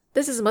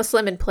This is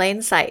Muslim in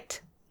Plain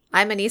Sight.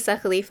 I'm Anisa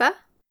Khalifa.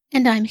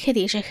 And I'm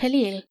Khadija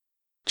Khalil.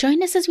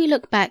 Join us as we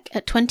look back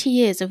at 20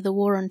 years of the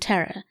War on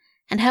Terror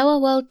and how our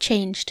world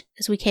changed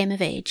as we came of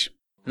age.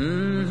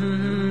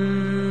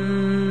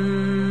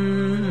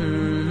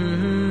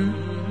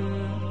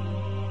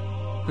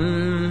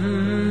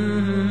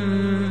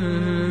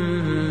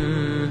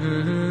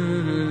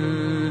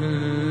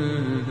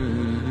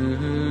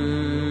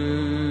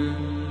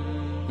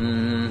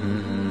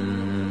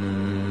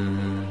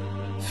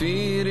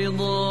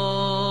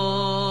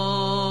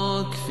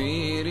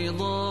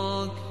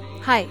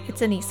 Hi,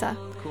 it's Anisa.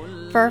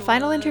 For our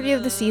final interview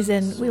of the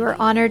season, we were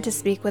honored to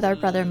speak with our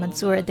brother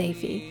Mansour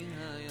Adayfi,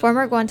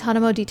 former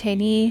Guantanamo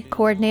detainee,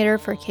 coordinator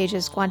for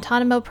Cage's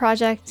Guantanamo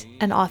project,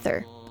 and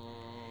author.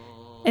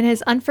 In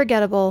his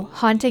unforgettable,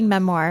 haunting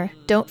memoir,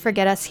 Don't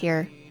Forget Us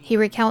Here, he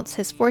recounts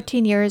his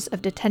 14 years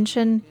of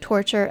detention,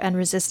 torture, and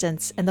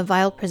resistance in the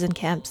vile prison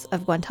camps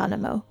of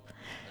Guantanamo.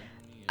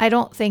 I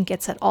don't think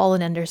it's at all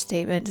an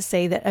understatement to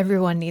say that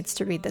everyone needs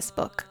to read this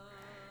book.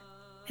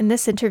 In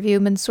this interview,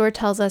 Mansour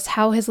tells us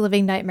how his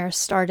living nightmares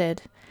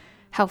started,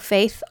 how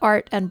faith,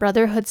 art, and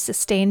brotherhood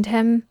sustained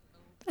him,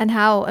 and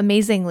how,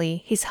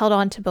 amazingly, he's held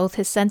on to both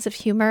his sense of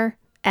humor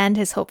and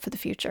his hope for the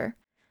future.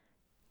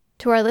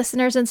 To our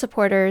listeners and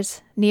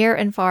supporters, near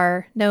and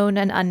far, known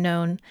and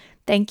unknown,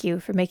 thank you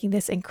for making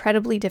this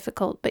incredibly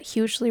difficult but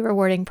hugely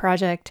rewarding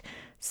project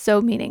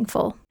so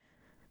meaningful.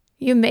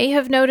 You may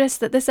have noticed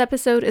that this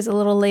episode is a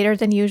little later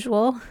than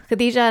usual.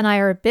 Khadija and I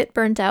are a bit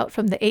burnt out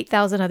from the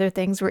 8,000 other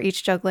things we're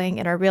each juggling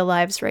in our real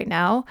lives right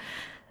now.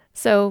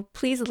 So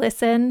please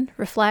listen,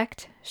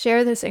 reflect,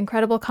 share this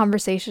incredible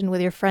conversation with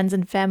your friends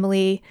and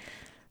family.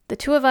 The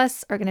two of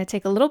us are going to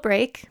take a little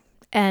break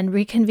and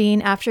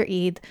reconvene after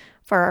Eid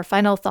for our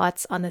final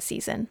thoughts on the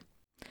season.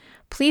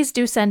 Please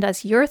do send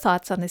us your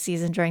thoughts on the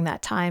season during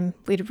that time.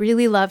 We'd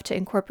really love to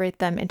incorporate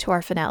them into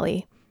our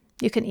finale.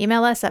 You can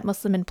email us at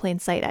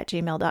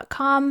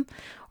musliminplainsight@gmail.com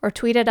or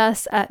tweet at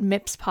us at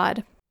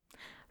MIPSPod.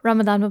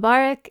 Ramadan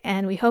Mubarak,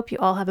 and we hope you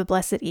all have a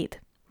blessed Eid.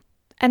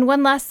 And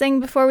one last thing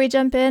before we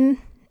jump in,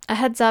 a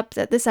heads up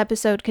that this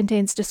episode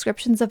contains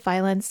descriptions of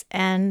violence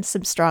and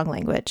some strong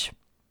language.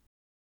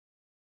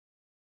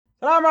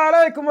 السلام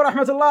عليكم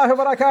ورحمة الله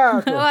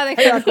وبركاته.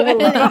 حياكم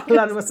الله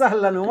أهلا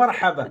وسهلا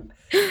ومرحبا.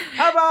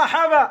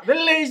 حبا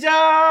باللي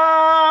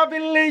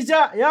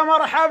جاء يا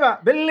مرحبا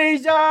باللي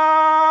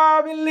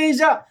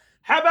جاء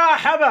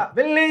حبا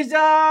باللي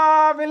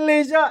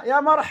جاء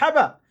يا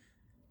مرحبا.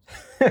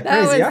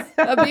 That was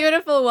a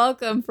beautiful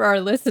welcome for our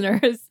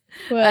listeners.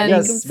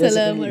 Yes,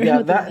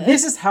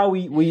 this is how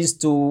we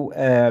used to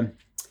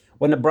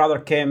when a brother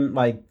came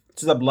like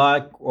to the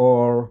block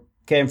or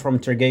came from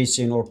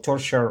interrogation or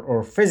torture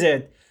or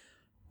visit,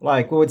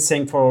 like we would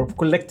sing for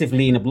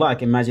collectively in a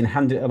block. Imagine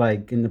 100,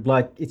 like in the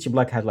block, each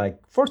block had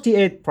like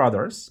 48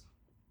 brothers.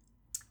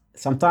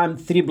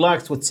 Sometimes 3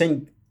 blocks would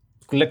sing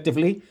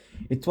collectively.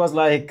 It was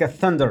like a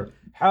thunder.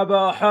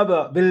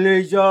 حبا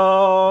باللي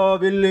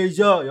جاء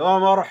يا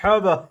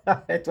مرحبا.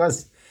 It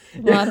was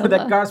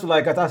the guards were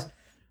like at us,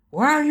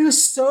 why are you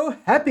so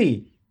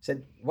happy? I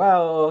said,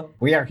 well,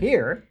 we are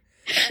here.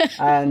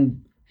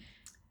 And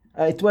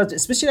it was,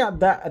 especially at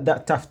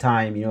that tough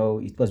time, you know,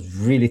 it was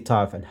really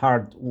tough and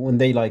hard when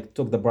they like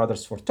took the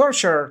brothers for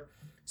torture.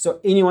 So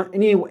any of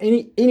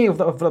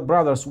the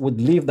brothers would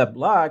leave the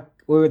block,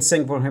 we would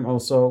sing for him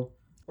also.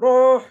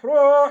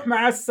 روح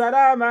مع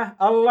السلامة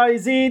الله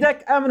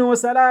يزيدك أمن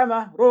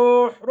وسلامة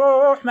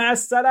روح مع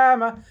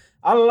السلامة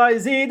الله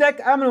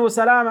يزيدك أمن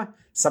وسلامة.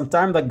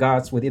 Sometimes the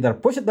guards would either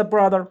push at the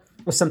brother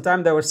or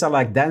sometimes they were still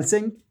like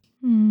dancing.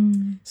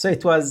 So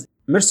it was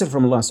mercy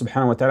from Allah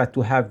subhanahu wa ta'ala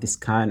to have this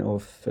kind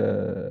of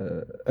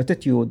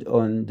attitude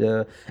and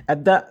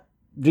at that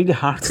really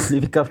hard,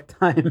 difficult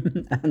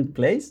time and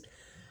place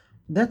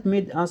that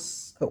make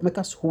us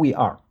who we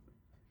are.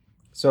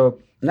 So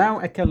now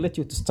I can let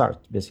you to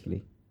start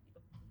basically.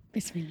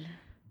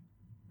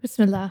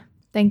 Bismillah.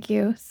 Thank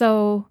you.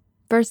 So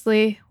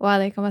firstly, wa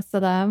alaikum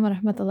assalam wa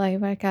rahmatullahi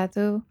wa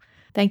barakatuh.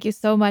 Thank you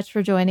so much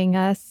for joining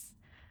us.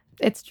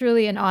 It's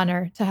truly an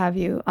honor to have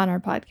you on our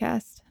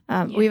podcast.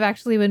 We've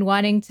actually been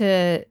wanting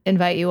to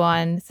invite you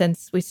on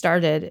since we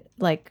started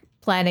like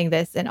planning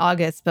this in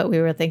August, but we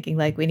were thinking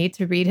like we need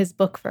to read his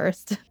book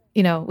first.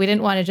 You know, we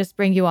didn't want to just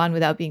bring you on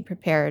without being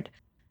prepared.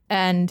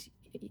 And,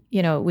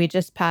 you know, we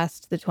just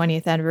passed the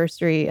 20th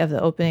anniversary of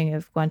the opening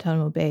of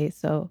Guantanamo Bay.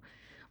 So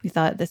we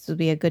thought this would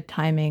be a good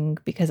timing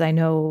because I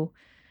know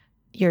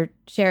you're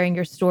sharing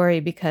your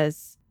story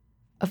because,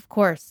 of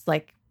course,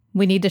 like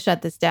we need to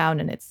shut this down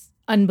and it's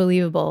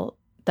unbelievable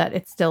that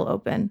it's still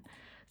open.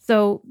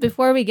 So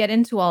before we get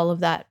into all of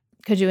that,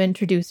 could you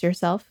introduce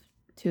yourself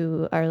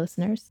to our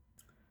listeners?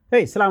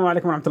 Hey, assalamu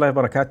alaikum wa rahmatullahi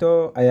wa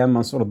barakatuh. I am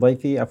Mansour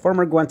Adayfi, a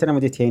former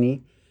Guantanamo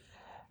detainee.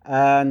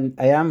 And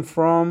I am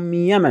from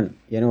Yemen,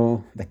 you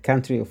know, the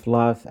country of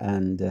love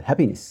and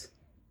happiness.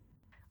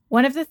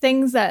 One of the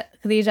things that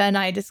Khadija and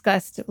I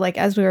discussed, like,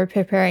 as we were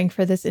preparing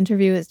for this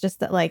interview is just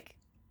that, like,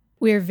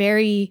 we're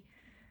very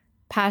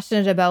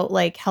passionate about,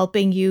 like,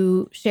 helping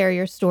you share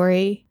your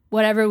story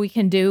whatever we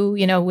can do,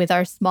 with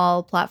our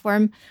small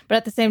platform. But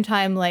at the same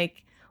time,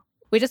 like,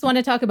 we just want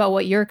to talk about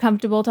what you're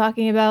comfortable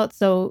talking about.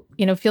 So,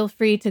 feel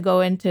free to go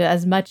into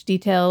as much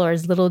detail or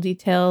as little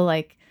detail.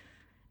 Like,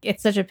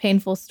 it's such a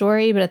painful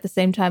story, but at the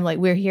same time, like,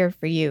 we're here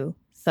for you.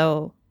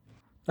 So.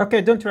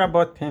 Okay, don't worry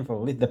about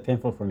painful. Leave the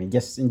painful for me.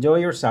 Just enjoy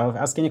yourself.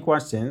 Ask any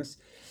questions.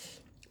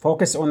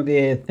 Focus on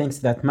the things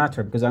that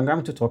matter, because I'm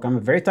going to talk. I'm a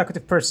very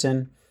talkative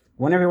person.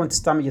 Whenever you want to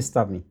stop me, just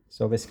stop me.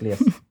 So basically,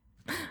 yes.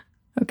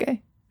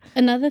 Okay.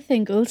 Another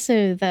thing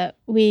also that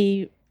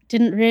we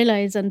didn't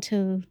realize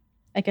until,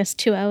 I guess,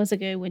 2 hours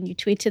ago when you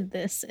tweeted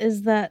this,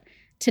 is that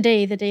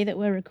today, the day that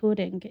we're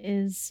recording,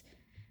 is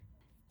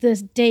the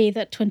day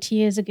that 20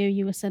 years ago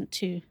you were sent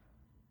to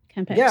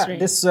Camp X-Ray.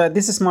 Yeah,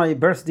 this is my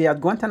birthday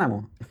at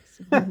Guantanamo.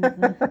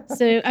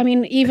 So, I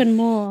mean, even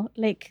more,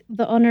 like,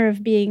 the honor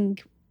of being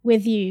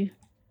with you,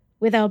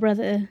 with our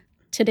brother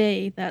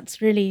today,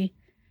 that's really...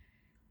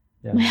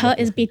 Yeah, my heart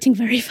is beating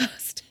very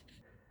fast.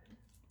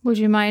 Would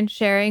you mind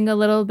sharing a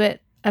little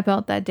bit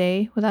about that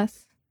day with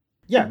us?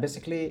 Yeah,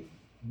 basically,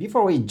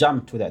 before we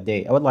jump to that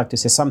day, I would like to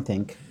say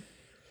something.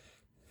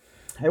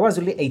 I was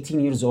only 18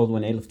 years old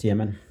when I left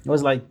Yemen. I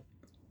was like,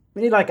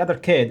 really like other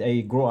kid,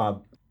 I grew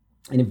up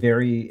in a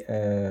very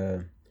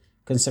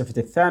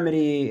conservative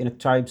family in a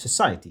tribe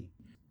society.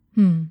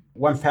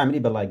 One family,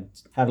 but like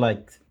have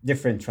like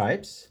different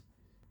tribes.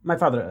 My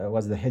father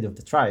was the head of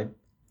the tribe,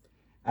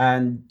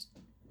 and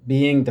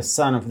being the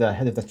son of the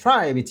head of the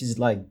tribe, it is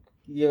like,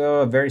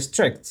 you're very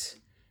strict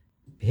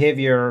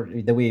behavior,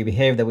 the way you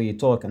behave, the way you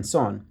talk, and so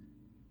on.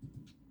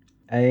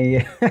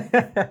 When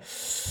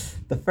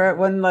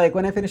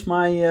I finished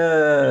my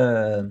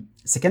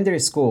secondary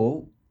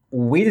school,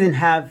 we didn't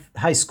have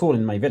high school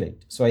in my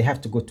village, so I have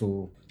to go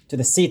to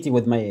the city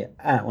with my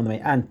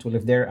aunt to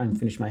live there and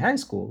finish my high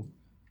school.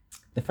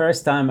 The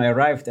first time I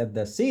arrived at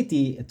the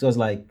city, it was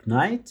like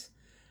night,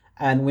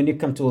 and when you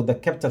come to the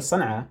capital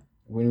Sana'a,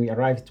 when we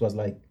arrived, it was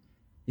like,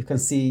 you can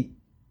see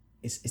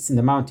it's in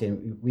the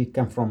mountain. We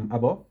come from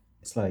above.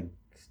 It's like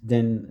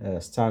then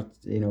start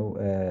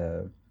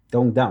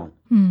going down.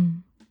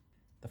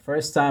 The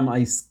first time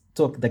I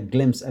took the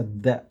glimpse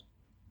at the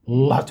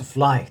lot of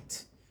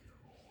light,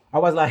 I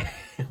was like,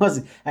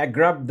 I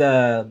grabbed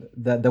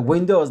the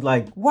window. I was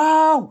like,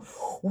 wow,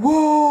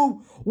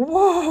 whoa,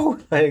 whoa,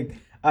 like,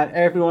 and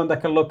everyone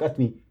that can look at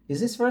me. Is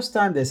this first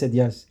time? They said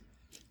yes.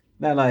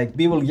 Then like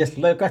people just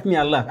look at me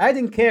and laugh. I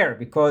didn't care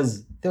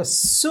because they were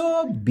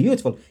so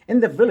beautiful. In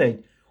the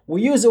village,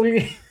 we use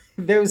only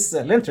those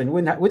lantern.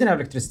 We didn't have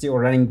electricity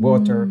or running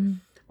water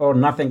or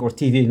nothing, or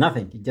TV,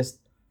 nothing. It just,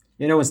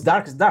 it's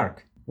dark. It's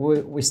dark.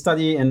 We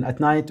study at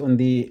night on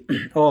the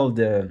old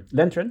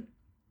lantern.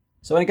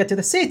 So when I get to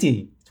the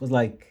city, it's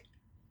like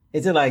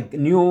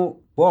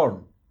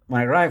newborn.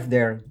 When I arrived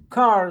there,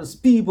 cars,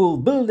 people,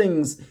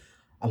 buildings,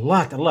 a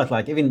lot.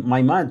 Like even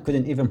my mind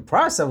couldn't even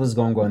process what was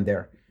going on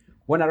there.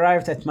 When I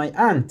arrived at my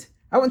aunt,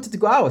 I wanted to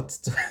go out.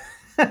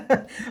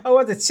 I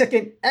was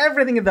checking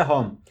everything in the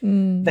home.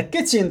 The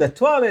kitchen, the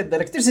toilet, the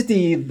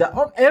electricity,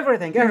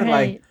 everything. Right.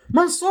 Like,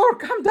 Mansour,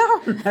 calm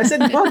down. I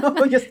said,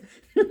 no, just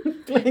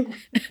playing.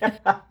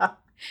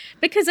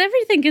 Because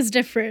everything is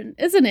different,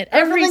 isn't it?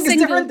 Everything is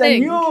different thing.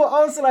 And you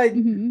also like,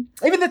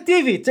 even the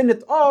TV, turn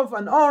it off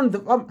and on.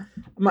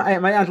 My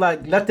aunt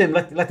like, let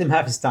him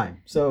have his time.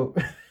 So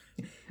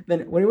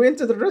then when we went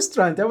to the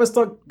restaurant, I was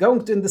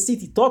going to in the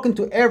city, talking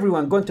to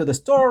everyone, going to the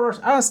stores,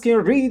 asking,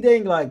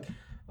 reading, like,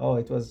 oh,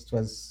 it was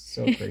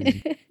so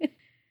crazy.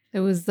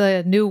 It was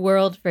the new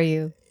world for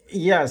you.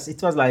 Yes,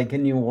 it was like a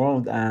new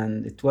world,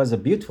 and it was a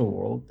beautiful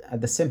world.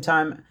 At the same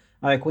time,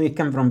 like when you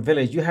come from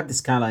village, you have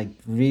this kind of like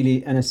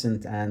really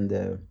innocent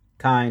and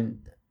kind.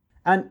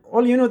 And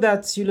all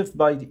that you live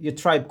by your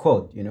tribe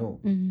code,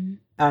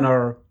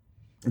 honor,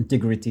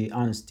 integrity,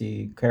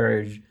 honesty,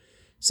 courage,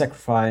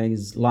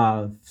 sacrifice,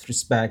 love,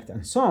 respect,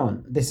 and so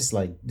on. This is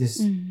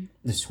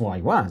who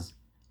I was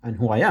and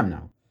who I am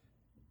now.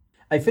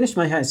 I finished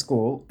my high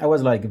school. I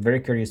was like a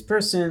very curious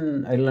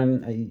person. I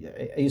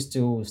used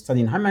to study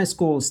in high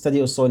school,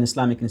 study also in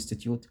Islamic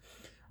Institute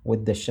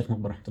with the Sheikh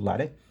Maqbar Rahmatullah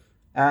alayh.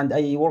 And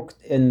I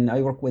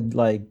work with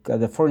like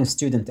the foreign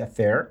student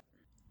affair,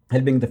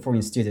 helping the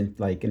foreign student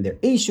like in their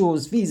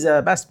issues,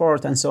 visa,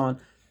 passport, and so on.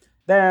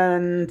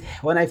 Then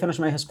when I finished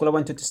my high school, I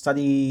wanted to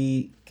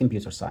study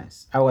computer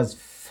science. I was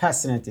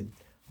fascinated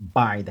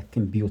by the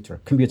computer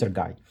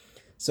guy.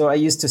 So I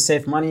used to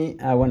save money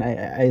when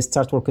I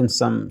start working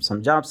some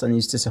jobs, and I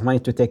used to save money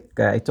to take.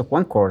 I took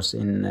one course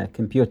in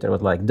computer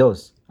with like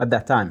DOS at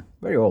that time,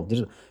 very old.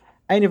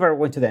 I never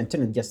went to the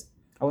internet. Just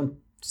I went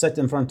sit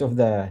in front of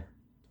the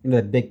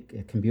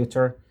big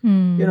computer,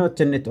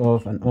 turn it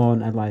off and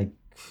on, and like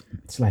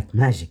it's like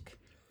magic.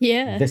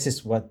 Yeah. This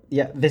is what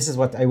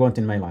I want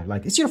in my life.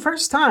 Like, it's your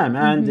first time,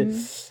 and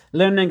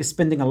learning,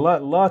 spending a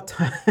lot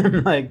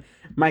time like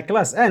my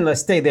class, and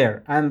let's stay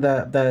there. And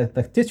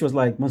the teacher was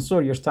like,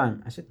 Mansour, your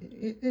time. I said,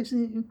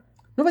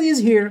 nobody is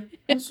here,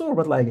 Mansour,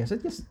 but like I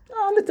said, just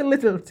a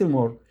little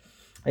more.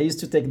 I used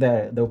to take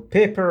the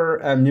paper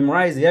and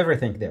memorize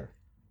everything there.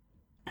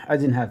 I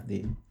didn't have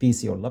the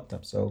PC or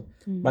laptop, so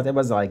but it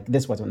was like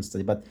this was one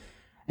study. But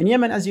in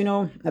Yemen, as you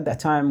know, at that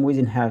time we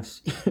didn't have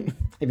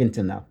even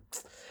till now,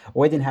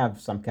 we didn't have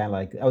some kind of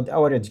like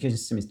our education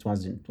system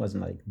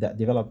wasn't like that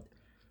developed,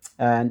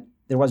 and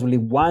there was only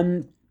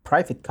one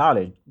private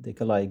college, they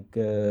call like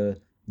the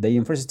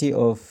University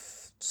of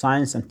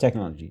Science and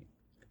Technology.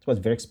 It was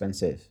very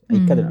expensive. I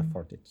couldn't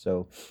afford it.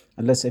 So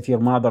unless if your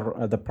mother,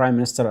 the prime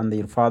minister, and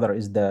your father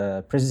is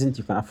the president,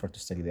 you can afford to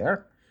study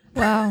there.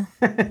 Wow.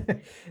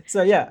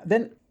 So yeah,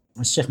 then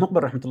Sheikh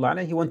Muqbil rahmatullah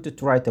alayhi, he wanted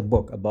to write a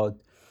book about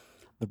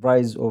the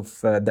rise of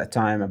that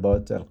time,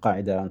 about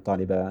Al-Qaeda and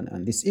Taliban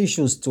and these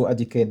issues to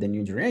educate the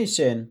new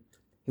generation.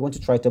 He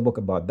wanted to write a book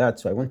about that.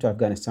 So I went to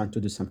Afghanistan to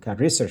do some kind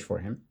of research for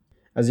him.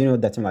 As you know,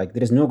 that time, like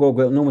there is no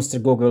Google, no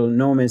Mr. Google,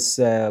 no Miss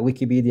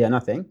Wikipedia,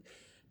 nothing.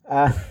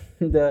 And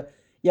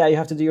yeah, you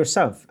have to do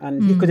yourself.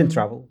 And he couldn't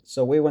travel.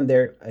 So we went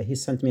there. He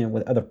sent me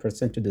with other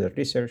person to do the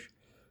research.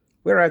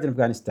 We arrived in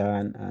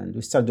Afghanistan and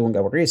we started doing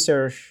our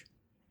research.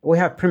 We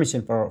have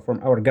permission from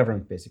our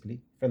government,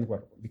 basically,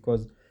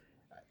 because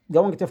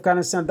going to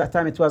Afghanistan at that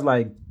time, it was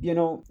like, you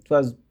know, it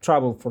was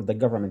trouble for the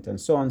government and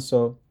so on.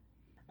 So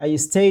I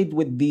stayed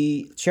with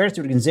the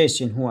charity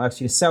organization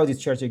Saudi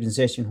charity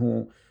organization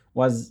who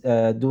was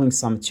doing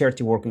some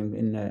charity work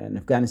in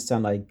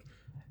Afghanistan, like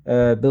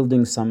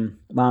building some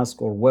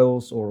mosques or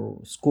wells or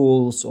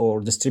schools or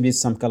distribute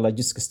some kind of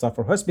logistic stuff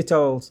for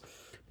hospitals.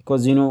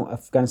 Because, you know,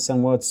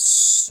 Afghanistan was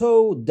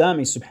so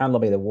damaged,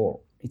 subhanAllah, by the war.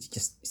 It's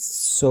just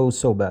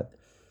so bad.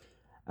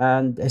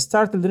 And I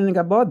started learning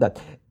about that.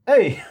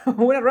 Hey,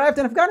 when I arrived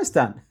in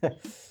Afghanistan,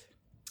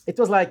 it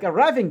was like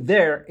arriving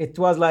there, it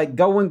was like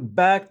going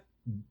back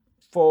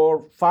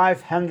for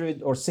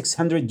 500 or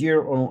 600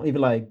 years or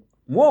even like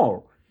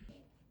more.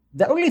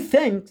 The only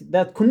thing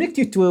that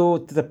connected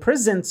to the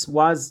presence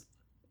was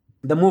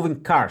the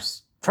moving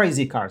cars,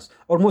 crazy cars,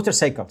 or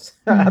motorcycles.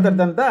 Other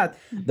than that,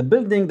 the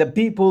building, the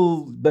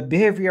people, the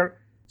behavior,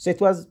 so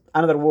it was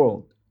another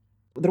world.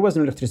 There was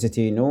no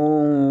electricity,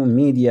 no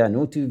media,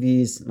 no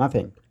TVs,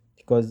 nothing,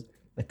 because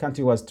the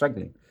country was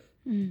struggling.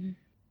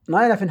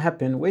 9/11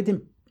 happened.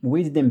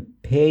 We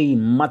didn't pay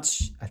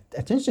much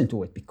attention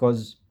to it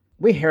because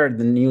we heard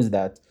the news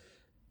that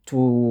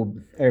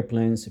 2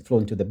 airplanes flew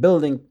into the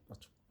building.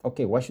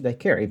 Okay, why should I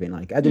care? Even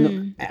like I don't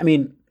know. I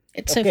mean,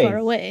 it's so far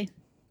away.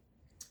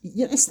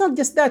 Yeah, it's not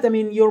just that. I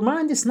mean, your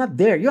mind is not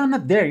there. You are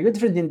not there. You're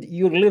different.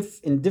 You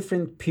live in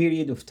different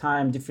period of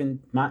time.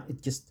 Different.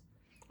 It just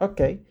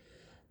okay.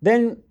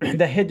 Then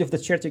the head of the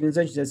charity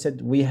organization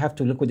said we have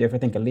to liquidate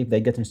everything and leave.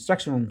 They get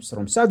instructions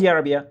from Saudi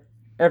Arabia.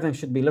 Everything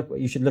should be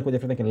you should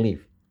liquidate everything and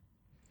leave.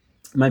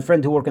 My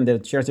friend who worked in the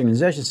charity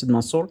organization said,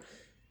 Mansour,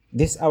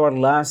 this is our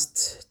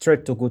last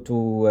trip to go to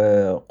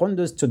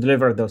Qunduz to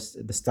deliver the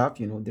stuff.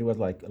 You know, there was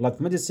like a lot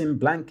of medicine,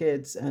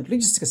 blankets, and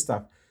logistic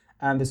stuff.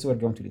 And this is where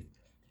we're going to leave.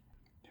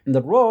 In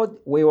the road,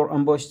 we were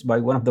ambushed by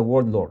one of the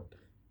warlord.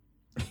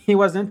 He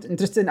wasn't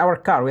interested in our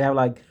car. We have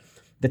like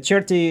the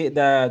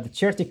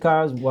charity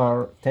cars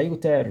were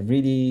Toyota,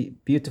 really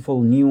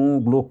beautiful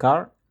new blue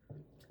car.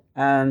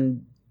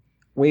 And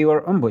we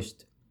were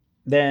ambushed.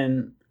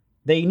 Then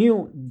they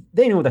knew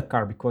the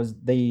car because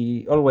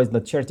they always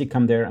let charity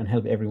come there and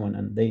help everyone,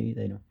 and they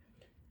know.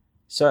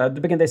 So at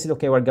the beginning they said,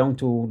 okay, we're going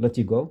to let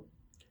you go.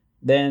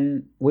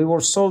 Then we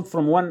were sold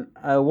from one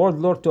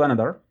warlord to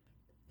another.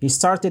 The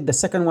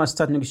second one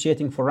started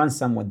negotiating for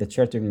ransom with the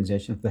charity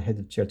organization, the head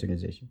of the charity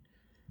organization.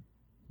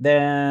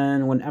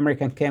 Then when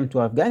American came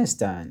to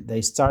Afghanistan,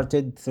 they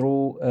started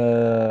through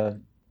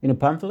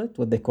pamphlet,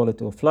 what they call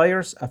it, or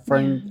flyers,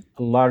 offering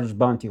a large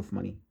bounty of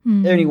money.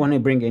 Anyone who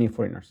bring any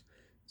foreigners.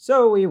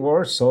 So we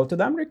were sold to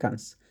the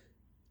Americans.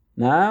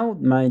 Now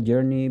my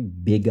journey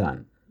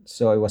began.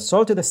 So I was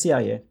sold to the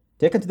CIA,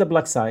 taken to the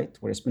black site,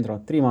 where I spent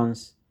around 3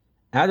 months.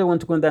 I don't want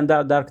to go in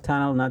that dark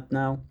tunnel, not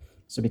now.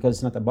 So because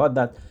it's not about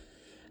that.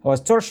 I was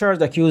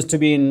tortured, accused to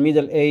be in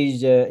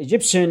middle-aged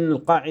Egyptian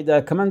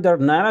Al-Qaeda commander,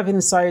 9/11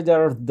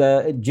 insider,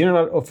 the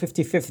general of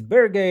 55th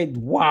Brigade.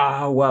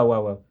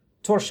 Wow.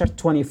 Tortured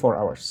 24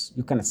 hours.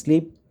 You cannot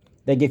sleep.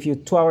 They give you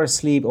 2 hours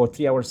sleep or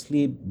 3 hours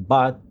sleep,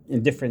 but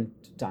in different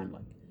time.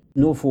 Like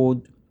no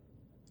food.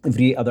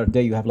 Every other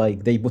day you have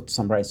like, they put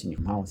some rice in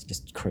your mouth. It's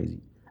just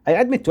crazy. I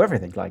admit to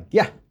everything. Like,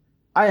 yeah,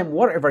 I am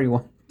whatever you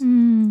want.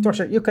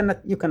 Torture, you cannot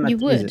You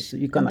use would. it. So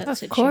you cannot.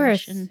 Of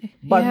course.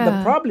 But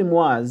the problem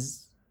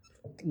was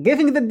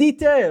giving the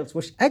details,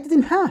 which I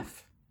didn't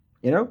have.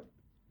 You know?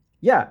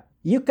 Yeah,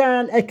 you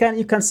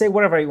can say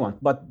whatever you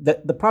want, but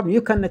the problem,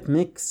 you cannot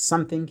make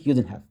something you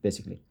didn't have,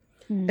 basically.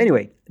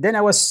 Anyway, then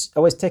I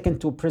was taken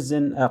to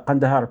prison,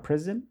 Kandahar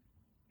prison.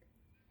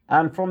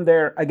 And from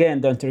there,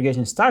 again, the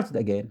interrogation started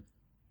again.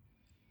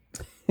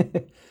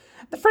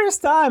 The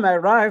first time I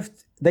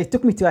arrived, they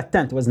took me to a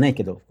tent. It was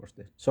naked, of course.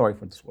 Sorry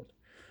for this word.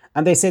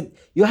 And they said,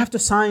 you have to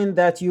sign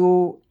that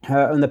you,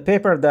 on the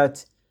paper,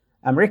 that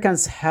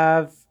Americans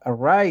have a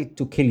right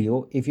to kill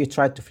you if you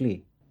try to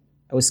flee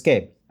or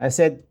escape. I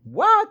said,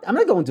 what? I'm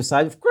not going to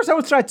sign. Of course I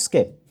will try to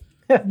escape.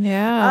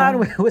 Yeah. And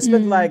we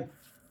spent like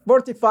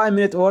 45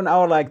 minutes or an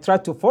hour, like,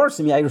 tried to force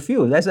me. I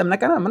refused. I said,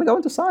 I'm not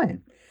going to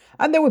sign.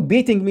 And they were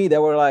beating me. They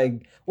were like,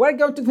 we're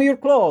going to your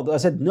clothes. I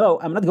said, no,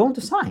 I'm not going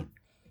to sign.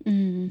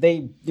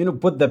 They,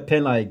 put the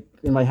pen like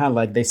in my hand,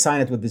 like they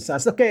sign it with this. I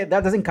said, okay,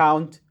 that doesn't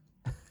count.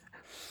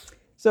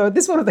 So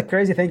this is one of the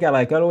crazy things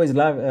I always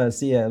love,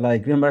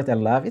 remember it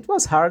and laugh. It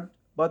was hard,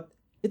 but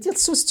it's just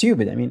so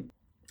stupid. I mean,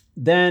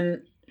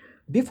 then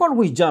before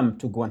we jump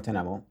to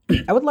Guantanamo,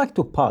 I would like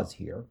to pause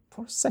here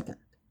for a second.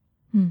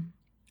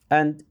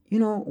 And,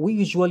 we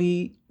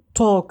usually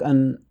talk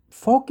and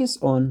focus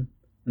on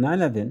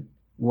 9/11,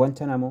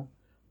 Guantanamo,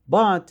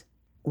 but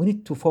we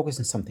need to focus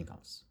on something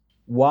else.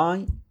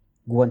 Why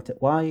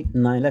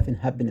 9/11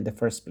 happened in the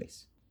first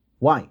place?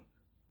 Why?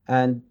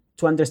 And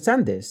to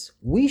understand this,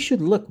 we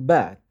should look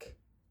back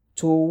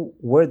to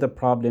where the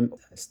problem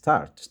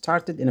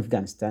started in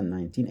Afghanistan,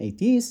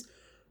 1980s,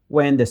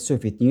 when the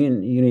Soviet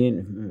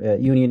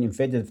Union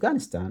invaded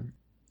Afghanistan.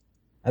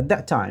 At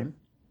that time,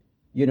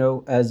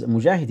 as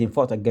Mujahideen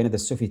fought against the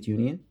Soviet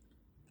Union,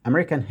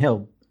 American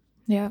help,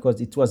 because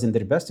it was in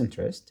their best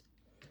interest,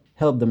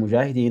 helped the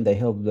Mujahideen, they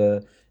helped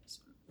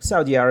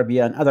Saudi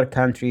Arabia and other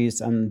countries,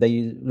 and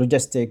the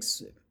logistics.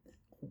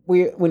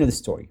 We know the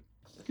story.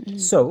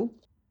 So,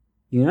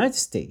 the United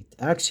States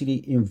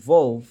actually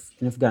involved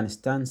in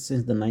Afghanistan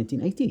since the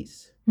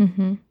 1980s.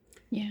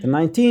 The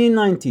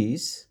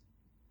 1990s,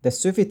 the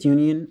Soviet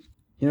Union,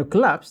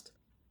 collapsed.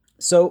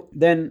 So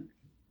then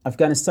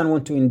Afghanistan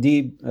went to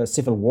indeed a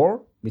civil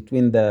war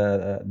between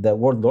the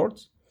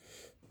warlords.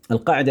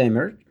 Al-Qaeda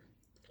emerged.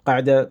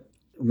 Qaeda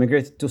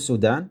migrated to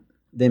Sudan,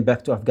 then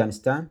back to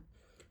Afghanistan.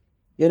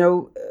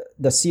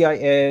 The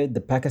CIA,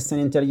 the Pakistan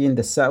intelligence,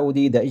 the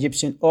Saudi, the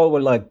Egyptian, all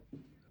were like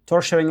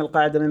torturing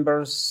Al-Qaeda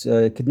members,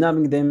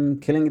 kidnapping them,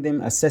 killing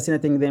them,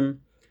 assassinating them.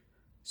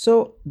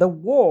 So the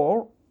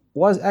war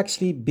was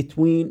actually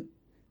between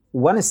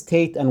one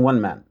state and one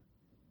man.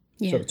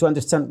 So to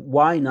understand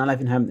why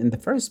 9/11 happened in the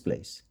first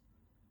place.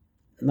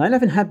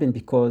 9/11 happened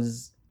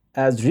because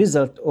as a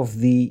result of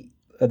the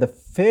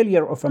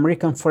failure of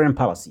American foreign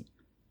policy,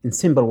 in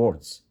simple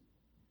words.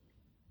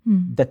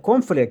 The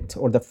conflict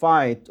or the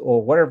fight or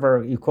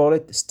whatever you call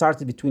it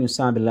started between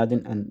Osama bin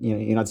Laden and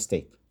United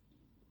States.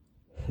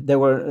 They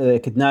were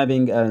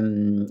kidnapping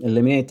and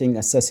eliminating,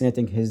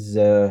 assassinating his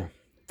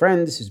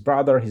friends, his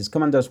brother, his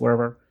commanders,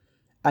 wherever.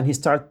 And he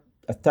started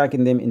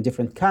attacking them in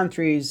different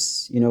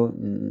countries,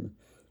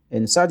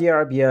 in Saudi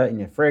Arabia,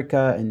 in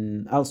Africa,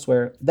 and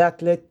elsewhere.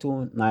 That led to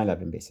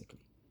 9/11,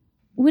 basically.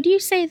 Would you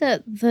say that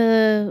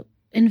the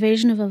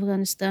invasion of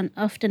Afghanistan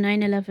after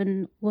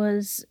 9/11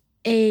 was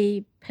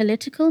a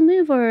political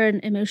move or an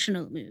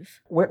emotional move?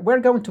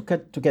 We're going to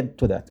get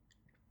to that.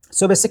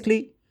 So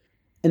basically,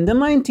 in the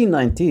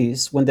 1990s,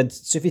 when the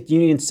Soviet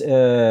Union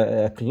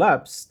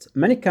collapsed,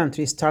 many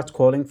countries start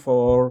calling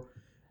for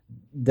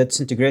the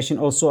disintegration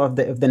also of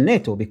the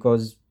NATO,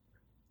 because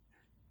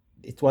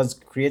it was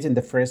created in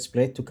the first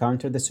place to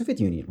counter the Soviet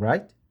Union,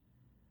 right?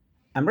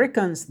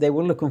 Americans, they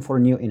were looking for a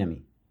new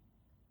enemy.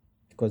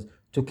 Because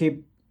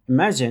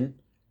imagine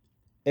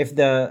if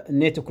the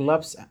NATO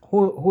collapse,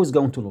 who's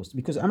going to lose?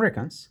 Because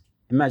Americans,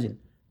 imagine,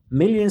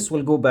 millions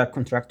will go back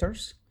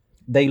contractors.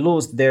 They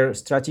lose their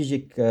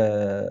strategic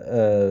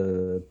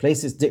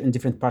places in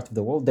different parts of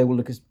the world. They will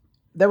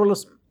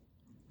lose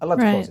a lot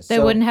of forces. They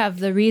wouldn't have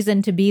the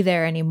reason to be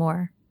there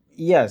anymore.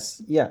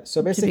 Yes, yeah. So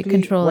basically,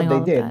 what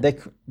they did,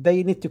 they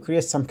need to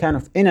create some kind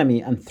of enemy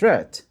and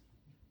threat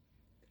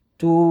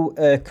to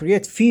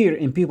create fear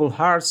in people's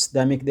hearts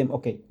that make them,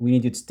 okay, we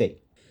need you to stay.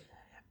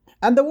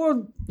 And the world,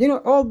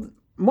 all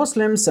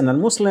Muslims and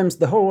non-Muslims,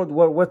 the whole world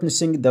were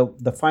witnessing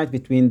the fight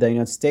between the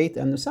United States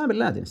and Osama bin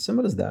Laden.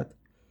 Simple as that.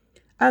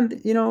 And,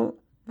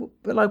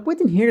 we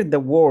didn't hear the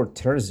word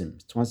terrorism.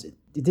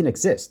 It didn't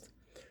exist.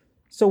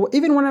 So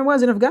even when I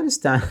was in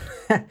Afghanistan,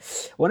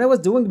 when I was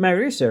doing my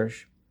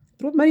research,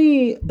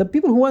 the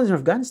people who were in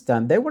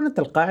Afghanistan, they weren't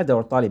Al-Qaeda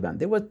or Taliban.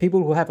 They were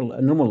people who have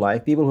a normal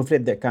life, people who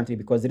fled their country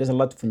because there is a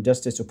lot of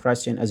injustice,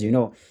 oppression, as you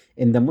know,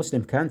 in the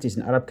Muslim countries,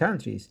 in Arab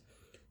countries.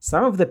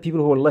 Some of the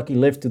people who were lucky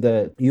lived to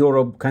the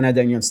Europe,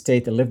 Canada, United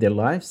States and lived their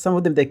lives. Some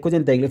of them, they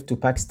couldn't. They lived to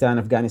Pakistan,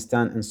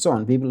 Afghanistan, and so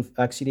on.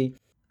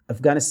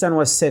 Afghanistan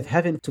was safe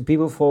haven to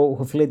people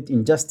who fled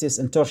injustice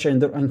and torture in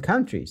their own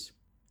countries.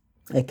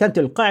 I come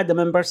to Al-Qaeda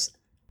members,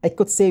 I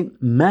could say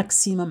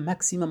maximum,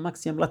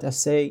 let us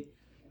say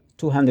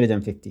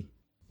 250.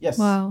 Yes.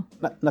 Wow.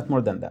 Not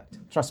more than that.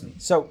 Trust me.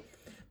 So,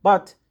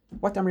 but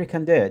what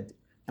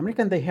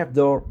they have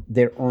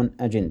their own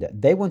agenda.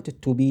 They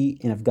wanted to be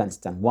in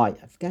Afghanistan. Why?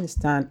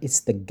 Afghanistan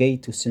is the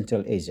gate to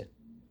Central Asia.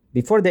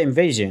 Before the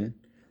invasion,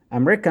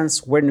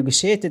 Americans were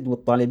negotiated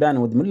with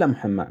Taliban, with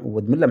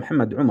Mullah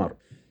Muhammad Umar,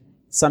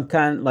 some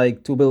kind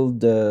to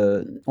build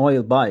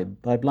oil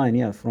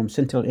pipeline, from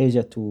Central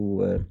Asia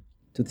to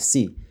the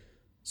sea.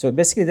 So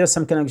basically, there's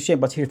some kind of negotiation,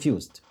 but he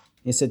refused.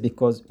 He said,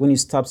 because when you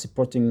stop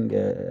supporting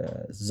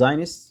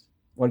Zionists,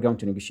 we're going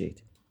to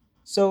negotiate.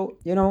 So,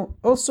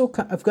 also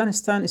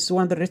Afghanistan is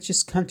one of the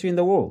richest countries in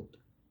the world.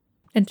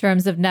 In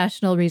terms of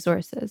natural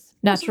resources.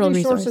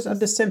 At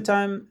the same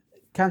time,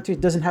 country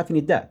doesn't have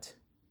any debt.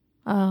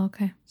 Oh,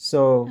 okay.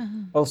 So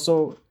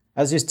also,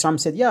 as Trump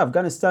said,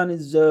 Afghanistan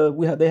is,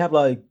 they have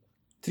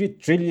 3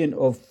 trillion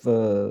of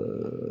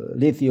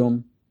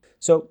lithium.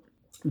 So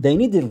they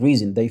need a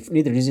reason. They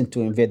need a reason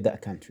to invade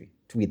that country,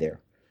 to be there.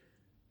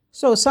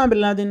 So Osama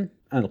bin Laden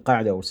and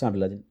Al-Qaeda or Osama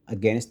bin Laden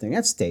against the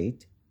United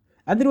States.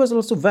 And there was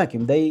also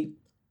vacuum.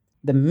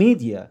 The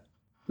media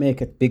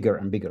make it bigger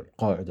and bigger.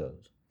 Qaeda.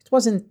 It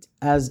wasn't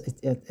as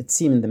it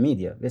seemed in the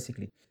media,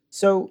 basically.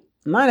 So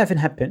 9/11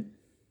 happened,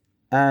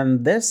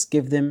 and this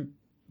gave them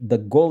the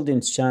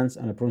golden chance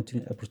and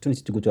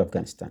opportunity to go to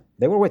Afghanistan.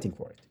 They were waiting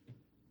for it.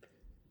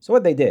 So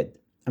what they did,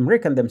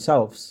 Americans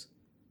themselves,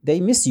 they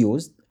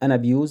misused and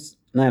abused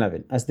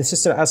 9/11. As the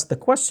sister asked the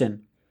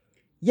question,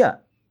 yeah,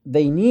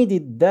 they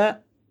needed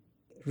that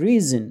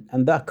reason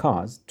and that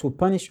cause to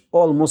punish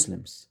all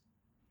Muslims.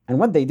 And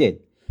what they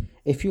did,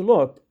 if you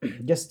look,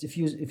 just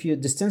if you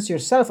distance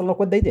yourself and look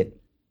what they did,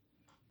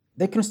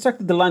 they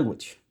constructed the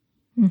language.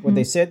 Mm-hmm. What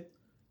they said,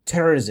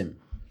 terrorism,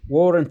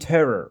 war and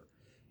terror.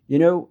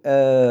 Even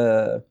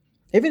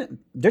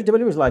George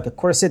W. was like a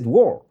crusade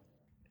war.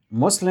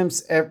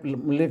 Muslims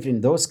live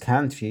in those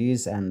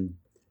countries,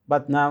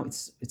 but now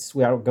it's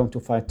we are going to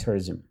fight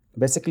terrorism.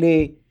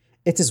 Basically,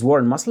 it is war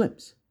on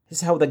Muslims. This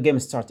is how the game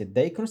started.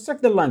 They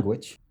construct the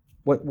language.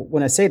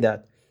 When I say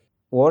that,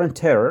 war and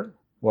terror,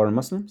 war on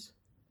Muslims,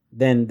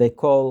 then they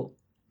call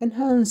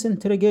enhanced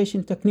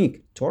interrogation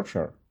technique,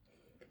 torture.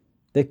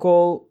 They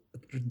call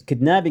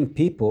kidnapping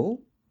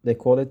people, they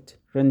call it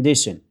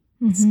rendition.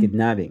 Mm-hmm. It's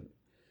kidnapping.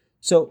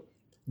 So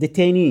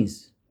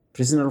detainees,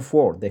 prisoner of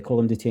war, they call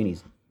them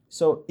detainees.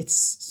 So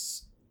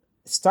it's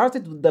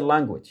started with the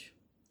language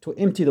to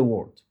empty the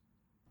world.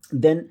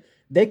 Then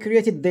they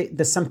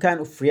created some kind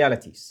of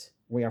realities.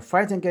 We are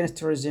fighting against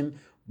terrorism,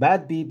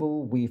 bad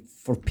people, we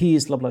for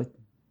peace, blah, blah,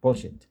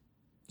 bullshit.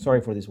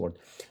 Sorry for this word.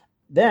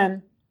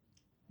 Then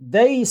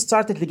they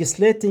started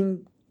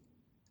legislating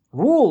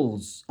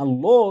rules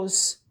and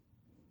laws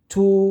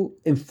to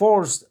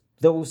enforce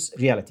those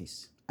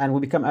realities. And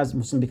we become, as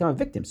Muslims, become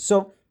victims.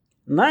 So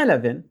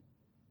 9/11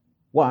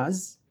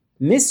 was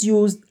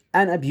misused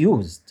and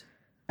abused.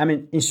 I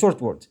mean, in short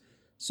words.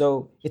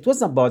 So it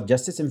wasn't about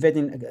justice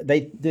invading.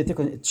 They took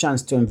a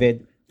chance to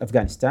invade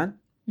Afghanistan.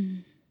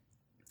 Mm.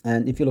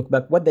 And if you look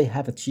back, what they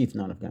have achieved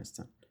now in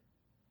Afghanistan,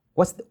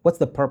 what's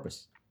the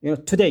purpose?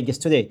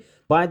 Today,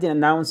 Biden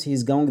announced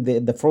he's going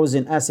the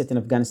frozen asset in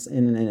Afghanistan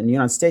in the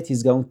United States.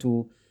 He's going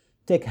to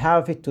take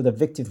half of it to the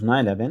victims of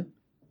 9/11,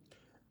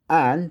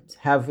 and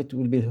half of it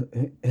will be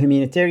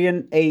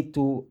humanitarian aid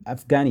to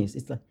Afghanis.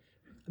 It's like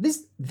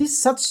this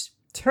such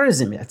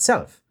terrorism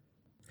itself.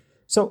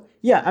 So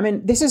yeah, I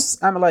mean, this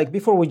is like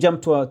before we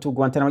jump to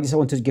Guantanamo, I just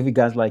want to give you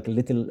guys like a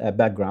little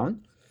background.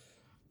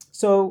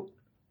 So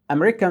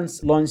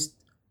Americans launched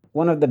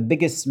one of the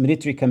biggest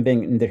military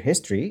campaigns in their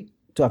history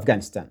to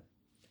Afghanistan.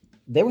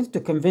 They wanted to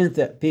convince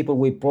the people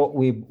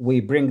we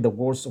bring the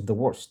worst of the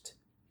worst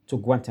to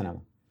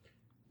Guantanamo.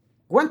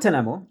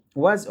 Guantanamo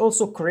was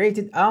also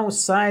created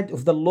outside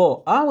of the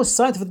law,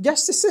 outside of the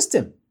justice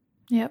system.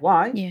 Yeah.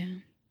 Why? Yeah.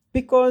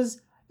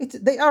 Because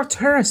they are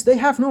terrorists. They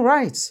have no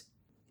rights.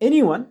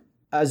 Anyone,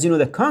 as you know,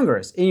 the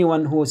Congress,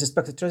 anyone who is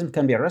suspected of terrorism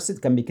can be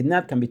arrested, can be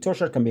kidnapped, can be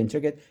tortured, can be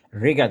interrogated,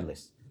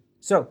 regardless.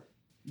 So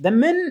the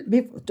men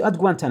at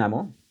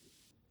Guantanamo,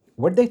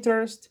 were they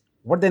terrorists?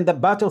 Were they in the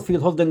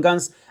battlefield holding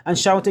guns and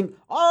shouting,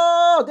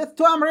 "Oh, death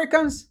to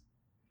Americans"?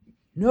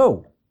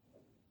 No,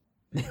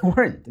 they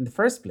weren't in the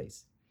first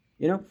place.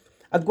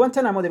 At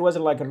Guantanamo, there was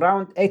like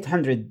around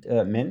 800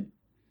 men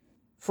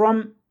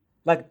from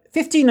like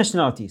 15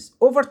 nationalities,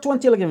 over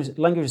 20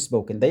 languages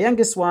spoken. The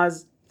youngest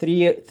was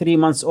 3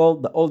 months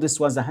old. The oldest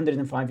was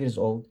 105 years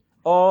old.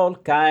 All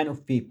kind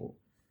of people.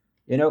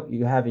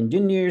 You have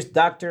engineers,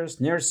 doctors,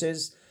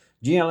 nurses,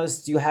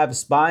 journalists. You have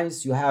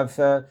spies. You have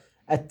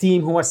a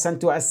team who was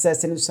sent to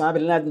assassinate Osama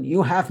bin Laden.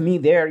 You have me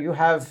there. You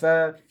have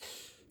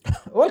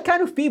all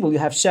kind of people. You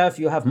have chefs.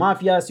 You have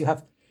mafias.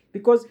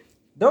 Because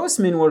those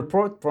men were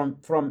brought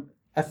from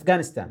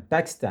Afghanistan,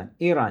 Pakistan,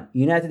 Iran,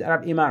 United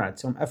Arab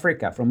Emirates, from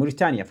Africa, from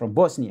Mauritania, from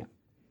Bosnia.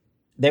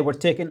 They were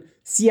taken.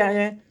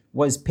 CIA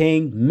was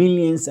paying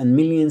millions and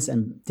millions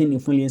and tens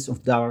of millions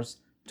of dollars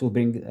to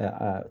bring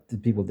the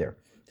people there.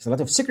 There's a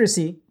lot of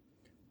secrecy.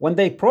 When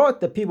they brought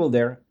the people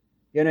there,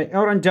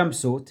 orange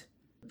jumpsuit,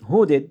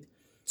 hooded,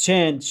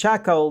 chained,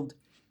 shackled,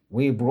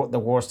 we brought the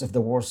worst of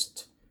the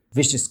worst,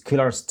 vicious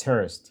killers,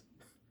 terrorists.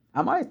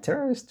 Am I a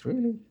terrorist,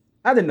 really?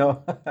 I don't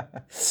know.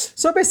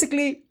 So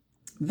basically,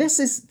 this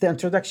is the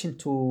introduction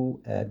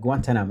to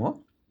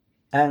Guantanamo.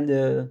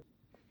 And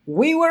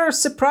we were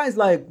surprised,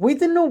 like we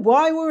didn't know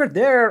why we were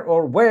there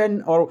or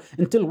when or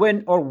until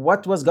when or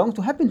what was going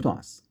to happen to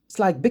us. It's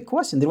like big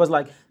question. There was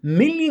like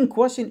million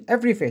question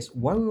every face.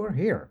 Why we were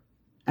here?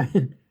 I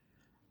mean,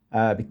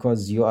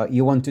 because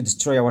you want to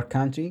destroy our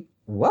country?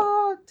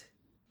 What?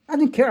 I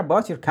didn't care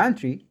about your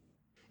country.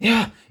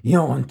 Yeah, you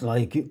want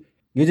like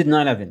you did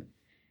 9/11.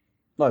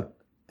 Look,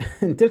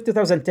 until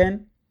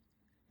 2010,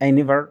 I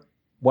never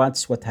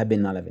watched what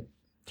happened in 9/11.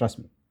 Trust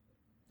me.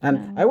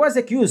 And I was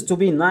accused to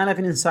be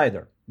 9/11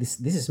 insider. This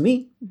is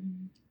me.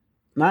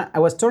 Mm-hmm. I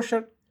was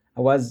tortured.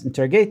 I was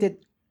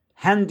interrogated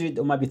hundreds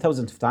or maybe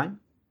thousands of times.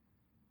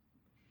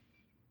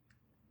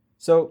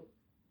 So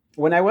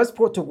when I was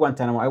brought to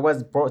Guantanamo, I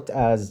was brought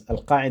as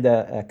Al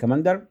Qaeda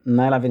commander,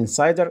 9/11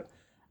 insider,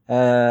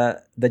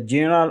 the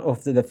general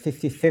of the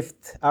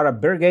 55th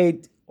Arab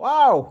Brigade.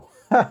 Wow!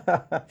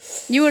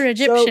 You were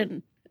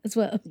Egyptian as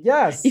well.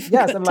 Yes,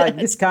 yes. I'm like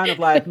this kind of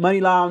like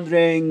money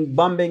laundering,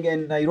 bombing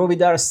in Nairobi,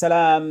 Dar es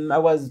Salaam.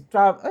 It was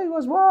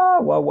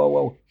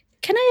wow.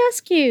 Can I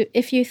ask you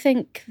if you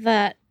think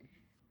that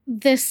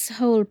this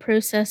whole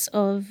process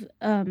of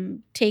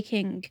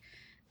taking,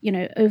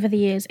 over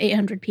the years,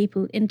 800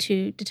 people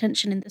into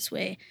detention in this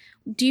way,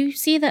 do you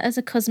see that as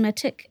a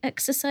cosmetic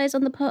exercise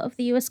on the part of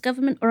the US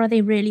government, or are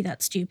they really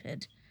that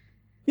stupid?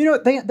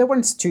 They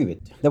weren't stupid.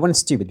 They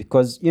weren't stupid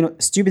because,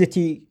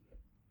 stupidity,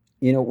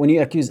 when you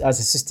accuse as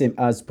a system,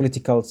 as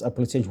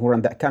politicians who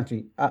run that country,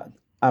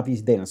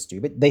 obviously they're not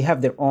stupid. They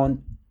have their own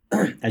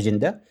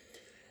agenda.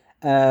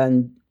 And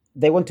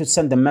they want to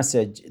send a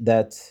message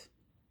that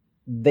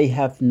they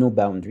have no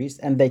boundaries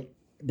and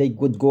they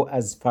could go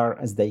as far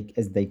as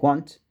they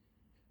want.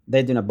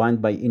 They do not bind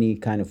by any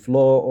kind of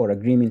law or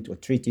agreement or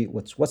treaty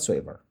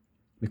whatsoever,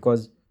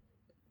 because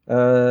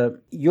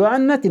you are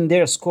not in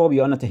their scope.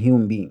 You are not a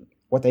human being.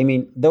 What I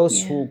mean, those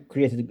who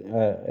created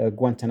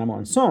Guantanamo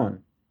and so on.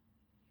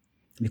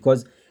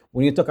 Because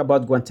when you talk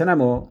about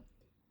Guantanamo,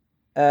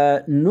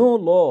 no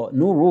law,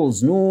 no rules,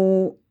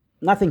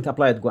 nothing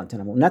applied at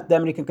Guantanamo. Not the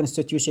American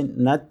Constitution,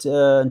 not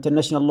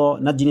international law,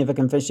 not Geneva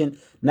Convention,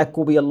 not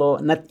Cuban law,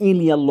 not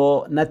alien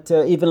law, not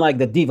even like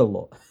the devil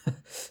law.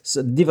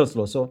 So devil's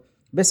law. So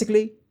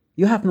basically,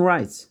 you have no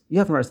rights. You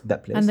have no rights to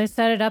that place. And they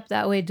set it up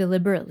that way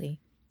deliberately.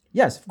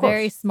 Yes, of course.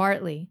 Very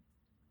smartly.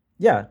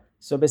 Yeah.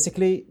 So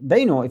basically,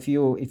 they know if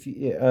you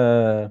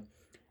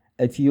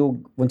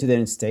went to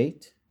their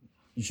state,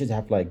 you should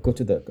have go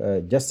to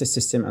the justice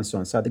system and so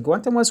on. So the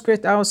Guantanamo was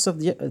created out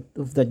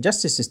of the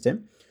justice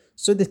system,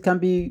 so they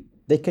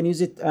can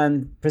use it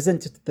and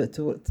present it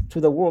to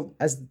the world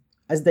as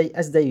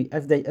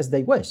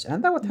they wish,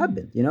 and that would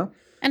happen,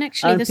 And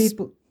actually,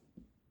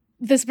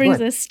 this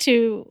brings us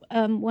to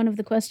one of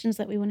the questions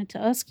that we wanted to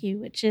ask you,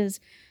 which is,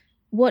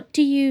 what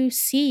do you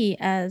see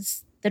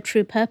as the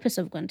true purpose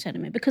of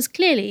Guantanamo? Because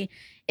clearly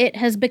it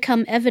has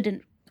become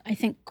evident, I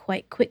think,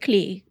 quite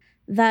quickly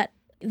that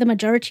the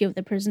majority of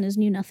the prisoners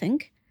knew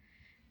nothing.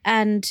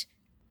 And,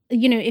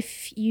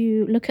 if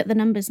you look at the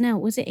numbers now,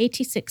 was it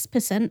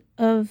 86%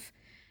 of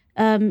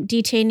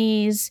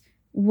detainees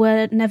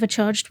were never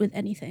charged with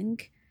anything?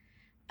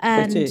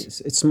 And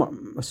it's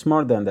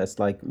more than that.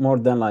 It's more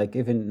than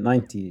even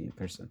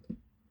 90%.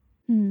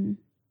 And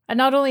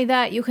not only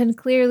that, you can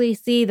clearly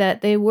see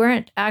that they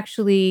weren't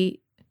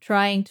actually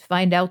trying to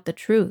find out the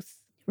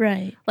truth.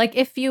 Right.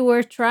 If you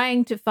were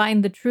trying to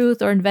find the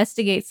truth or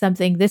investigate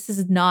something, this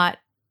is not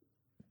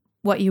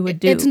what you would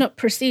do. It's not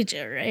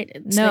procedure, right?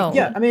 No.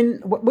 Yeah, I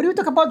mean, when you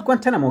talk about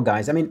Guantanamo,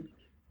 guys, I mean,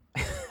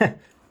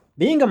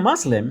 being a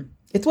Muslim,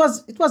 it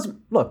was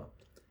look,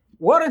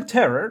 war on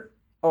terror,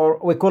 or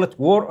we call it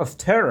war of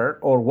terror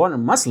or war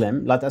on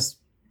Muslim. Let us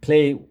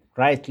play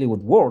rightly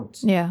with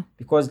words. Yeah.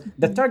 Because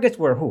the targets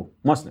were who?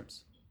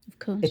 Muslims. Of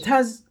course. It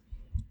has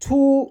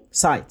two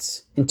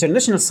sites,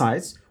 international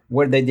sites,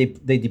 where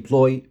they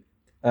deploy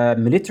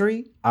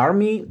military,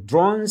 army,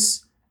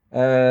 drones,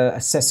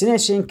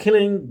 assassination,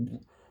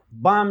 killing,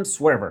 bombs,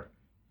 wherever.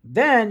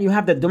 Then you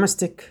have the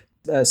domestic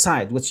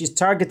side, which is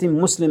targeting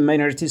Muslim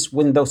minorities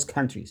within those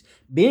countries.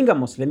 Being a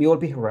Muslim, you will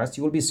be harassed,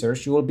 you will be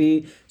searched, you will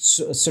be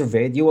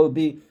surveyed, you will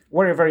be,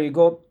 wherever you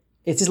go.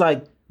 It is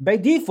by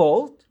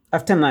default,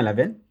 after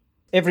 9/11,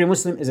 every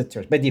Muslim is a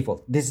terrorist, by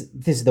default. This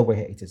is the way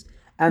it is.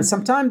 And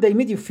sometimes they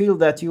made you feel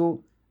that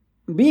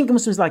being a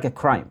Muslim is like a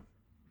crime.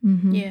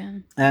 Mm-hmm. Yeah.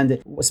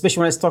 And especially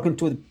when I was talking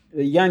to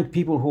young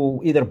people who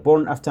either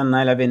born after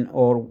 9/11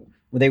 or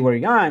when they were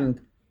young,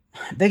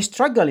 they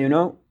struggle,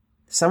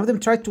 Some of them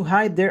try to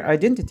hide their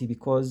identity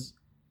because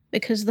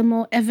the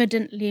more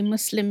evidently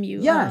Muslim you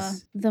are,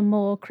 the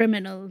more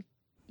criminal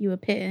you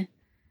appear.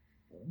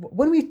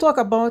 When we talk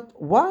about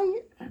why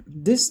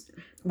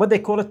what they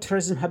call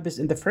terrorism happens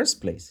in the first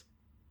place,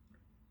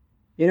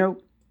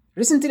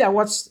 recently I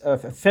watched a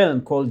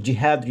film called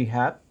Jihad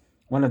Rehab,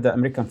 one of the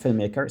American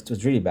filmmakers. It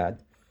was really bad.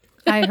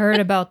 I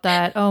heard about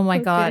that. Oh my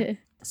God.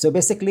 So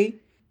basically,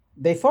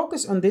 they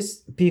focus on these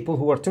people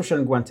who were tortured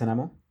in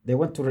Guantanamo. They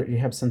went to a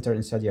rehab center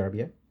in Saudi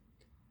Arabia.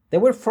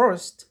 They were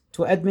forced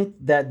to admit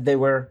that they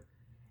were,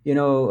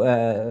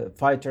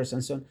 fighters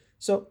and so on.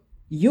 So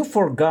you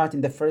forgot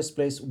in the first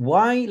place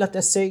why, let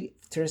us say,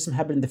 terrorism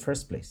happened in the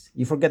first place.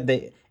 You forget the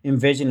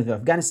invasion of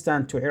Afghanistan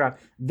to Iraq.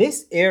 This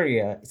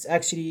area is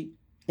actually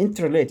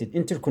interrelated,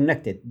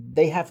 interconnected.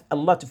 They have a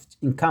lot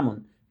in common: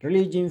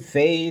 religion,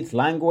 faith,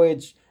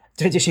 language,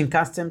 tradition,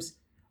 customs.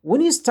 When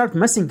you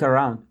start messing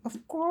around, of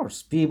course,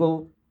 people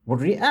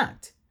will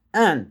react.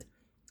 And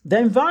the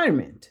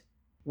environment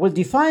will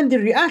define the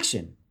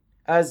reaction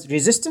as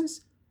resistance,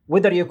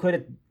 whether you call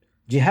it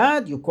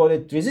jihad, you call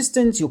it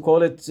resistance, you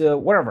call it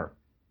whatever.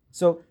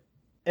 So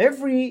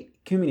every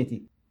community,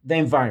 the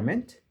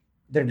environment,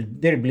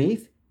 their belief,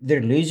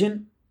 their religion,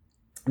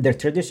 their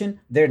tradition,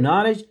 their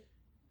knowledge,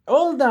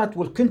 all that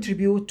will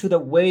contribute to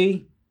the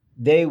way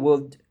they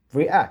would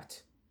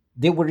react.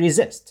 They will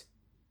resist.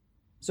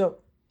 So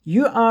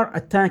you are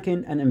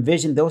attacking and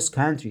invading those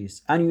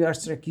countries, and you are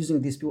still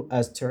accusing these people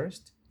as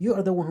terrorists. You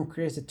are the one who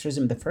created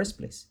terrorism in the first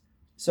place.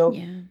 So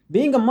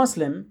being a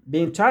Muslim,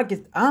 being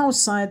targeted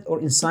outside or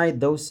inside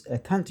those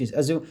countries,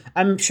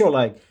 I'm sure,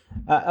 like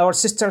our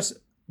sisters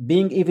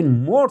being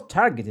even more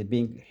targeted,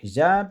 being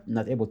hijab,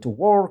 not able to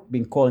work,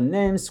 being calling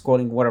names,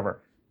 calling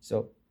whatever.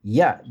 So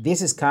yeah,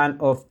 this is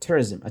kind of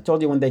terrorism. I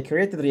told you when they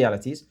created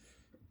realities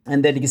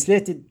and they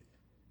legislated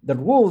the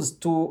rules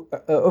to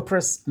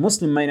oppress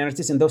Muslim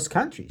minorities in those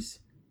countries.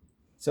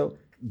 So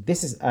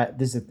this is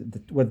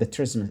where the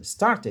terrorism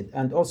started.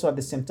 And also at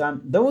the same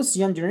time, those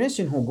young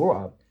generation who grew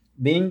up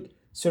being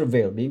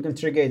surveilled, being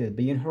interrogated,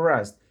 being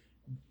harassed,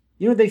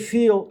 they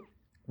feel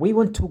we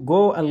want to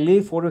go and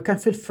live where we can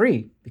feel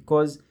free,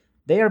 because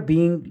they are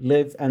being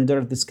lived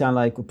under this kind of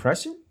like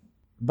oppression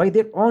by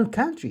their own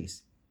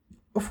countries.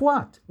 Of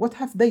what? What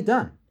have they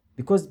done?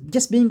 Because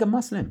just being a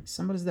Muslim,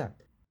 simple as that.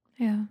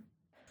 Yeah.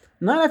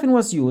 9/11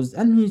 was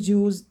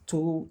used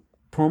to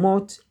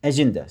promote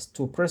agendas,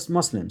 to oppress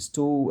Muslims,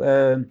 to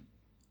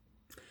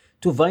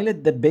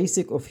violate the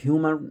basic of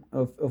human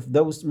of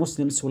those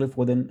Muslims who live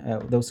within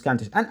those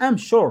countries. And I'm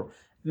sure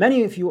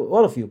many of you,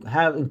 all of you,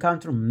 have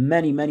encountered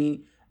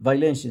many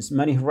violations,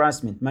 many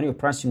harassment, many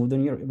oppression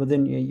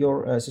within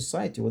your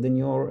society, within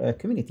your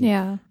community.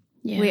 Yeah.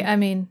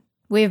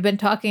 We've been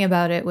talking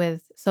about it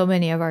with so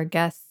many of our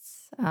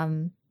guests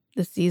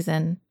this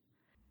season.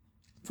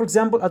 For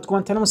example, at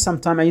Guantanamo,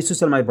 sometime I used to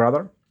tell my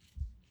brother,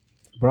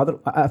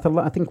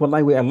 I think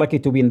wallahi we are lucky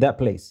to be in that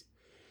place.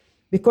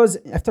 Because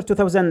after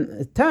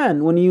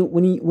 2010, when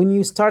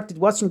you started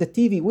watching the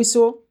TV, we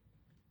saw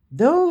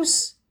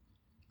those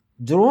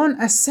drone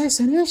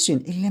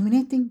assassination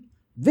eliminating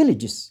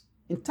villages,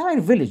 entire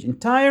village,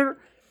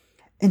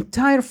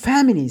 entire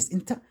families.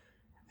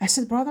 I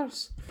said,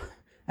 brothers,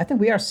 I think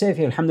we are safe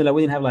here. Alhamdulillah,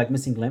 we didn't have like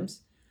missing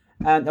limbs,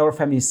 and our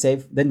family is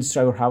safe. Then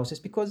destroy our houses,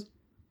 because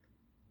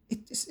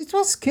it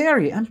was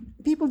scary, and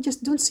people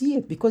just don't see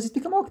it because it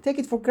become, take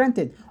it for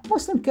granted.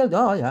 Muslim killed.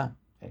 Oh yeah,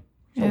 okay.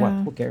 So what?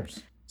 Who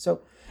cares?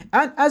 So,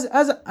 and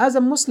as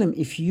a Muslim,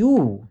 if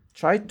you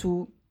try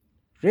to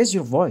raise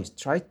your voice,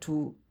 try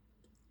to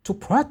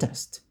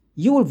protest,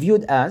 you will view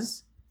it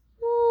as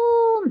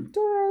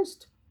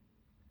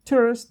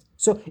terrorist.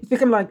 So it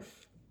become like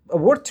a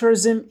word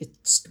terrorism.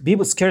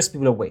 People scares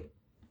people away.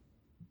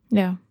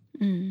 Yeah.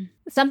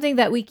 Something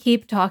that we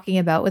keep talking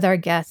about with our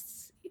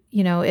guests,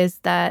 is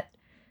that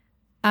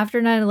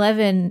after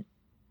 9/11,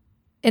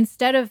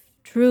 instead of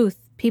truth,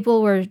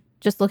 people were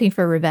just looking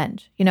for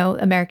revenge,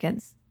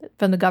 Americans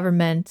from the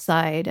government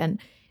side. And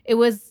it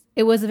was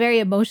very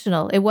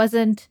emotional. It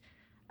wasn't,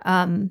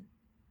 and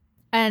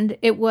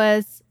it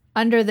was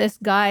under this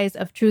guise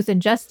of truth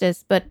and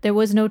justice, but there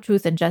was no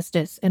truth and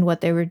justice in what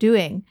they were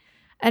doing.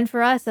 And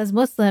for us as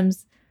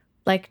Muslims,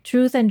 like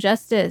truth and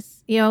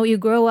justice, you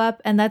grow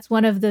up and that's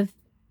one of the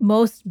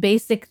most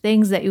basic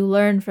things that you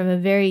learn from a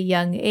very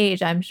young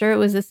age. I'm sure it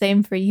was the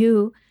same for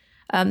you.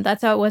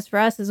 That's how it was for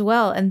us as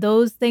well. And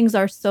those things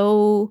are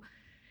so,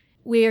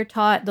 we are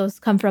taught those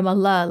come from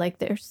Allah. Like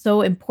they're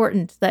so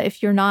important that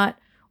if you're not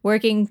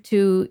working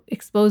to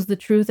expose the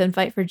truth and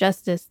fight for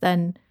justice,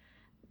 then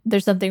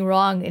there's something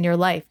wrong in your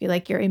life.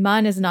 Like your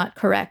iman is not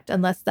correct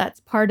unless that's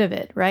part of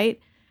it, right?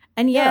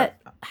 And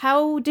yet,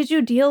 how did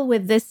you deal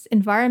with this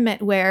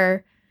environment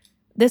where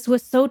this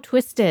was so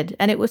twisted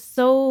and it was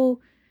so,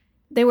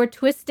 they were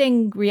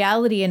twisting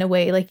reality in a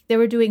way, like they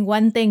were doing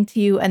one thing to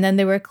you and then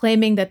they were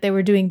claiming that they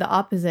were doing the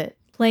opposite,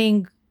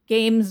 playing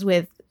games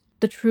with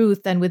the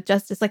truth and with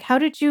justice. Like, how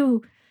did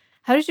you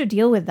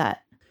deal with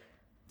that?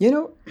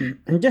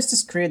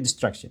 Injustice creates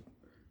destruction,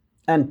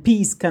 and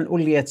peace can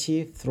only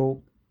achieve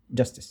through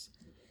justice.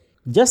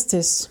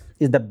 Justice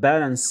is the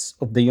balance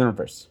of the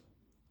universe.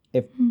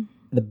 If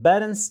the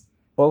balance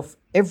of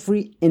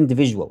every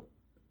individual,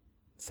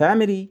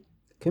 family,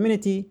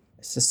 community,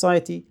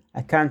 society,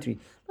 a country.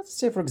 Let's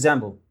say, for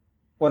example,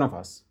 one of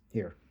us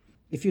here.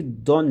 If you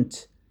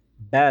don't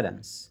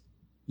balance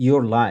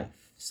your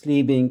life,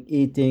 sleeping,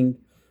 eating,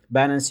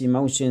 balance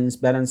emotions,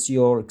 balance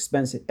your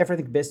expenses,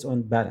 everything based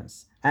on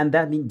balance. And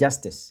that means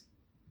justice.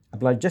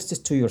 Apply justice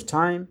to your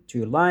time, to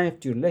your life,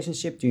 to your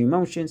relationship, to your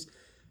emotions.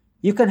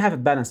 You can have a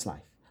balanced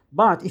life.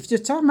 But if you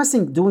start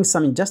doing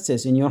some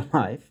injustice in your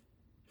life,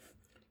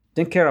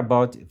 don't care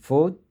about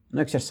food,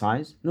 no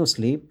exercise, no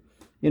sleep,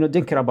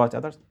 don't care about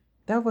others,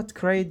 that would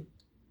create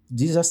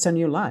disaster in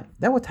your life.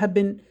 That would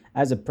happen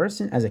as a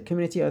person, as a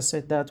community. I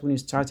said that when you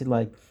started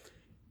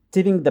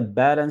tipping the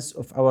balance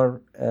of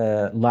our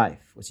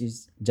life, which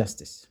is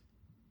justice.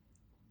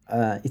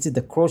 It is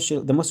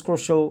the most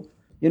crucial,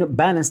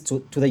 balance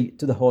to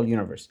the whole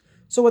universe.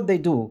 So what they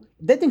do,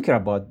 they didn't care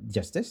about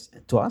justice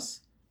to us.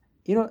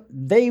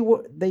 They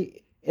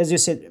as you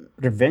said,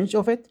 revenge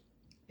of it.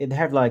 It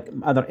have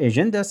other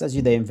agendas.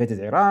 They invaded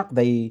Iraq.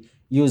 They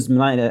used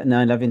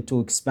 9/11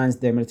 to expand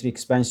their military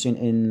expansion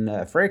in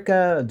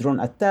Africa, drone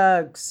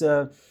attacks,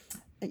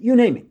 you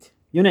name it.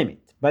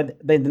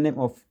 By the name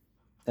of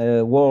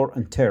war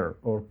and terror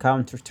or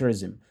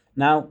counterterrorism.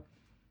 Now,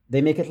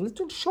 they make it a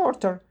little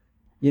shorter,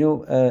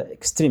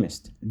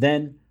 extremist,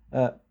 then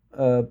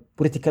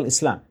political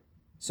Islam.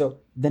 So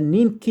the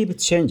name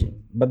keeps changing,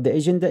 but the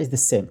agenda is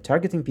the same: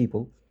 targeting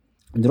people,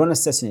 drone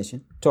assassination,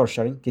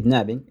 torturing,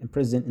 kidnapping,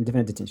 imprisonment,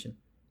 indefinite detention.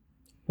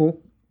 Who?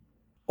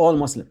 All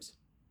Muslims.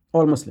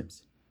 All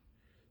Muslims.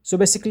 So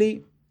basically,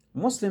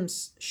 Muslims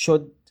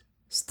should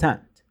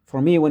stand. For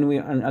me, when we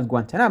were at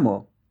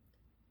Guantanamo,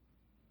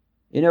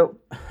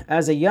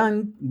 as a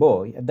young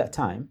boy at that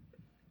time,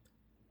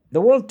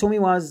 the world to me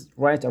was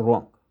right or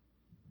wrong.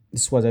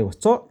 This is what I was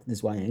taught, this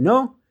is what I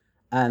know,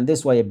 and this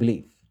is what I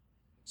believe.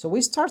 So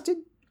we started,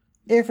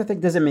 everything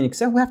doesn't make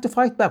sense, we have to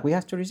fight back, we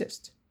have to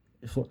resist.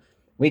 So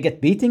we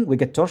get beating, we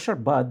get torture,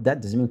 but that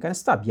doesn't mean we can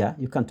stop. Yeah,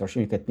 you can torture,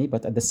 you get me,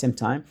 but at the same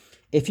time,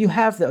 if you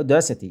have the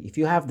audacity, if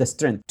you have the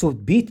strength to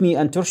beat me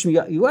and torture me,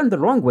 you are in the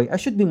wrong way. I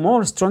should be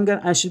more stronger,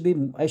 I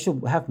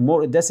should have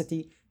more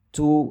audacity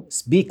to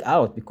speak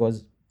out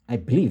because I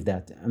believe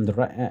that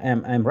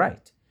I'm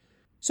right.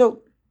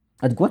 So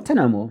at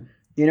Guantanamo,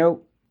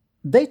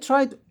 they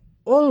tried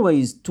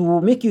always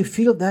to make you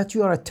feel that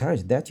you are a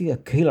terrorist, that you are a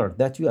killer,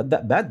 that you are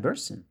that bad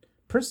person.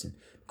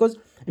 Because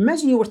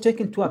imagine you were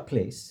taken to a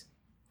place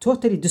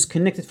totally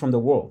disconnected from the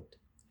world,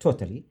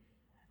 totally,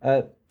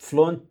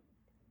 flown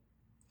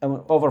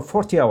over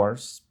 40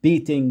 hours,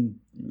 beating,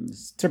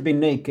 stripping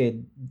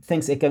naked,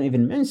 things I can't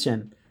even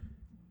mention.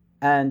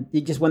 And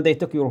it just, when they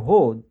took your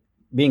hold,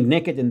 being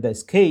naked in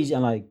this cage,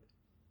 I'm like,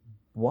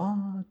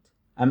 what?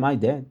 Am I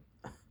dead?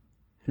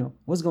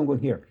 What's going on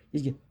here?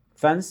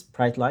 Fans,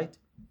 bright light.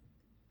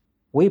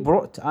 We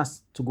brought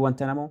us to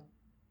Guantanamo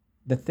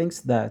the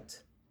things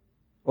that,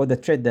 or the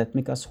trait that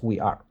make us who we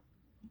are.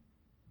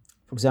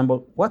 For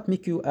example, what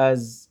make you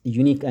as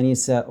unique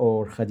Anisa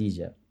or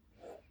Khadija,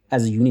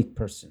 as a unique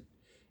person?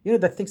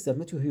 The things that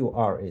make you who you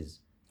are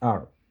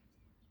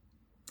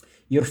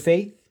your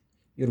faith,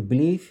 your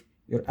belief,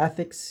 your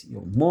ethics,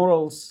 your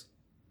morals,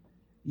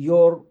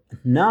 your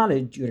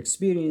knowledge, your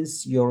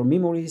experience, your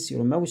memories,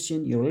 your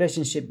emotion, your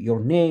relationship, your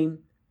name.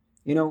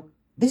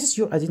 This is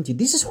your identity.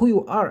 This is who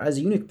you are as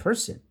a unique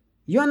person.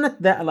 You are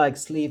not that like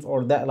slave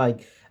or that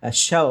like a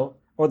shell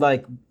or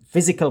like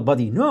physical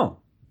body. No.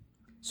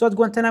 So at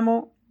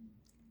Guantanamo,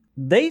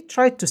 they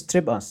tried to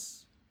strip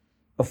us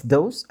of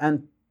those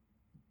and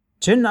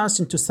turn us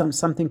into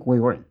something we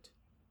weren't.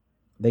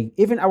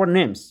 Even our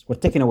names were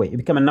taken away. It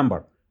became a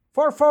number.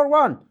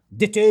 441.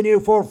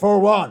 Detainee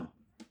 441.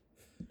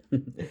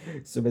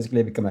 So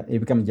basically, it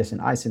became just an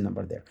ISIN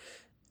number there.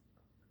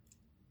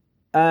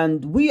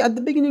 And we, at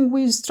the beginning,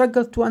 we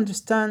struggled to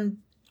understand.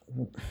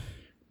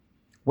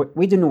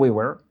 We didn't know we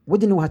were. We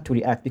didn't know how to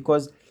react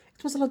because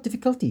it was a lot of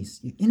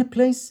difficulties. In a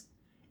place,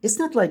 it's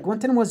not like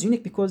Guantanamo was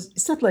unique because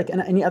it's not like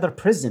any other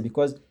prison.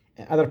 Because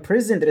other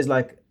prison, there is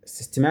like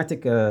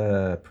systematic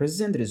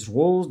prison, there is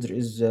rules, there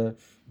is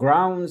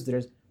grounds,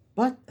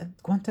 But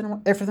at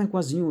Guantanamo, everything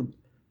was new.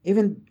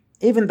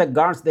 Even the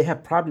guards, they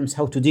have problems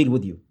how to deal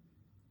with you.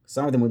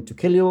 Some of them want to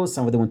kill you,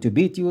 some of them want to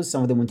beat you,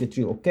 some of them want to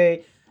treat you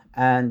okay,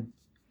 and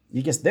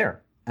you're just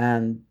there.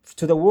 And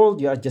to the world,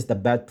 you are just a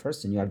bad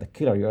person. You are the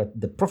killer. You are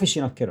the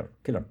professional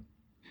killer.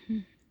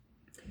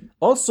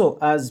 Also,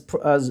 as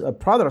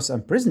brothers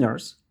and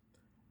prisoners,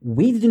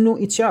 we didn't know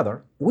each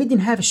other. We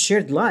didn't have a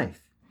shared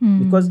life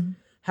because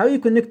how you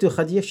connect to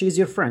Khadija? She is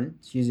your friend.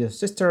 She's your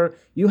sister.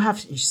 You have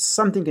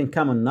something in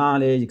common: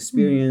 knowledge,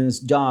 experience,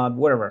 job,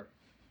 whatever.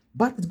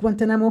 But at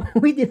Guantanamo,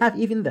 we didn't have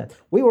even that.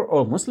 We were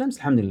all Muslims,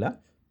 alhamdulillah.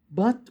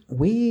 But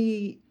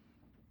we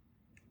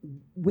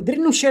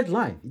didn't know shared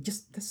life.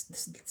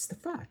 That's the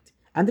fact.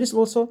 And there's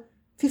also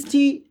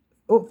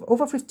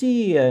over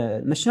 50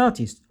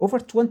 nationalities, over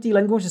 20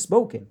 languages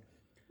spoken.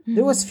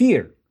 There was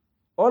fear.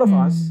 All of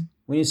us,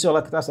 when you saw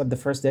like us at the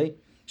first day,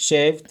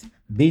 shaved,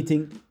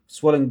 beating,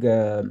 swelling,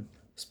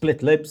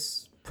 split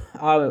lips,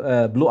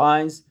 blue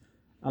eyes,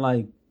 and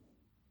like,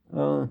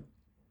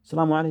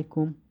 Assalamu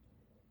alaikum.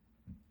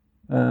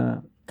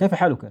 كيف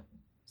حالك؟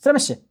 سلام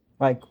الشيء.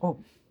 Like, oh,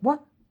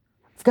 what?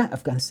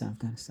 Afghanistan.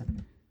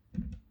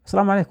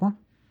 Assalamu alaikum.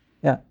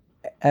 Yeah.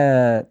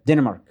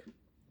 Denmark,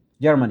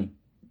 Germany,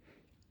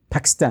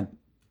 Pakistan,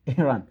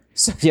 Iran,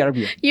 Saudi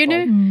Arabia.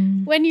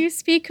 When you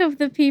speak of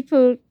the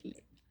people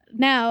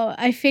now,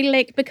 I feel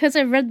like because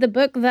I've read the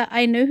book that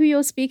I know who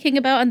you're speaking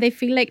about, and they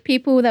feel like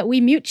people that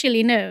we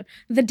mutually know.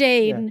 The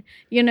Dane,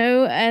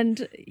 and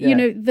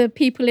the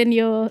people in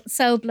your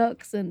cell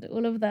blocks and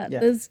all of that. Yeah.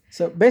 There's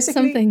so basically,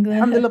 something there.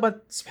 Alhamdulillah,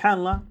 but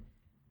subhanAllah,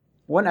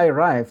 when I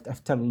arrived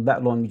after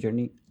that long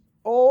journey,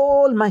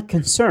 all my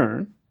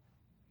concern,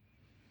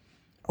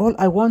 all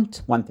I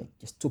want, one thing,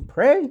 just to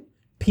pray,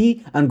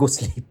 pee, and go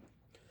sleep.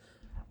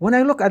 When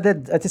I look at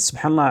that,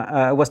 subhanAllah,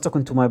 I was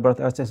talking to my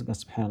brother, I said,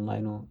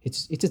 subhanAllah,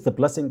 it is the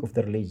blessing of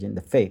the religion,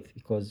 the faith,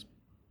 because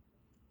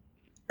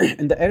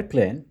in the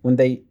airplane, when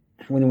they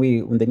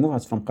move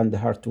us from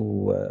Kandahar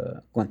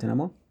to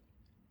Guantanamo,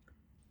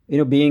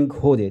 being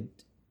hooded,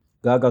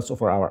 goggles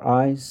over our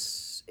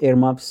eyes, ear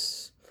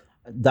muffs,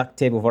 duct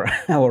tape over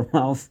our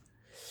mouth,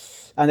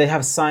 and they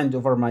have signed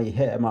over my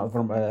head,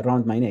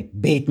 around my neck,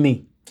 beat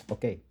me.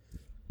 Okay.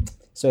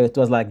 So it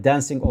was like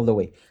dancing all the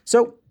way.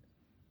 So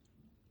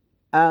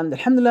And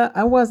alhamdulillah,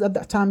 I was at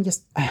that time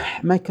just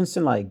my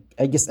concern, like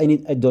I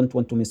don't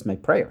want to miss my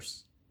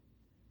prayers.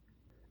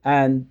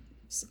 And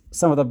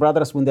some of the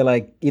brothers, when they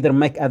like either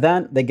make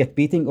adhan, they get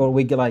beating, or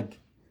we get like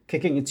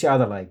kicking each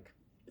other, like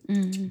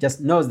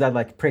just knows that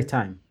like pray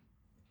time.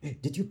 Hey,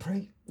 did you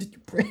pray? Did you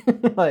pray?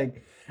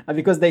 Like, and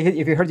because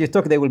if you heard you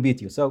talk, they will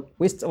beat you. So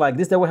we like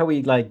this is the way how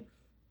we like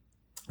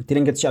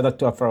didn't get each other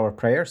to offer our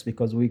prayers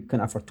because we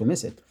couldn't afford to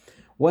miss it.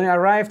 When I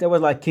arrived, I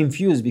was like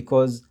confused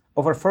because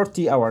over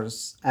 40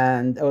 hours,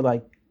 and I was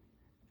like,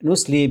 no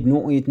sleep,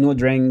 no eat, no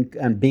drink,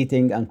 and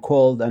beating and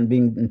cold and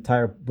being in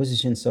entire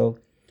position. So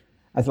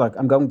I thought, like,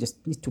 I'm going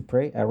just need to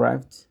pray. I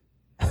arrived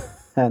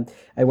and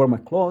I wore my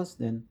clothes.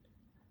 Then,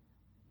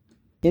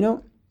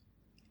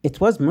 it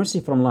was mercy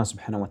from Allah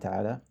subhanahu wa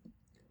ta'ala.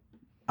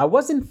 I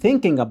wasn't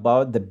thinking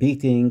about the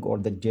beating or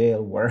the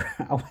jail where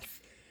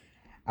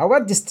I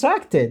was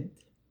distracted.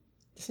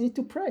 Just need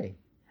to pray.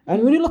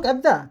 And when you look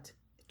at that,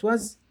 it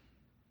was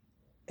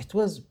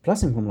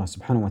blessing from Allah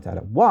subhanahu wa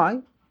ta'ala.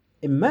 Why?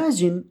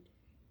 Imagine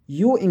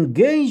you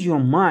engage your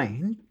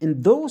mind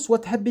in those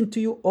what happened to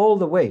you all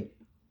the way.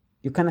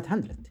 You cannot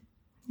handle it.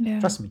 Yeah.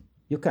 Trust me,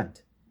 you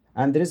can't.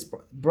 And there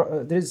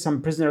is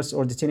some prisoners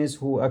or detainees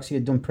who actually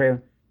don't pray.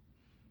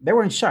 They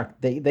were in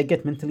shock. They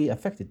get mentally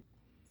affected.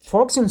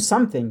 Focus on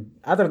something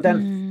other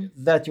than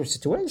that your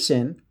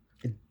situation,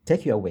 it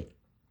take you away.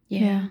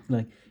 Yeah.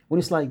 Like when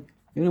it's like,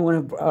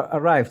 when I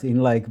arrived in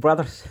like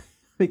brothers,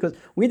 because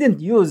we didn't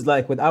use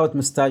like without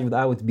mustache,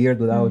 without beard,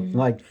 without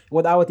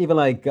even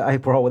like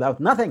eyebrow, without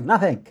nothing.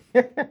 Like,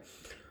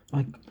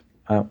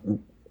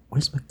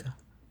 where's Mecca?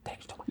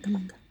 Take to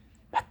Mecca.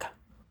 Mecca.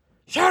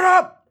 Shut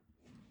up!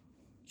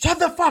 Shut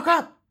the fuck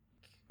up!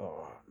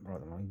 Oh,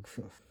 brother.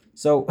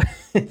 So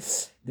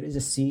there is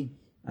a sea,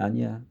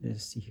 and there's a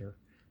sea here.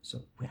 So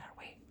where are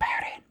we?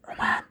 Bahrain,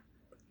 Oman.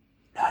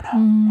 No.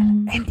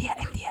 India.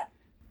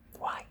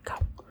 Why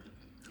come?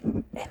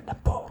 In the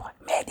pool,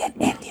 made in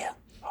India.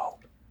 Oh,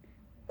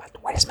 but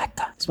where is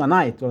Mecca? It's my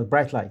night, or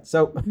bright light.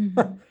 So,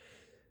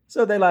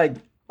 so they like,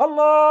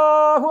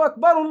 Allahu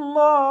Akbar,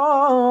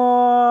 Allahu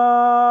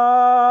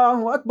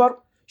Akbar.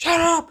 Shut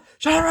up!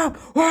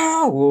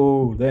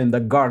 Wow! Then the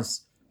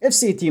guards,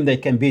 FC team, they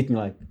can beat me.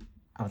 Like,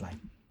 I was like,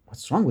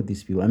 what's wrong with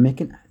these people? I'm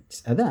making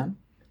adhan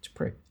to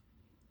pray.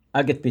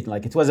 I get beaten.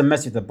 Like, it was a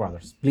mess with the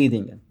brothers,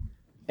 bleeding. And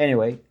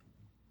anyway,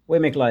 we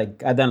make like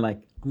adhan,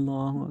 like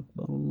Allahu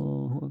Akbar,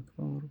 Allahu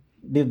Akbar.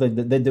 They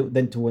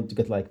want to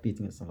get like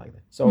beating and stuff like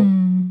that. So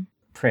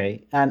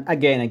pray, and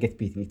again I get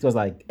beaten. It was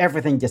like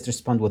everything just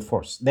respond with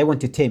force. They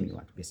want to tame you,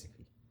 like,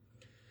 basically.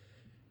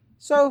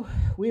 So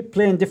we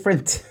play in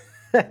different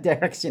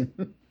direction.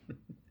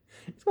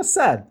 It was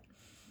sad.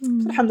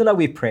 So, alhamdulillah,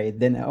 we prayed.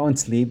 Then I won't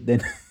sleep.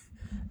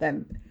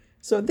 Then.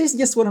 So this is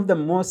just one of the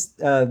most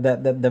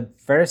the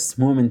first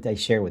moment I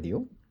share with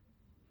you.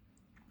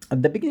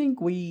 At the beginning,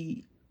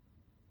 we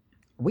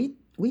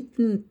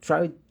didn't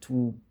try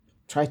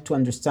to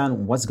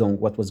understand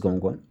what was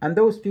going on, and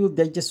those people,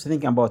 they just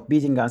thinking about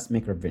beating us,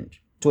 make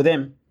revenge. To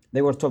them,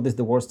 they were told this is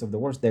the worst of the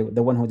worst. The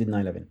one who did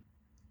 9/11.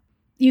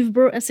 You've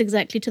brought us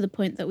exactly to the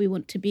point that we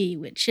want to be,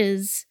 which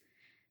is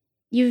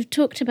you've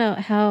talked about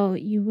how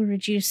you were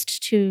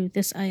reduced to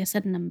this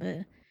ISN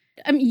number.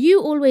 I mean,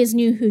 you always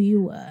knew who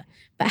you were,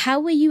 but how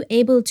were you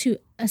able to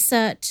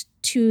assert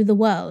to the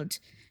world,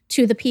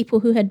 to the people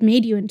who had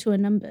made you into a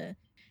number?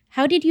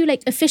 How did you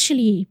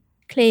officially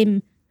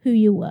claim who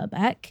you were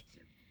back?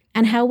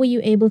 And how were you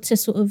able to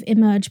sort of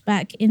emerge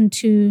back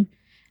into,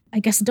 I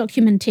guess,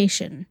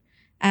 documentation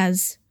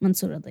as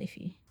Mansoor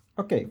Al-Dayfi?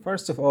 Okay,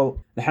 first of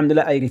all,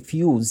 alhamdulillah, I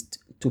refused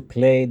to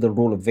play the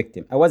role of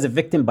victim. I was a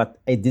victim, but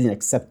I didn't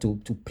accept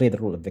to play the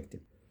role of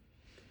victim.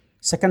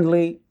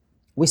 Secondly,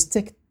 we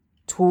stick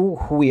to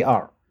who we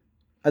are.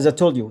 As I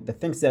told you, the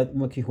things that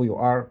make you who you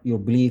are, your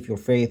belief, your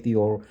faith,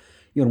 your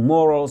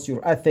morals,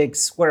 your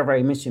ethics, whatever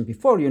I mentioned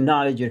before, your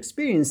knowledge, your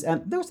experience,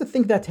 and those are the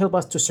things that help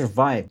us to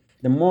survive.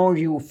 The more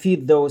you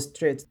feed those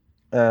traits,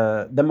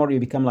 the more you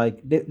become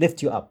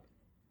lift you up.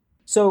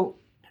 So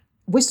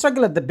we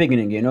struggle at the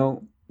beginning,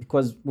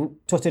 because we're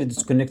totally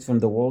disconnected from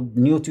the world,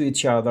 new to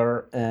each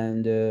other,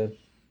 and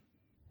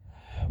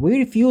we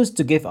refuse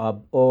to give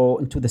up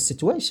or into the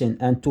situation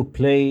and to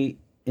play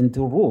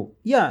into rule.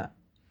 Yeah,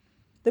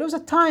 there was a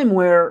time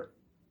where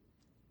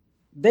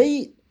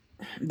they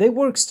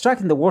were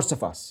extracting the worst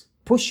of us,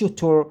 push you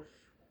to,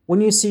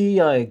 when you see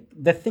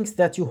the things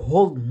that you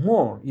hold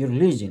more, your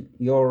religion,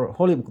 your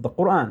holy book, the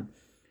Quran,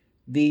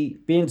 the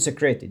being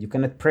desecrated, you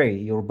cannot pray,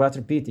 your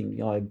brother beating,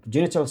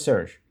 genital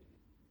search.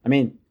 I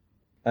mean,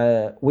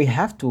 we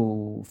have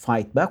to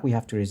fight back, we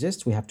have to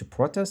resist, we have to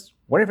protest,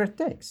 whatever it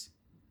takes.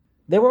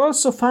 They will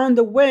also find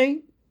a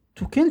way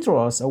to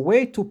control us, a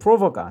way to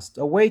provoke us,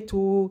 a way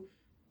to,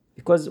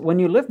 because when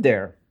you live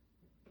there,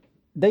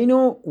 they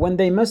know when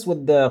they mess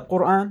with the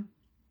Quran,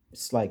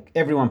 it's like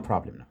everyone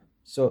problem now.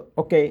 So,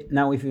 okay,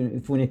 now if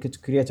we need to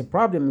create a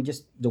problem, we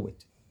just do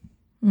it.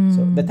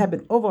 So that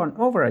happened over and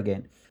over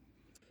again.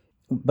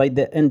 By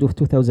the end of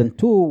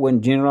 2002,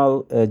 when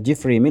General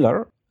Jeffrey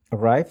Miller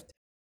arrived,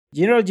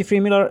 Jeffrey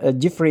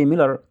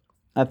Miller,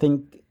 I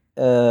think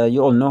you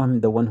all know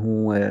him, the one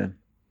who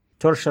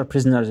tortured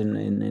prisoners in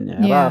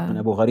Iraq and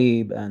Abu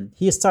Ghraib, and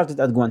he started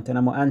at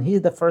Guantanamo, and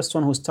he's the first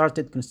one who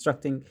started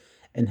constructing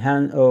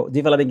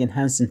developing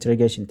enhanced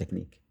interrogation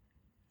technique.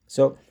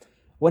 So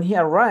when he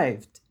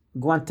arrived,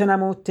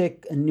 Guantanamo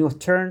took a new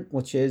turn,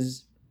 which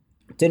is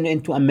turned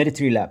into a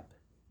military lab.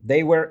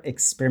 They were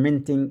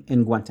experimenting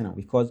in Guantanamo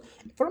because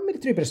from a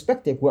military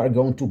perspective, we are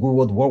going to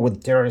go to war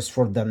with terrorists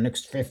for the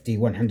next 50,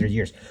 100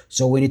 years.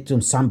 So we need to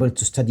sample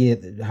to study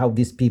how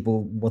these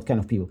people, what kind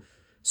of people.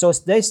 So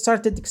they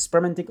started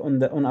experimenting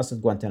on us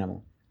at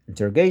Guantanamo.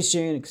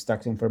 Interrogation,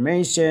 extract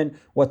information,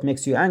 what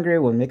makes you angry,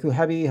 what makes you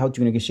happy, how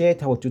to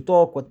negotiate, how to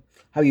talk,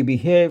 how you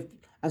behave,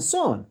 and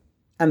so on.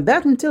 And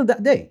that until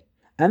that day.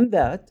 And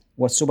that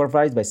was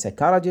supervised by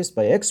psychologists,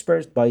 by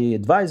experts, by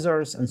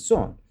advisors, and so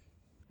on.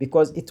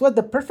 Because it was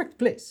the perfect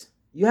place.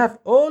 You have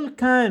all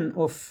kind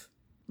of,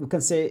 we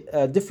can say,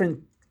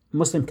 different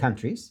Muslim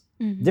countries,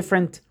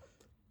 different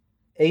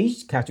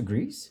age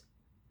categories,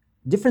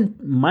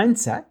 different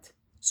mindset.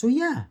 So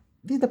yeah,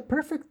 this is the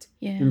perfect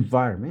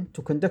environment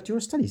to conduct your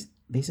studies.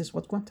 This is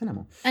what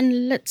Guantanamo.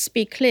 And let's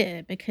be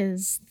clear,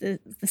 because the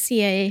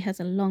CIA has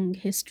a long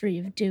history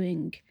of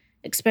doing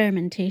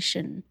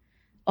experimentation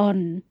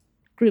on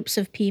groups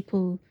of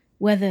people,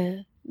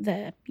 whether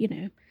they're,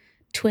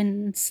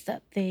 twins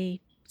that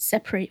they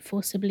separate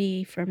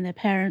forcibly from their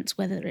parents,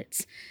 whether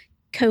it's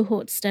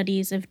cohort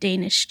studies of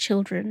Danish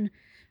children,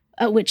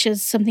 which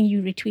is something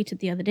you retweeted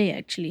the other day,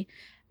 actually.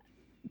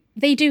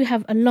 They do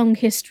have a long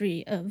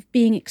history of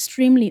being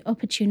extremely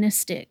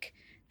opportunistic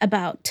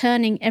about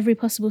turning every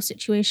possible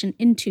situation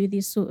into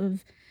these sort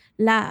of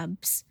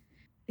labs.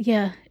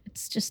 Yeah,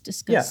 it's just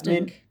disgusting. Yeah,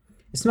 I mean,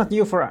 it's not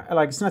new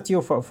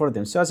for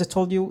them. So as I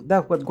told you,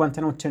 that's what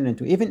Guantanamo turned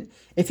into. Even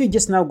if you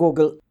just now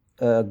Google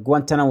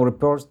Guantanamo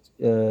report,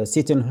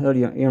 Seton Hall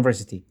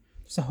University,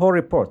 it's a whole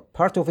report.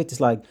 Part of it is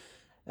like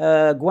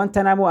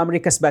Guantanamo,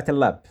 America's Battle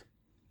Lab.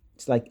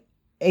 It's like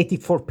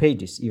 84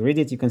 pages. You read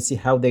it, you can see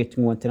how they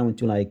turn Guantanamo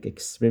into like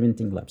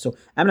experimenting lab. So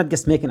I'm not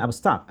just making up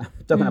stuff. I'm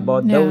talking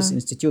about those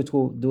institutes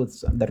who do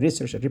the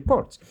research and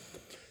reports.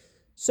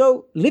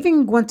 So living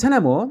in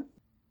Guantanamo,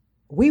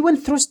 we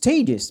went through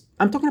stages.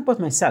 I'm talking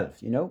about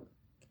myself,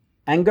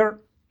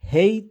 anger,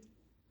 hate,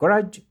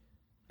 grudge,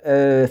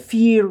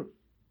 fear.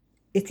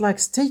 It's like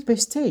stage by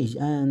stage.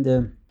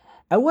 And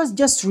I was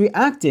just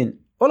reacting.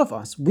 All of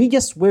us, we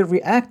just were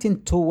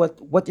reacting to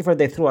whatever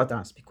they threw at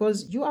us,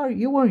 because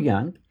you were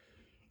young.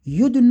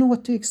 You don't know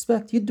what to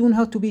expect. You don't know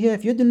how to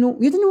behave. You don't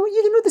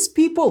know these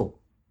people.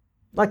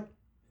 Like,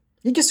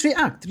 you just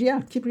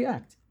keep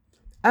react.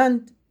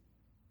 And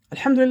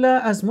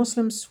alhamdulillah, as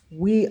Muslims,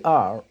 we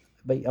are,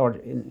 by our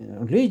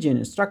religion,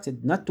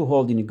 instructed not to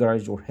hold any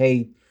grudge or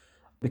hate,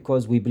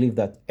 because we believe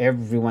that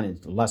everyone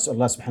is Allah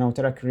subhanahu wa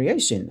ta'ala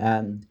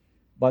creation.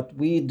 But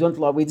we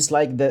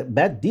dislike the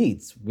bad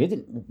deeds. We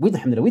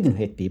didn't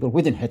hate people.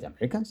 We didn't hate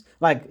Americans.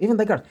 Like, even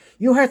the guards,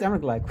 you hate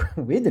America. Like,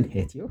 we didn't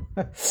hate you.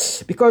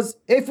 Because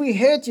if we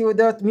hate you,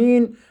 that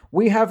means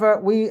we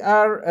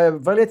are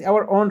violating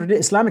our own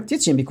Islamic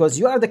teaching, because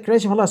you are the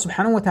creation of Allah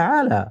subhanahu wa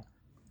ta'ala.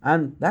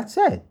 And that's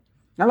it.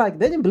 And like,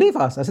 they didn't believe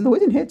us. I said, we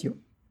didn't hate you.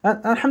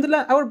 And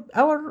alhamdulillah,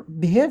 our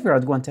behavior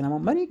at Guantanamo,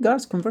 many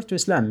guards convert to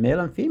Islam, male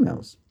and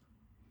females.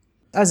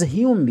 As a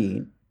human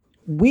being,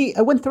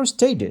 I went through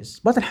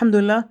stages, but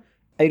alhamdulillah,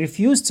 I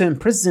refused to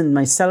imprison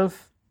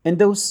myself in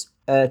those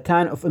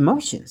kind of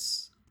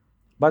emotions.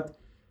 But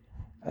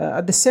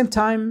at the same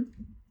time,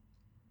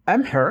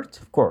 I'm hurt,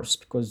 of course,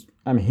 because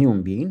I'm a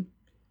human being,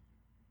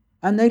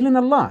 and I learned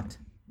a lot.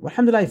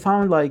 Alhamdulillah, I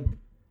found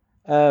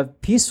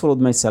peaceful with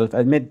myself.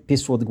 I made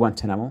peaceful with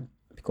Guantanamo,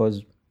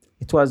 because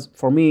it was,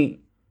 for me,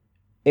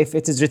 if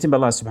it is written by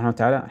Allah subhanahu wa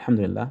ta'ala,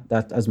 alhamdulillah,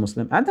 that as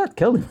Muslim, and that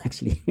killed him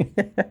actually.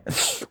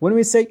 When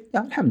we say,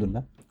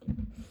 alhamdulillah,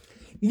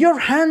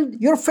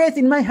 your faith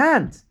in my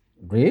hand.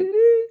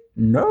 Really?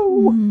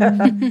 No.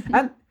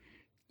 And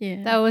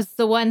that was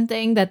the one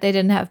thing that they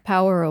didn't have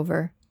power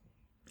over.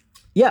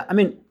 Yeah, I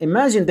mean,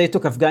 imagine they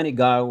took Afghani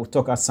guy who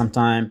took us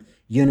sometime.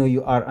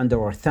 You are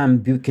under our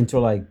thumb. You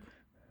control, like,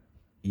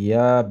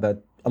 yeah,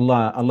 but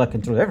Allah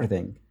controls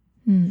everything.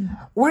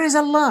 Where is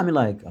Allah? I mean,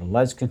 like,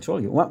 Allah is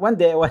controlling you. One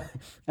day, I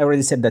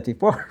already said that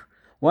before.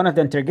 One of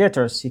the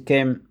interrogators, he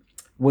came,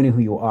 we knew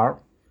who you are.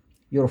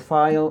 Your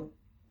file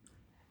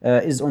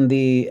is on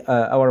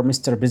our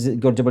Mr.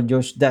 George W.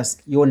 Bush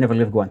desk. You will never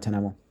leave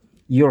Guantanamo.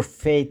 Your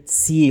fate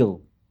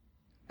seal.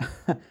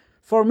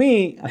 For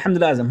me,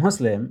 alhamdulillah, as a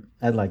Muslim,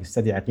 I'd like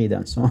study Aqidah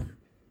and so on.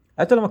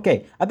 I told him,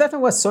 okay. At that time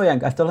I was so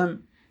young. I told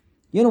him,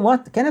 you know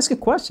what? Can I ask you a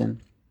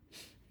question?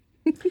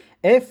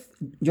 If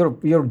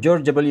your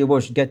George W.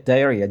 Bush get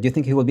diarrhea, do you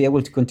think he will be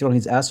able to control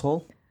his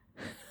asshole?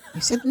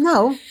 He said,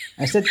 no.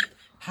 I said,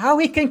 how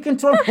he can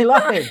control my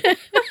life?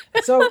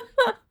 So,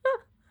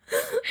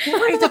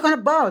 what are you talking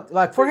about?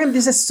 Like, for him,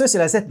 this is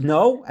social. I said,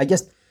 no.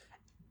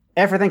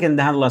 Everything in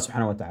the hand of Allah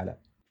subhanahu wa ta'ala.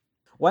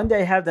 One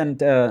day I had an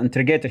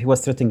interrogator, he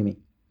was threatening me.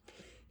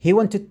 He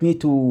wanted me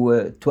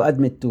to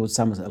admit to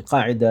some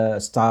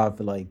Al-Qaeda stuff,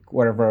 like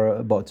whatever,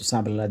 about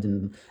Osama bin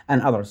Laden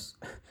and others.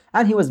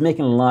 And he was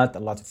making a lot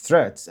of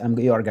threats.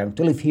 You are going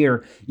to live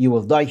here. You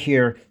will die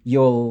here. He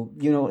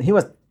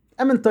was,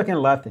 talking a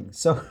lot of things.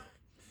 So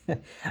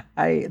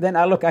I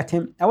look at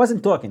him. I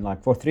wasn't talking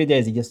like for 3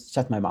 days. He just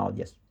shut my mouth.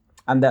 Yes.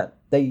 And that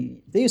they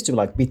used to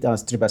like beat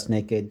us, strip us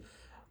naked,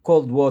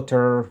 cold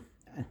water,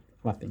 a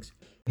lot of things.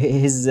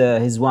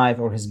 His wife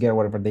or his girl,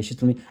 whatever, they should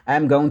tell me,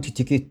 I'm going to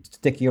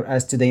take your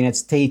ass to the United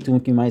States to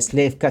make you my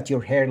slave, cut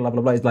your hair, blah,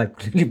 blah, blah. It's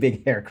like really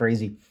big hair,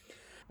 crazy.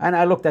 And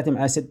I looked at him,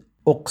 I said,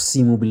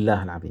 أقسم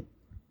بالله العظيم.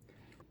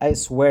 I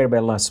swear by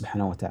Allah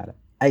subhanahu wa ta'ala.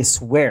 I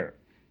swear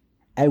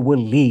I will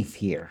leave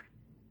here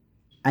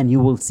and you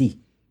will see.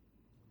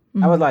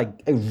 I was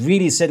like, I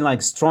really said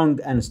like strong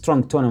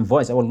tone of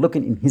voice. I was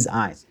looking in his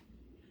eyes.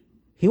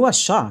 He was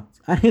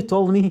shocked and he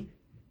told me,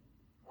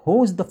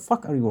 who the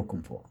fuck are you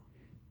working for?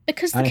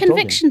 Because the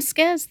conviction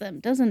scares them,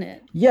 doesn't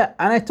it? Yeah,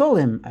 and I told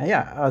him,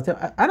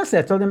 honestly,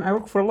 I told him I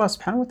work for Allah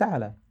subhanahu wa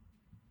ta'ala.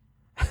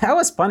 I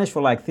was punished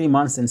for like 3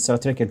 months in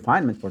solitary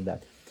confinement for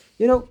that.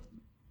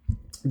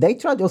 They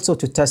tried also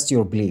to test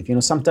your belief.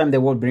 Sometimes they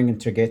will bring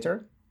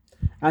interrogator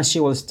and she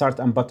will start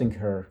unbuttoning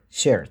her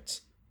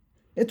shirt.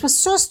 It was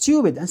so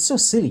stupid and so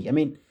silly.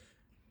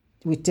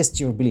 We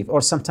test your belief.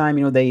 Or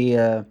sometimes,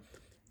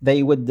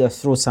 they would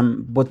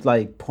put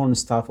like porn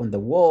stuff on the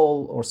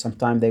wall, or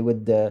sometimes they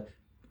would,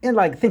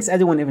 like things I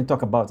don't want to even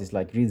talk about. It's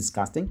like really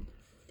disgusting.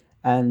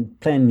 And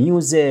playing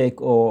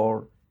music,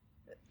 or,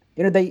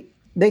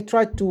 they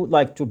try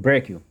to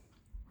break you.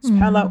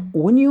 SubhanAllah,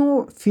 when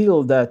you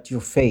feel that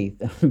your faith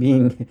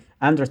being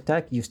under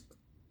attack,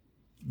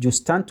 you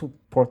stand to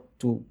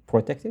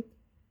protect it,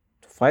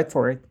 to fight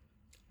for it,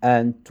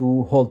 and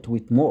to hold to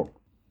it more.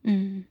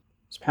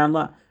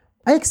 SubhanAllah,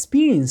 I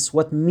experience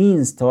what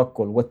means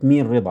tawakkul, what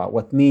means rida,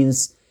 what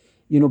means,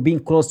 being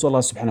close to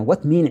Allah subhanahu,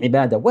 what means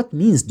ibadah, what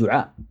means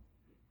dua.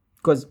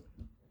 Because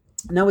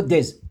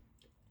nowadays,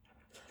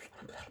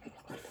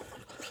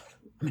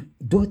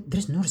 there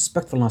is no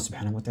respect for Allah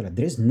subhanahu wa ta'ala.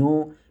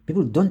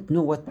 People don't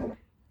know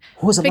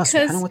who's Allah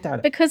subhanahu wa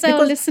ta'ala. Because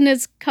our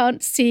listeners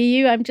can't see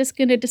you, I'm just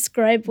going to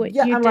describe what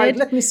you did. Like,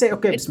 let me say,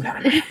 okay,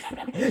 Bismillah.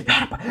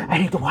 I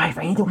need a wife,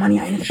 I need money,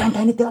 I need a bank,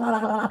 I need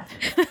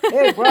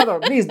Hey, brother,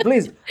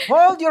 please,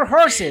 hold your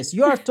horses.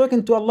 You are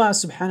talking to Allah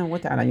subhanahu wa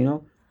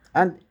ta'ala,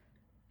 And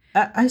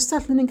I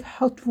start learning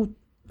how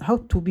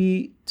to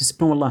be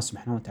disciplined with Allah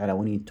subhanahu wa ta'ala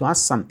when you need to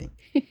ask something.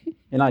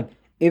 Like,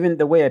 even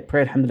the way I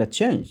pray, alhamdulillah,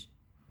 changed.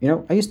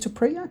 I used to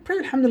pray,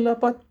 alhamdulillah,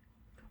 but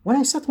when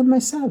I sat with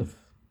myself,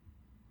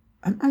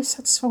 am I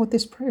satisfied with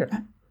this prayer?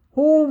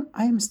 Whom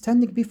I am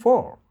standing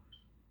before?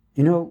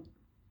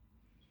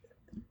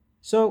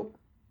 So,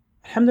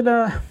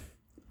 alhamdulillah,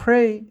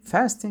 pray,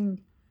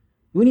 fasting.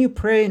 When you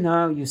pray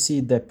now, you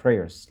see the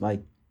prayers,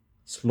 like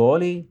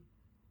slowly,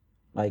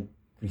 like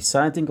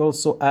reciting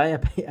also ayah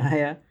by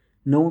ayah,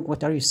 knowing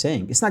what are you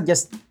saying. It's not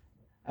just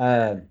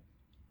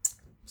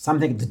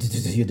something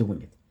you're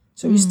doing it.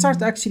 So you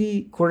start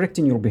actually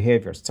correcting your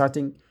behavior,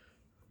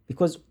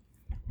 because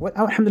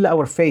alhamdulillah,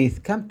 our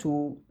faith come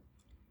to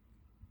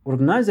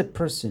organize a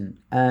person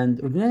and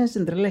organize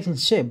the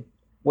relationship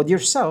with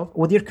yourself,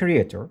 with your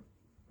creator,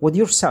 with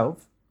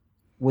yourself,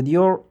 with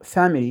your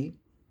family,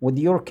 with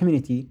your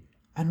community,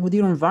 and with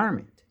your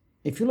environment.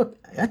 If you look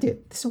at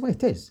it, this is the way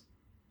it is.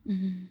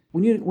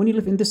 When you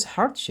live in this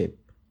hardship,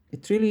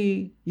 it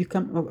really, you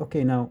come,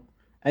 okay, now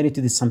I need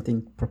to do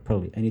something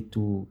properly. I need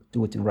to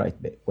do it in the right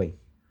way.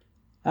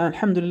 And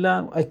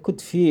alhamdulillah, I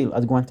could feel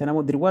at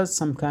Guantanamo there was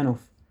some kind of,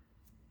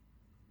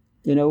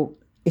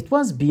 it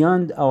was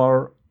beyond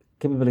our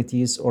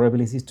capabilities or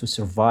abilities to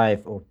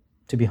survive, or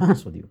to be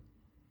honest with you.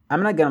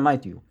 I'm not going to lie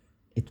to you.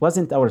 It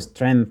wasn't our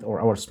strength or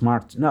our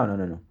smart.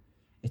 No.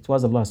 It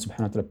was Allah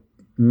subhanahu wa ta'ala,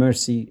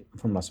 mercy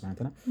from Allah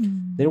subhanahu wa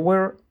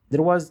ta'ala.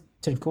 There was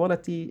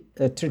tranquility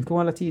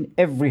in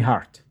every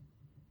heart.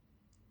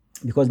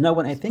 Because now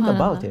when I think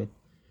about it,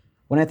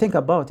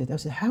 I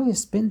say, how I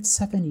spent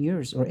 7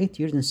 years or 8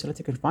 years in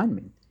solitary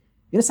confinement?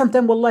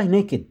 Sometimes wallahi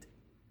naked,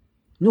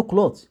 no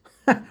clothes.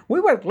 We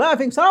were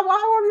laughing. So how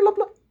are you?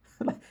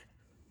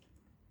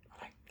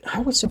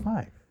 How we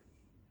survive?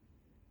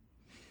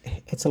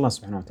 It's Allah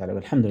subhanahu wa ta'ala.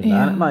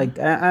 Alhamdulillah.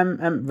 Yeah.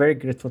 I'm very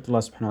grateful to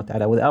Allah subhanahu wa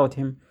ta'ala. Without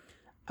him,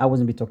 I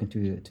wouldn't be talking to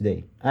you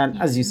today.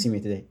 And as you see me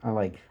today,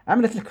 I'm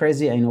a little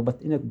crazy, I know,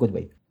 but in a good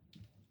way.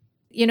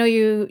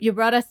 You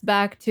brought us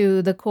back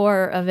to the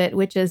core of it,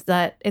 which is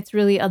that it's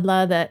really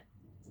Allah that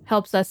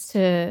helps us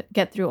to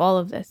get through all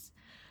of this.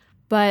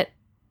 But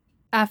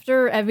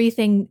after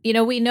everything,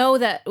 we know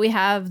that we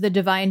have the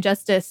divine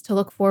justice to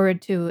look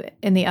forward to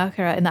in the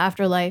akhirah, in the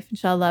afterlife,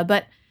 inshallah.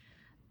 But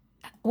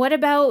what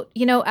about,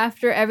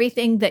 after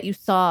everything that you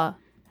saw,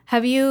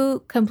 have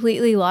you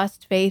completely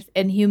lost faith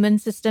in human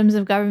systems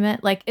of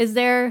government? Like, is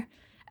there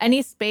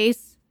any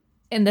space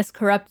in this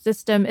corrupt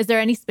system? Is there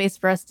any space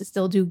for us to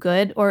still do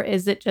good, or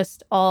is it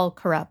just all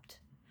corrupt?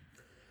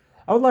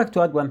 I would like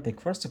to add one thing.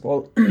 First of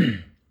all,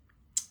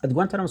 at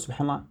Guantanamo,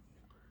 subhanallah,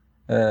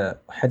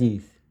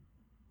 hadith,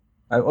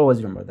 I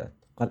always remember that.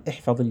 قال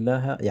احفظ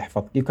الله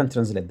يحفظ. You can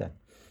translate that.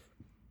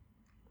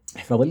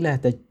 احفظ الله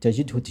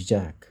تجده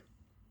تجاهك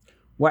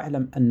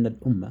واعلم أن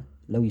الأمة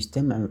لو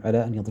يجتمعوا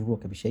على أن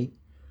يضروك بشيء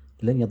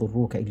لن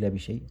يضروك إلا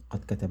بشيء قد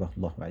كتبه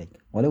الله عليك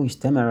ولو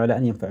اجتمعوا على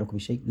أن ينفعوك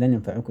بشيء لن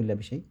ينفعوك إلا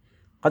بشيء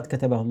قد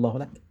كتبه الله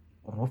لك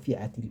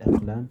رفعت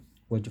الأقلام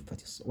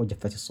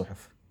وجفت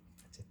الصحف.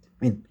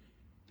 I mean,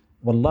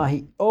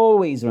 wallahi,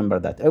 always remember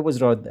that. I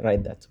always write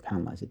that.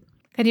 SubhanAllah.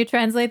 Can you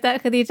translate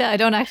that, Khadija? I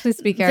don't actually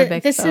speak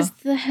Arabic. This is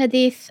the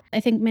hadith.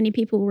 I think many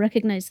people will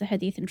recognize the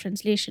hadith in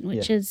translation,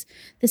 which is,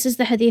 this is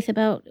the hadith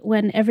about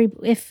when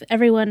if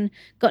everyone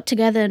got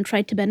together and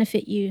tried to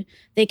benefit you,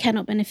 they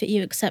cannot benefit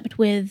you except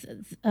with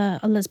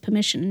Allah's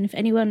permission.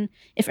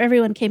 If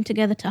everyone came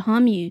together to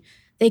harm you,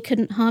 they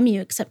couldn't harm you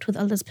except with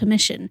Allah's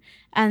permission.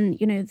 And,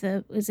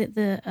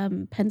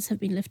 the pens have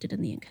been lifted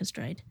and the ink has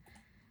dried.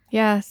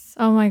 Yes.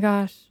 Oh my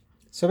gosh.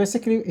 So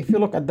basically, if you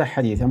look at the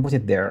hadith and put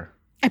it there,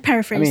 I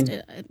paraphrased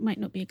it. It might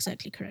not be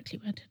exactly correctly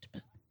worded,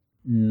 but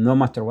no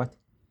matter what,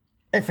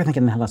 everything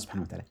in Allah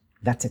subhanahu wa ta'ala.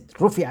 That's it.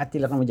 رفعت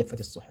الأقلام وجفت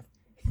الصحف.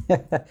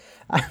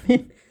 I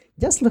mean,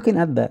 just looking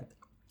at that.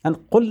 And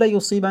قل لا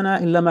يصيبنا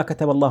إلا ما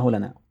كتب الله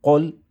لنا.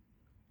 قل,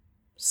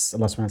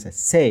 Allah subhanahu wa ta'ala says,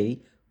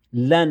 say,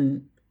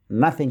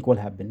 nothing will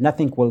happen.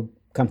 Nothing will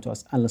come to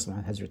us unless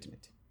Allah has written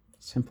it.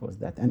 Simple as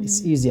that. And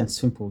it's easy and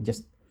simple.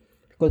 Just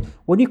because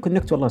when you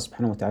connect to Allah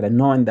subhanahu wa ta'ala,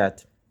 knowing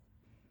that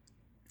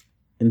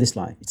in this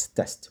life, it's a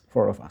test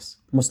for all of us,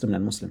 Muslim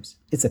and Muslims.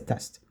 It's a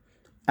test.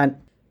 And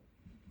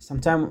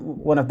sometime,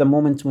 one of the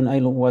moments when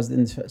I was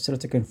in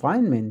solitary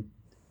confinement,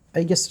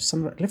 I just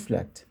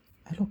reflect.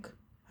 I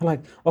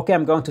like, okay,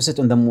 I'm going to sit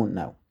on the moon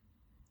now.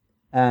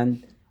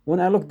 And when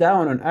I look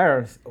down on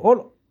Earth,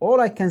 all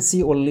I can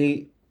see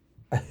only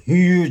a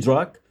huge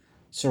rock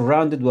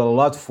surrounded with a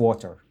lot of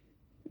water.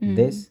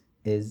 This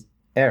is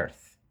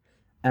Earth.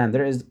 And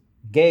there is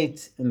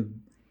gate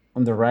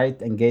on the right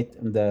and gate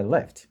on the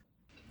left.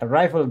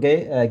 Arrival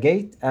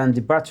gate and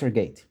departure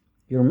gate.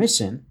 Your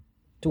mission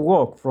to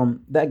walk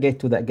from that gate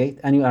to that gate,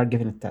 and you are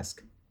given a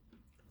task.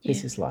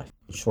 This is life,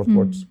 in short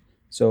words.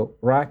 So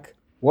rock,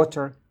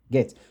 water,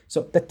 gate.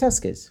 So the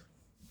task is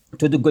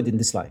to do good in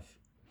this life.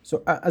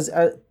 So as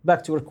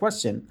back to your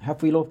question,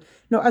 have we lost?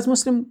 No, as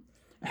Muslim,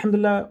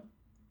 alhamdulillah,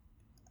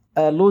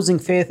 losing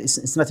faith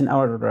it's not in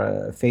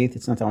our faith.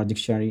 It's not in our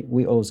dictionary.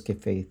 We always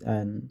keep faith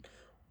and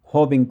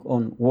hoping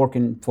on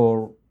working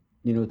for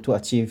to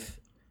achieve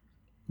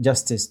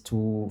justice,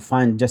 to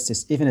find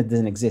justice, even if it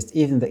doesn't exist,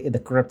 even the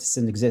corrupt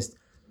doesn't exist.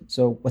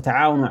 So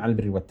وتعاونوا على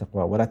البر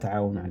والتقوى ولا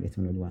تعاونوا على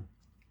الإثم والعدوان.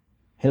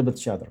 Help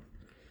each other.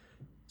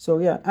 So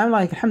yeah, I'm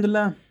like,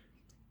 alhamdulillah,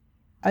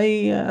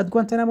 at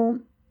Guantanamo,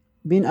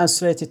 being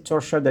isolated,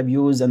 tortured,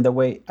 abused, and the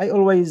way, I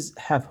always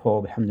have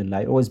hope,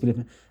 alhamdulillah. I always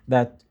believe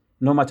that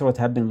no matter what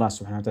happens, Allah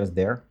subhanahu wa ta'ala is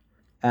there.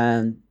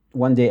 And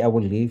one day I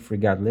will leave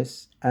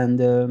regardless.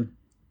 And,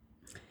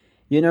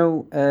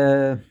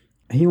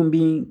 human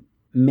beings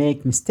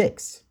make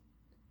mistakes.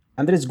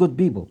 And there is good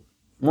people.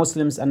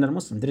 Muslims and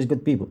non-Muslims, there is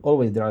good people.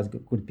 Always there are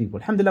good people.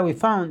 Alhamdulillah, we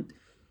found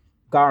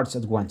guards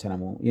at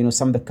Guantanamo,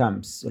 some of the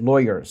camps,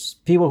 lawyers,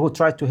 people who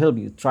try to help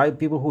you,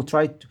 people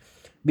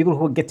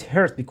who get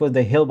hurt because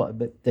they help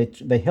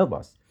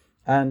us.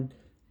 And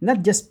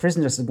not just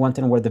prisoners at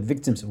Guantanamo were the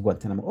victims of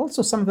Guantanamo,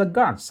 also some of the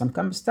guards, some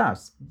camp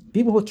staffs,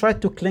 people who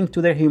tried to cling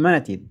to their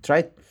humanity,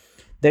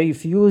 they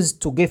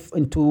refused to give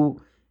into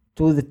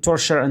the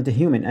torture and the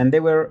human, and they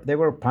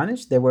were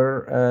punished. They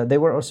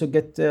were also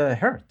get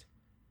hurt.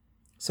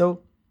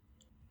 So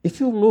if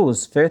you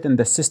lose faith in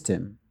the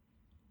system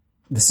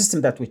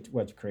that we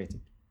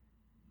created,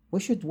 we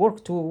should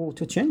work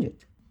to change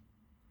it,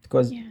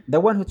 because the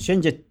one who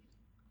changed it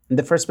in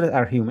the first place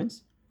are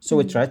humans. So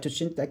we try to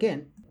change it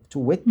again to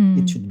what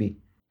it should be.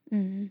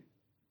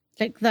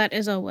 Like, that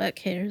is our work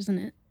here, isn't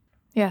it?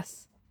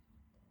 Yes,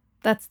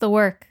 that's the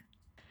work.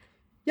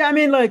 Yeah, I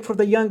mean, like for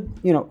the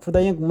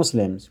young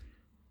Muslims,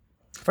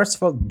 first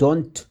of all,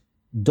 don't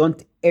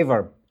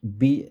ever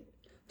be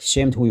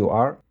ashamed who you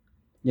are.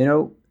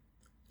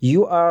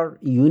 You are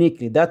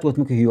uniquely, that's what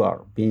makes who you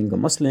are. Being a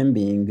Muslim,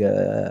 being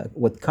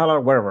with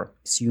color, whatever,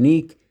 it's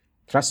unique.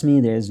 Trust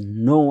me, there is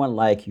no one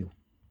like you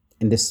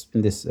in this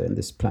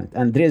planet.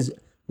 And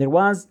there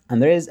was,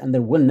 and there is, and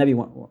there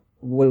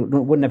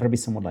will never be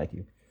someone like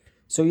you.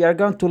 So you are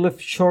going to live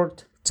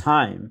short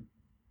time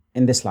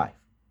in this life.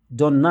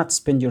 Do not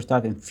spend your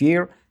time in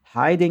fear,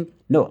 hiding.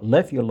 No,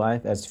 live your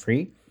life as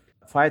free.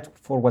 Fight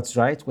for what's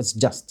right, what's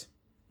just.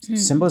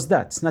 Simple as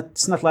that.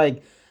 It's not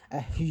like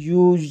a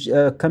huge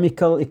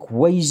chemical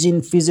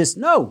equation, physics.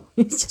 No,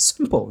 it's just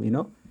simple,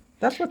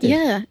 That's what it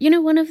is. Yeah.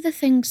 One of the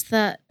things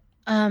that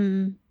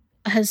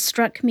has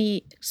struck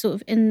me sort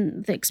of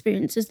in the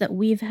experiences that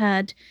we've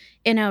had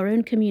in our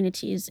own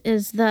communities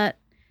is that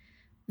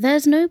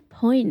there's no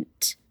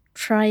point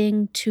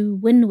trying to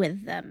win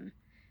with them,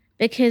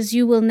 because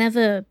you will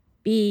never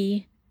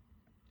be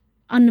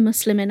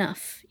un-Muslim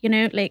enough.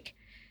 Like,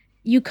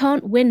 you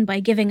can't win by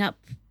giving up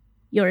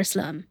your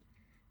Islam,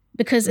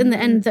 because in the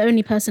end, the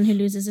only person who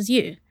loses is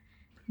you,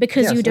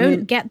 because you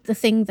don't get the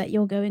thing that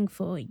you're going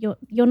for.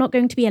 You're not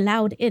going to be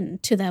allowed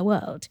into their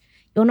world.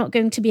 You're not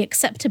going to be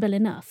acceptable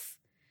enough.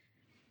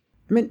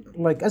 I mean,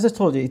 like, as I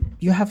told you,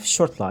 you have a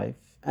short life.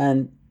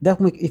 And that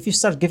if you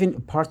start giving a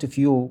part of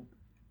you,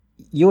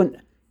 you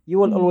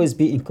will always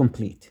be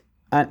incomplete.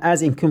 And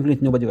as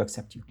incomplete, nobody will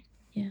accept you.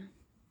 Yeah.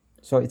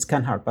 So it's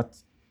kind of hard, but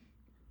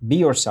be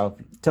yourself.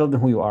 Tell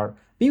them who you are.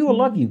 People will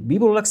love you.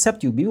 People will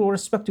accept you. People will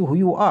respect you who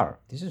you are.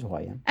 This is who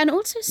I am. And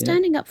also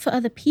standing up for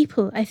other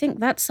people. I think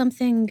that's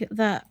something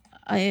that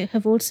I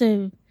have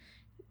also,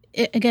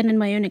 again, in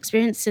my own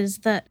experiences,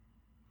 that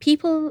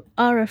people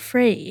are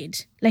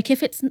afraid. Like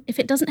if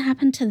it doesn't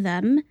happen to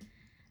them,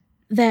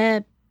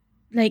 they're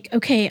like,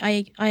 okay,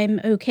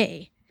 I'm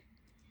okay.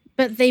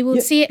 But they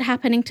will see it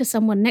happening to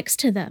someone next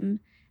to them.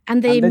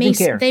 And they may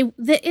care.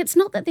 It's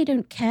not that they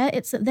don't care,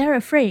 it's that they're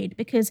afraid,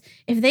 because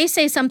if they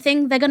say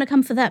something, they're gonna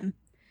come for them.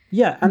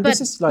 Yeah, and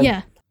this is like...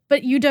 Yeah,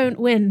 but you don't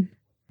win.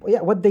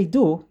 Yeah, what they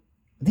do,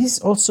 this is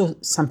also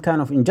some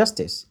kind of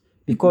injustice,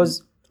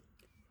 because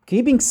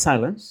keeping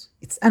silence,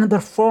 it's another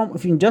form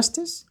of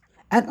injustice,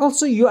 and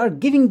also you are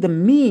giving the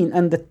mean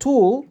and the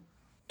tool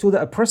to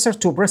the oppressor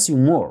to oppress you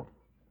more.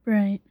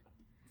 Right.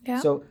 Yeah.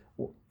 So,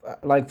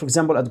 like, for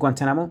example, at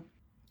Guantanamo,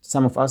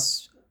 some of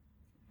us,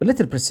 a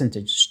little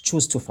percentage,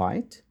 choose to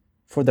fight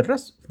for the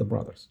rest of the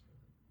brothers.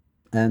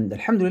 And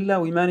alhamdulillah,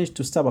 we managed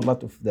to stop a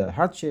lot of the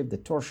hardship, the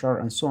torture,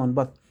 and so on.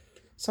 But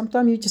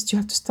sometimes you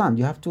have to stand.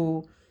 You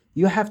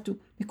have to,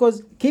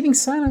 because keeping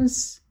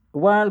silence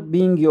while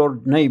being your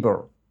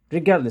neighbor,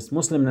 regardless,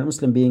 Muslim and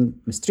Muslim, being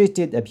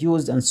mistreated,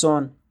 abused, and so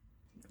on,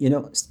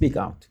 speak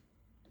out.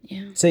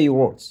 Yeah. Say your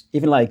words,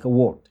 even like a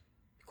word.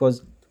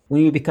 Because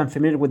when you become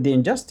familiar with the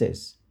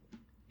injustice,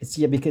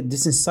 you become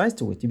desensitized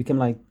to it. You become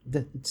like,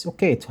 it's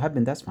okay to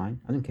happen, that's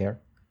fine, I don't care.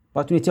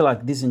 But when you tell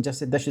like this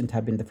injustice, that shouldn't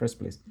happen in the first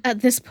place.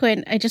 At this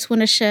point, I just want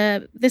to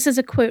share, this is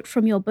a quote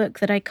from your book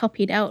that I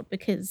copied out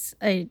because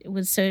I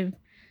was so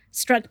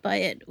struck by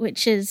it,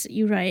 which is,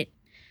 you write,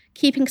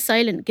 "Keeping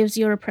silent gives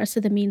your oppressor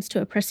the means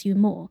to oppress you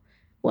more.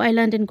 What I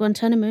learned in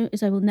Guantanamo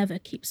is I will never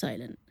keep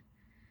silent."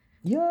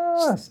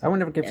 Yes, I will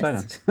never keep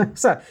silent.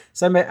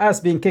 So my ass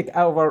being kicked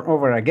over and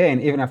over again,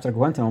 even after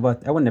Guantanamo,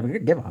 but I will never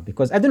give up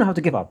because I don't know how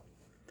to give up.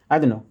 I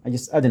don't know.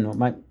 I don't know.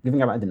 My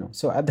giving up, I don't know.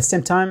 So at the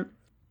same time,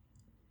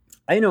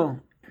 I know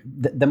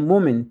the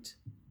moment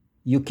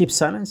you keep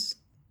silence,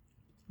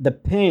 the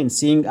pain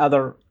seeing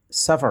other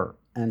suffer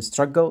and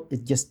struggle is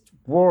just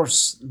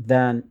worse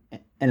than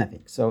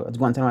anything. So at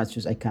Guantanamo,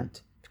 I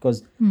can't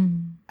because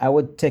I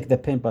would take the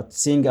pain, but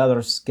seeing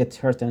others get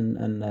hurt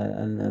and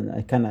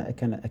I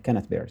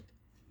cannot bear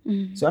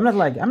it. So I'm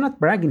not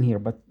bragging here,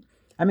 but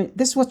I mean,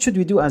 this is what should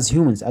we do as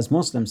humans, as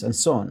Muslims, and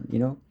so on.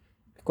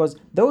 Because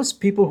those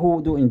people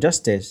who do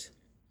injustice,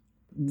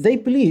 they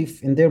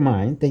believe in their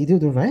mind they do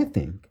the right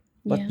thing.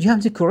 But you have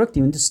to correct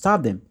them, to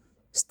stop them.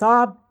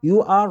 Stop,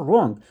 you are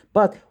wrong.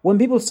 But when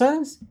people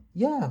silence,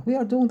 we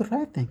are doing the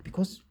right thing.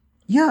 Because,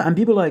 and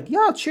people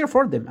cheer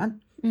for them.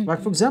 And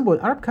like, for example,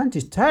 Arab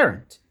countries,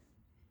 tyrant.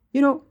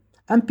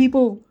 And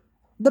people,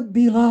 the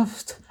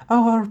beloved,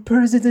 our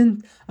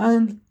president,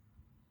 and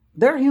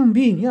they're human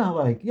being.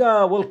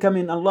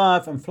 Welcoming and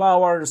love and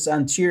flowers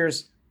and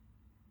cheers.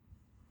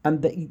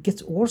 And it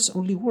gets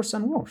only worse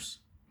and worse.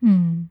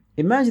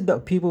 Imagine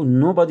that people,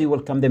 nobody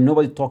welcome them,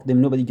 nobody talk to them,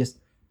 nobody just...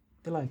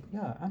 They're like,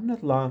 I'm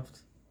not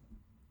loved.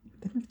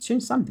 They have to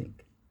change something.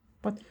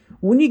 But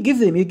when you give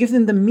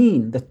them the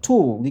mean, the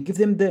tool, you give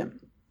them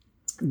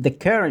the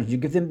courage, you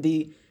give them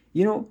the,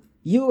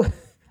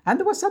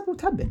 and what's up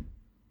would happen.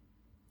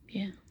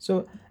 Yeah.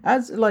 So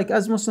as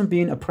Muslim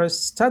being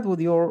oppressed, start with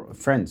your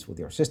friends, with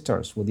your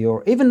sisters, with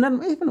your even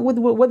with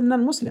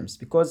non-Muslims,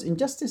 because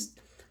injustice,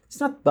 it's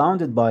not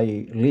bounded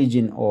by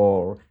religion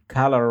or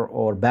color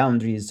or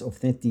boundaries of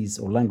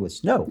ethnicities or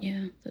language. No.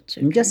 Yeah, that's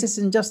so injustice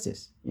is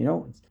injustice.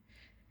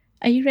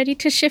 Are you ready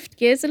to shift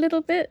gears a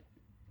little bit?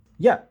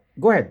 Yeah,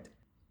 go ahead.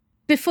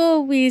 Before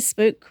we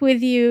spoke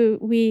with you,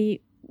 we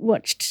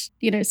watched,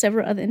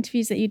 several other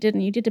interviews that you did,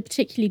 and you did a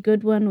particularly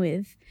good one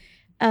with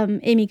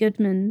Amy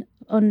Goodman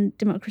on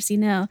Democracy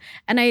Now!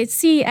 And I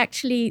see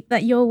actually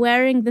that you're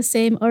wearing the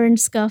same orange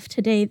scarf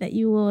today that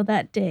you wore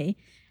that day.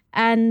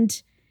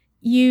 And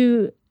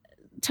you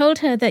told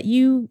her that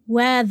you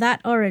wear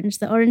that orange,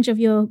 the orange of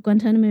your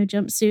Guantanamo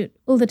jumpsuit,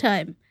 all the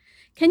time.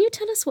 Can you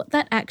tell us what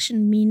that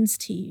action means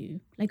to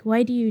you? Like,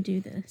 why do you do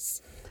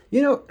this?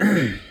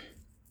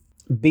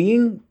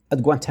 Being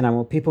at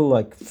Guantanamo, people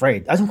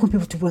afraid. I don't want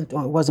people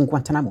to was in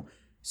Guantanamo.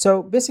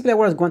 So basically, I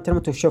was at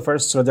Guantanamo to show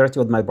first solidarity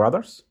with my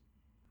brothers,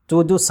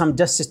 to do some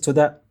justice to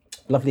that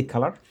lovely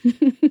color.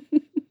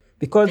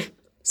 Because,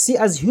 see,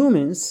 as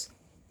humans,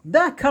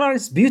 that color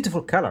is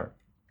beautiful color.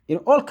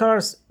 All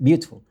colors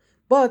beautiful.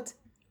 But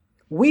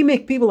we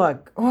make people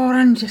like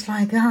orange, just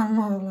like,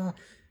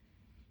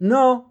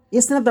 No,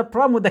 it's not the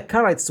problem with the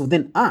color, it's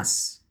within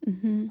us.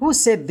 Who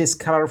said this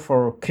color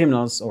for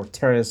criminals or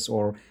terrorists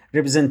or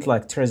represent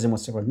terrorism or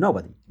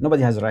whatever?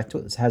 Nobody has a right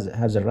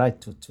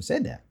to say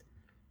that.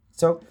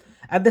 So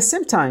at the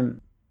same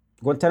time,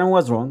 Guantanamo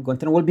was wrong.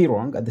 Guantanamo will be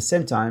wrong at the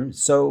same time.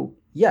 So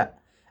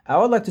I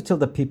would like to tell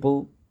the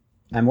people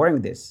I'm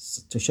wearing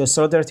this to show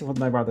solidarity with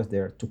my brothers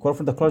there, to call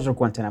for the closure of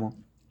Guantanamo,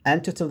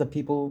 and to tell the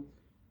people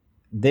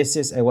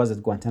I was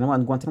at Guantanamo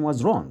and Guantanamo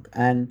was wrong.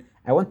 And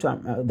I want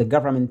to the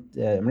government,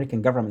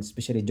 American government,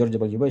 especially George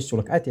W. Bush, to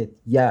look at it.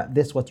 Yeah,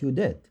 that's what you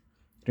did.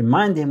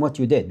 Remind him what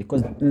you did,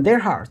 because in their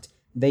heart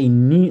they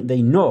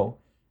know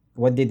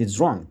what they did is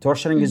wrong.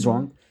 Torturing is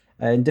wrong.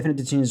 Indefinite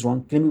detention is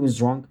wrong. Killing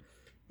is wrong.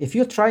 If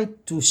you try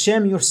to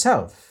shame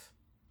yourself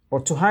or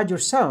to hide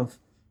yourself,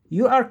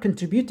 you are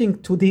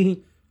contributing to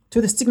the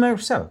stigma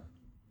yourself.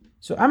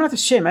 So I'm not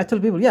ashamed. I tell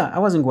people, yeah, I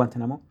was in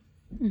Guantanamo.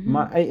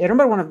 I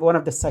remember one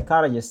of the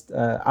psychologists,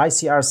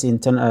 ICRC,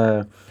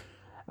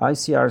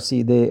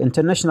 the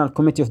International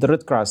Committee of the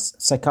Red Cross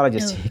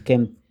psychologist, he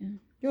came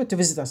to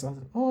visit us. I was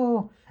like,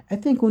 oh, I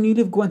think when you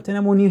leave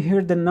Guantanamo, when you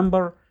hear the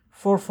number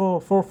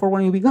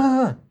 4441, you'll be,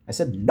 I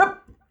said, nope,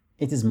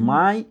 it is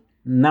my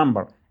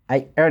number.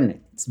 I earn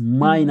it. It's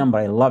my number.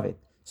 I love it.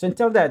 So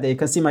until that day, you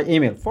can see my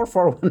email,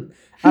 441.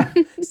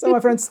 So my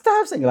friend,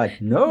 stop saying,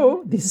 like,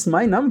 no, this is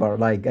my number.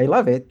 Like, I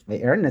love it.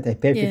 I earn it. I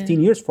paid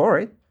 15 years for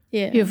it.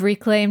 Yeah. You've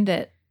reclaimed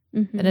it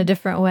in a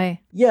different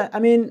way. Yeah, I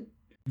mean,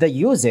 they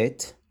use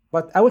it,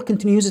 but I will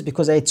continue to use it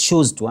because I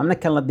choose to. I'm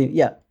not going to let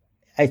them,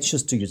 I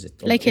choose to use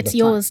it. Like it's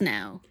yours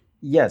now.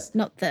 Yes.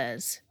 Not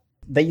theirs.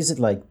 They use it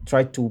like,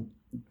 try to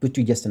put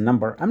you just a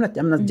number. I'm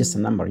not just a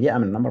number. Yeah,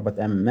 I'm a number, but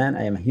I'm a man.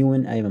 I am a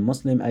human. I am a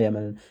Muslim. I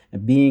am a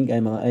being. I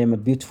am a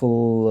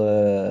beautiful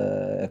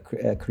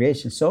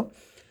creation. So,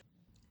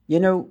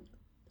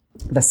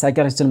 the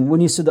psychologist,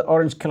 when you see the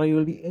orange color, you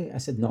will be. I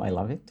said, no, I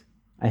love it.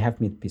 I have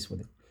made peace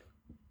with it.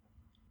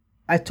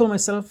 I told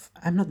myself,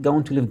 I'm not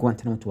going to leave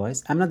Guantanamo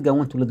twice. I'm not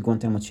going to let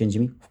Guantanamo change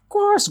me. Of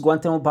course,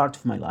 Guantanamo is part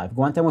of my life.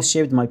 Guantanamo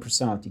shaped my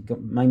personality,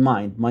 my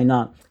mind,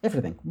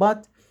 everything.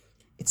 But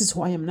it is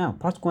who I am now.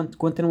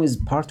 Guantanamo is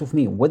part of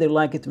me, whether you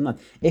like it or not.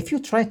 If you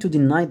try to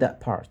deny that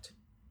part,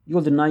 you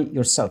will deny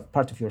yourself,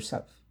 part of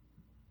yourself.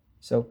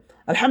 So,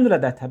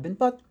 alhamdulillah, that happened.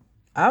 But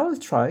I will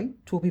try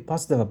to be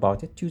positive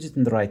about it, use it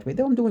in the right way.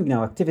 That I'm doing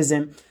now,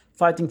 activism,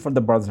 fighting for the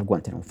brothers of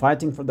Guantanamo,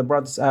 fighting for the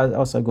brothers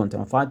outside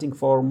Guantanamo, fighting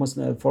for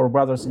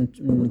brothers in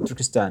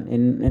Turkestan,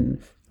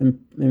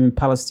 in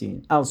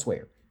Palestine,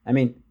 elsewhere. I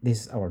mean,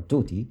 this is our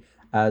duty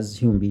as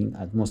human beings,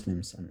 as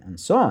Muslims, and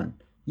so on.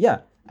 Yeah,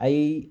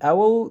 I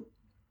will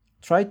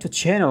try to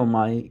channel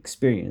my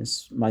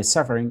experience, my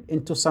suffering,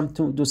 into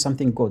do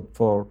something good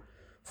for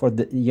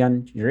the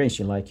young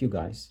generation like you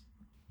guys.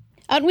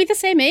 Aren't we the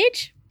same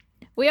age?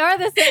 We are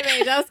the same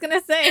age. I was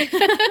gonna say.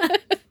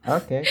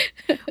 Okay.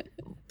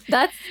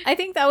 I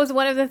think that was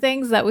one of the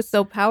things that was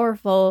so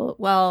powerful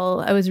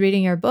while I was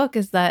reading your book,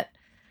 is that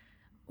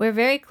we're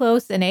very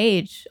close in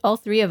age, all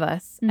three of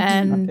us.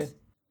 And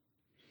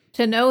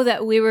to know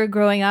that we were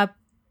growing up,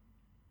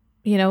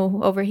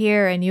 over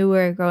here, and you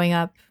were growing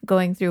up,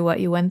 going through what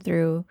you went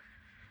through.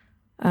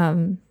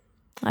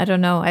 I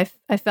don't know.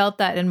 I felt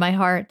that in my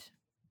heart.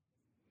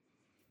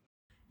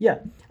 Yeah,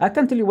 I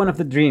can tell you one of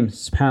the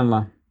dreams,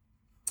 subhanAllah.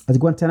 At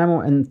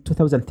Guantanamo in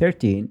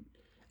 2013,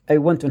 I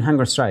went on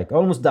hunger strike. I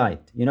almost died.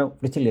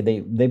 Literally,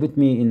 they put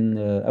me in.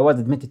 I was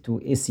admitted to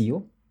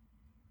ACU.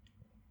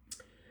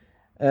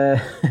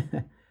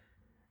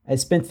 I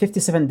spent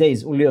 57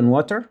 days only on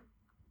water.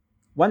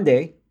 One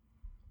day,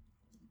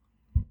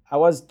 I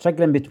was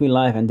struggling between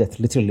life and death.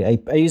 Literally,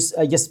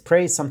 I just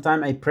pray.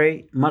 Sometimes I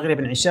pray Maghrib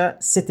and Isha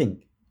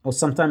sitting, or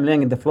sometimes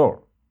laying on the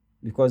floor,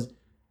 because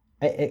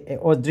I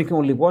was drinking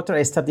only water.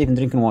 I stopped even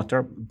drinking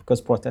water because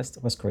protest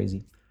was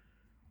crazy.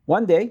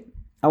 One day,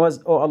 I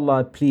was, oh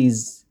Allah,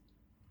 please,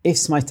 if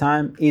it's my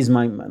time,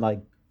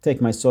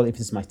 take my soul if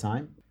it's my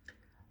time.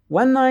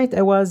 One night,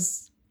 it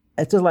was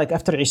like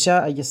after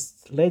Isha, I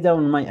just lay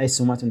down on my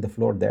isomat on the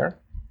floor there.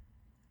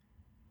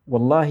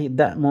 Wallahi,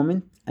 that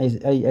moment,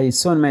 I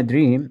saw in my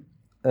dream,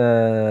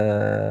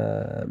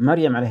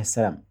 Maryam alayhi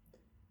salam.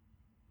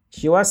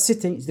 She was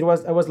sitting,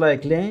 I was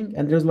like laying,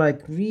 and there was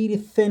like really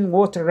thin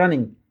water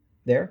running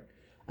there.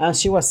 And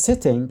she was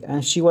sitting,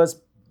 and she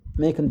was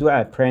making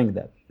dua, praying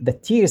that. The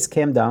tears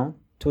came down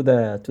to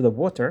the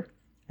water.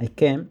 I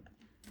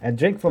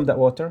drank from that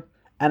water,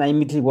 and I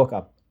immediately woke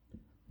up.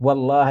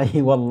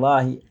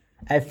 Wallahi,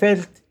 I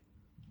feel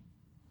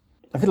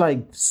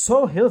like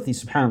so healthy,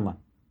 subhanAllah.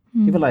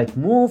 People like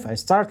move, I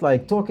start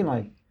like talking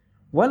like,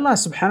 Wallah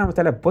subhanahu wa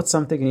ta'ala put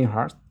something in your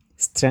heart,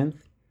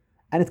 strength,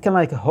 and it can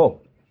like a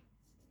hope.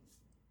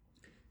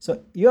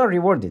 So you are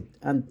rewarded.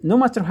 And no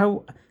matter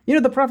how,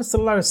 the Prophet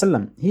sallallahu alaihi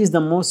wasallam, he is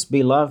the most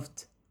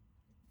beloved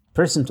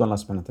person to Allah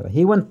subhanahu wa ta'ala.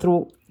 He went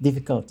through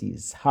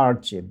difficulties,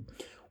 hardship,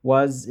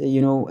 was,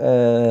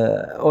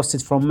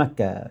 ousted from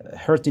Mecca,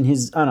 hurt in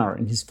his honor,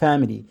 in his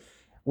family.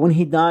 When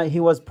he died,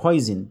 he was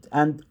poisoned,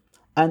 and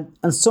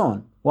so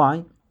on.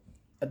 Why?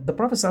 The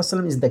Prophet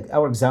ﷺ is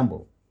our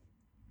example.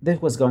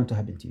 This was going to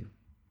happen to you.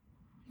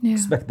 Yeah.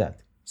 Expect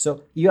that.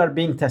 So you are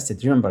being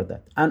tested. Remember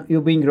that. And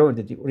you're being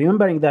rewarded.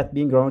 Remembering that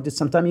being rewarded,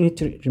 sometimes you need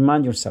to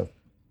remind yourself,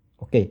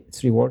 okay,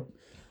 it's reward.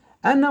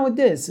 And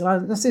nowadays,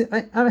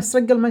 I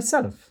struggle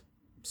myself.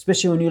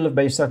 Especially when you live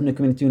by yourself in a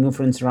community, no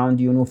friends around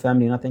you, no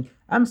family, nothing.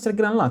 I'm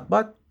struggling a lot.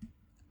 But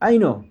I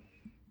know,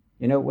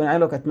 when I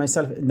look at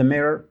myself in the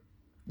mirror,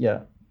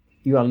 yeah,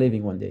 you are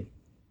leaving one day.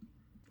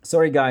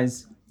 Sorry,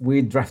 guys.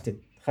 We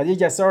drafted.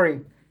 Khadija,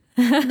 sorry.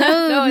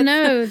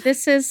 No,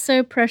 this is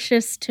so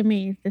precious to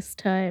me this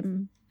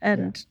time.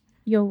 And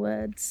your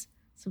words,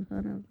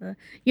 subhanAllah.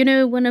 You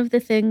know, one of the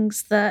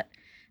things that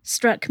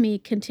struck me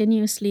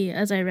continuously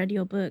as I read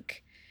your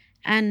book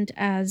and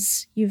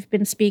as you've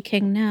been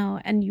speaking now,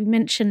 and you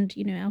mentioned,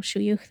 you know,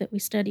 al-Shuyukh that we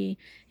study,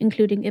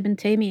 including Ibn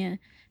Taymiyyah.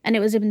 And it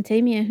was Ibn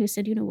Taymiyyah who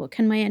said, you know, what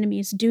can my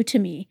enemies do to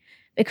me?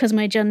 Because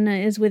my Jannah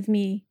is with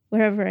me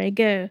wherever I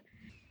go.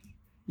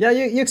 Yeah,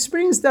 you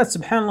experienced that,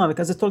 subhanAllah,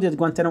 because I told you at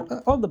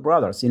Guantanamo, all the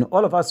brothers, you know,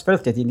 all of us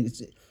felt it.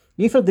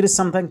 You felt there is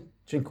something,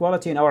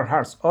 tranquility in our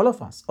hearts, all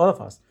of us.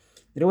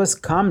 There was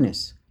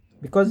calmness,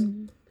 because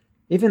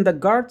even the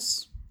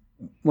guards,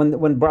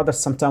 when brothers,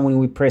 sometimes when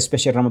we pray,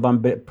 especially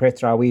Ramadan, pray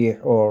Taraweeh,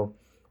 or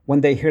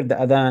when they hear the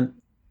adhan,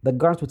 the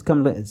guards would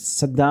come,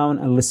 sit down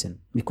and listen.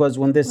 Because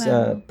when there's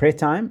pray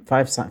time,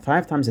 five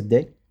times a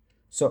day,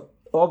 so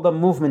all the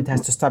movement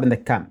has to stop in the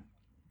camp,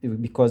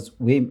 because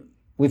we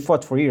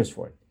fought for years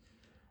for it.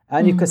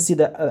 And you can see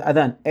the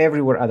adhan,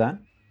 everywhere adhan.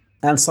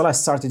 And salah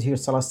started here.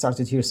 There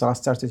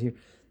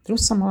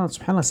was someone,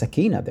 subhanAllah,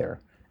 sakina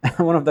there. And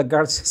one of the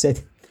guards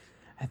said,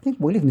 I think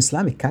we live in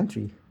Islamic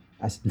country.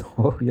 I said,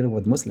 no, you're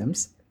with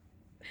Muslims.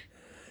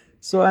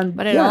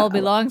 But it all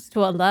belongs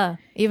to Allah.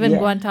 Even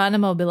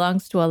Guantanamo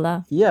belongs to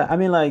Allah. Yeah, I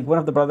mean, like one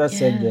of the brothers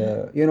said,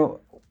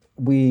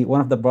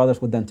 one of the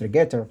brothers with the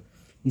interrogator,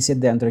 he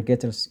said the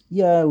interrogators,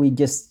 we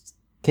just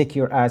kick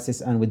your asses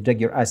and we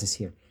drag your asses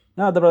here.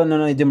 No, the brother,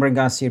 no, you didn't bring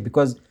us here,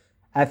 because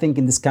I think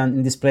in this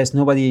place,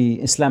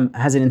 Islam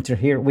hasn't entered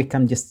here. We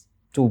come just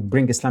to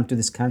bring Islam to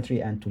this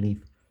country and to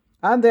leave.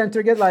 And the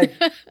interrogator like,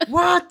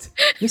 what?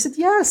 He said,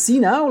 see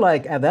now,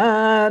 like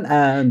adhan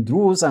and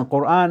Druze and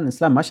Quran,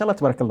 Islam, mashallah,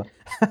 tabarakallah.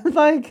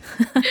 Like,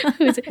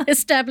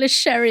 established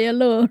Sharia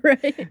law,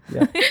 right?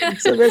 Yeah.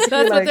 So basically,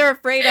 that's what they're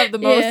afraid of the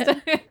most.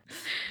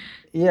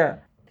 Yeah.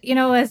 You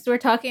know, as we're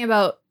talking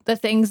about the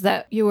things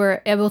that you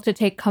were able to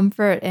take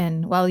comfort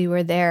in while you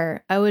were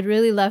there,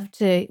 we'd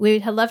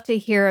love to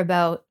hear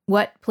about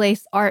what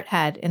place art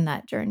had in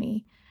that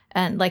journey,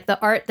 and like the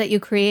art that you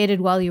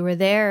created while you were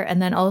there,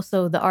 and then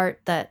also the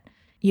art that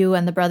you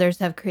and the brothers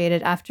have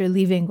created after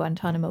leaving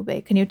Guantanamo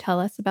Bay. Can you tell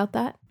us about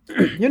that?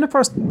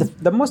 First,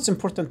 the most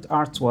important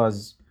art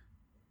was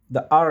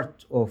the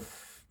art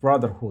of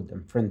brotherhood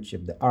and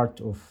friendship, the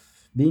art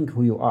of being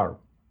who you are.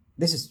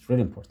 This is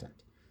really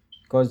important,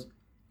 because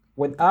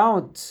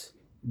without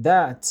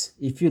that,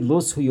 if you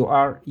lose who you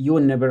are, you'll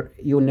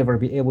never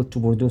be able to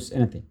produce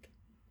anything.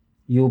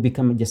 You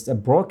become just a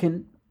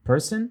broken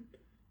person,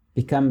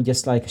 become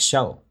just like a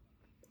shell.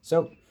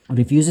 So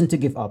refusing to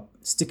give up,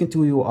 sticking to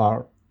who you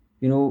are,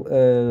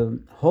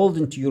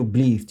 holding to your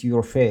belief, to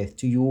your faith,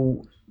 to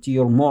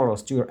your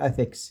morals, to your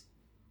ethics.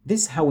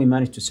 This is how we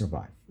manage to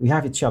survive. We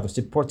have each other,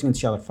 supporting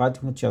each other,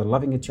 fighting each other,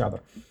 loving each other.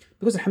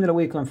 Because alhamdulillah,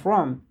 where you come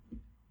from,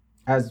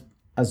 as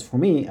for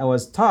me, I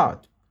was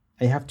taught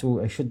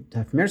I should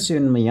have mercy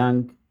on my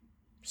young,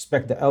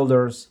 respect the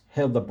elders,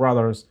 help the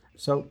brothers.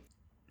 So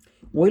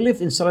we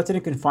lived in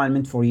solitary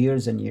confinement for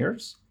years and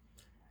years.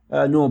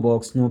 No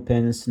books, no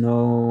pens,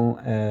 no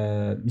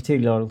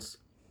materials.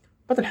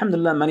 But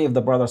alhamdulillah, many of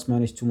the brothers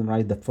managed to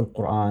memorize the full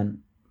Quran.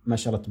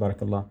 MashaAllah,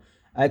 tabarakallah.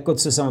 I could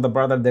see some of the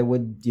brothers,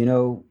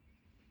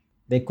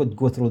 they could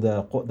go through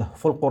the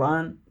full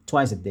Quran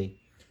twice a day.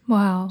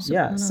 Wow.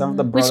 Yeah, some of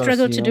the brothers... We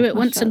struggled to do it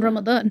once in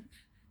Ramadan.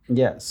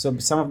 Yeah, so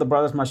some of the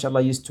brothers,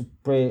 mashallah, used to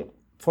pray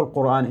full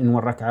Quran in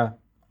one rak'ah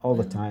all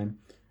the time.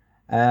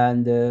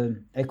 And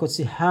I could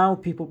see how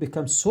people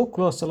become so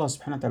close to Allah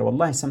subhanahu wa ta'ala.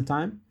 Wallahi,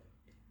 sometime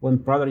when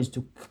brother used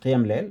to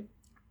Qiyam Layl,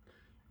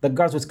 the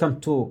guards would come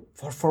to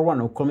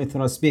 441 or call me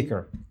through a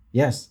speaker.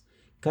 Yes.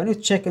 Can you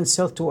check in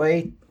cell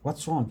 28?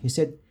 What's wrong? He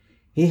said,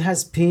 he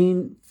has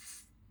been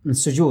in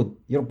sujood.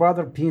 Your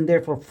brother been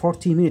there for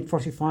 40 minutes,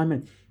 45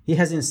 minutes. He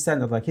hasn't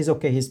stand like he's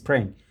okay, he's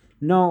praying.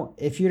 No,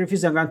 if you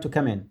refuse, I'm going to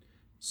come in.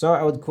 So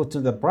I would go to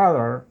the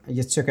brother, I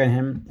just check on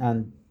him,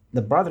 and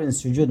the brother in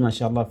sujood,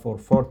 mashallah, for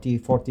 40,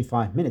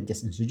 45 minutes,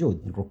 just in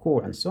sujood, in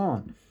ruku' and so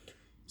on.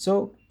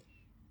 So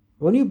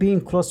when you're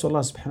being close to Allah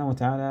subhanahu wa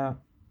ta'ala,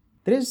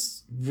 there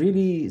is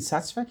really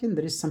satisfaction,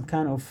 there is some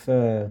kind of,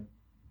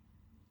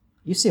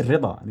 you see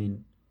rida. I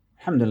mean,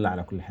 alhamdulillah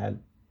ala kulli hal.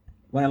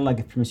 When Allah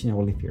gives permission, I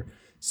will live here.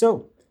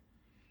 So,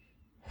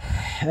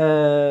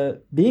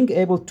 being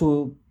able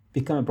to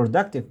become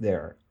productive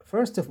there,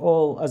 first of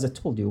all, as I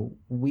told you,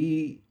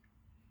 we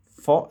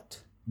fought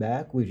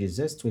back, we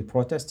resist, we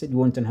protested, we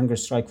went on hunger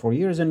strike for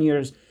years and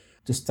years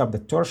to stop the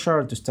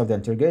torture, to stop the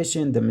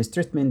interrogation, the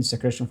mistreatment, the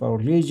desecration of our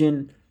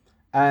religion.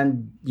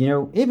 And,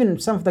 even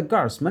some of the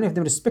guards, many of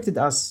them respected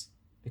us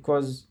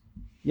because,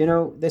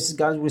 this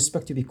guys will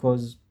respect you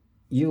because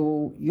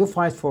you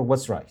fight for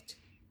what's right.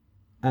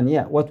 And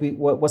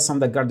what some of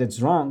the guards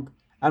did wrong,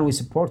 and we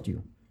support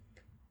you.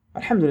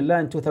 Alhamdulillah,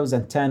 in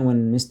 2010,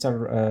 when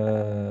Mr.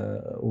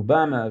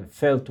 Obama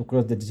failed to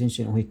close the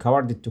detention, he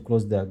cowarded to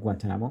close the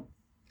Guantanamo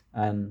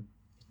and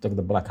took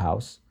the Black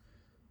House.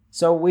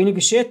 So we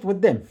negotiate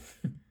with them.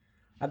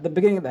 At the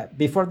beginning of that,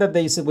 before that,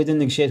 they said we didn't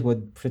negotiate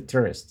with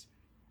terrorists.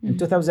 In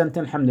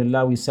 2010,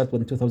 alhamdulillah, we sat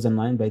with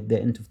 2009. By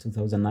the end of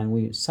 2009,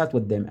 we sat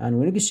with them and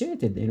we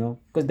negotiated,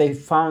 because they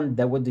found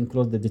that would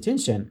include the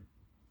detention.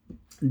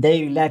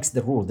 They relaxed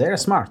the rules. They are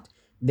smart.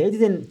 They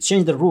didn't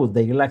change the rules.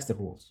 They relaxed the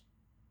rules.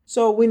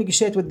 So we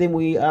negotiate with them.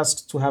 We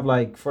asked to have,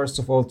 first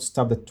of all, to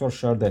stop the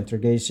torture, the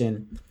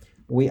interrogation.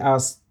 We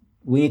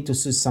need to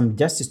see some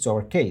justice to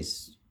our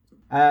case.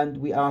 And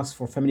we asked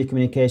for family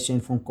communication,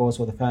 phone calls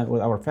with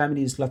our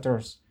families,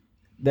 letters.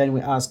 Then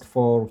we asked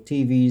for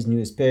TVs,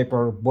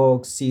 newspaper,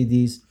 books,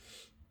 CDs.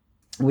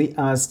 We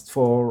asked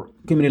for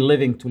community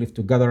living, to live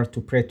together, to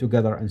pray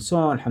together, and so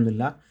on,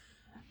 alhamdulillah.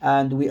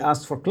 And we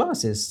asked for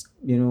classes,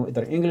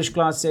 either English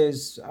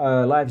classes,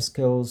 life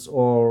skills,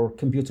 or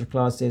computer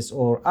classes,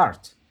 or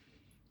art.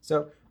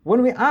 So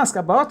when we asked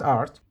about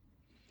art,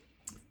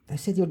 they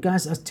said, you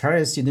guys are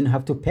terrorists, you didn't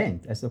have to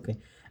paint. I said, okay.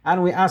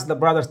 And we asked the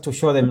brothers to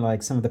show them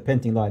some of the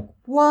painting,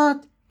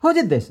 what? Who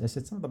did this? I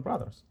said, some of the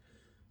brothers.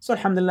 So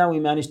alhamdulillah, we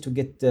managed to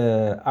get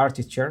the art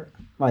teacher,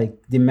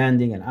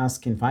 demanding and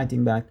asking,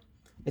 fighting back.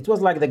 It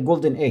was like the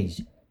golden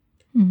age.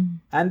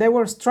 And they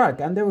were struck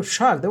and they were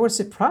shocked. They were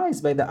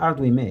surprised by the art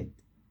we made.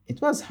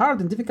 It was hard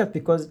and difficult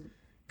because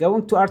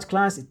going to art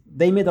class,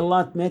 they made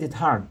it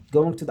hard.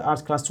 Going to the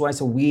art class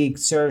twice a week,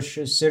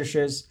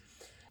 searches.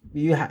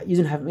 You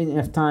didn't have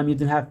enough time. You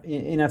didn't have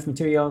enough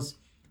materials.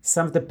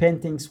 Some of the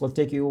paintings will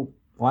take you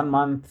 1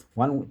 month,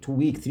 2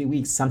 weeks, 3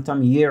 weeks,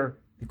 sometimes a year,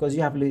 because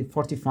you have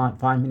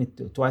 45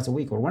 minutes twice a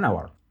week or 1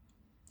 hour.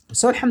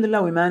 So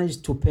alhamdulillah, we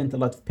managed to paint a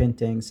lot of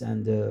paintings.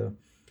 And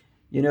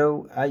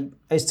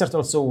I started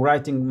also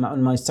writing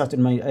I started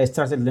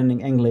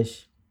learning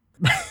English.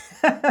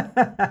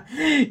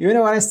 When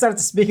I started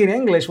speaking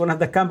English, one of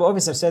the camp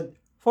officers said,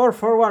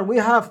 441, we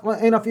have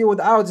enough of you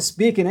without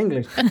speaking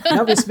English.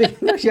 Now we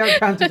speak English, you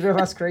can't drive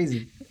us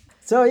crazy.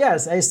 So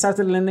yes, I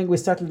started learning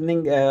English,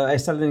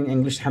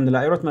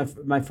 alhamdulillah. I wrote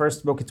my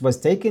first book. It was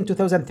taken in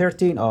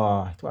 2013.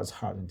 Oh, it was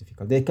hard and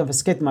difficult. They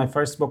confiscated my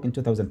first book in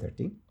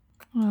 2013.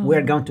 Oh.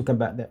 We're going to come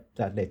back to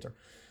that later.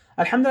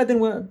 Alhamdulillah, then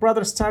when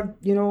brothers start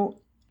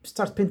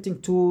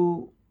painting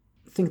to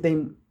think they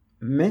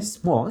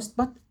miss most.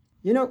 But,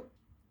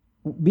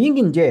 being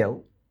in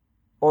jail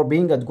or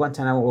being at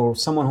Guantanamo or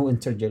someone who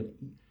entered jail,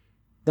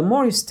 the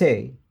more you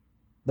stay,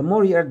 the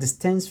more you are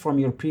distanced from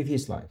your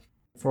previous life.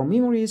 From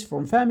memories,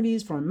 from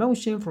families, from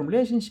emotion, from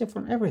relationship,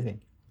 from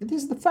everything.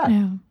 This is the fact.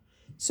 Yeah.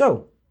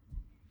 So,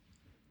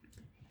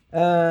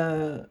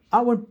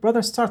 our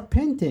brothers start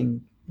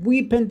painting.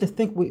 We paint the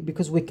thing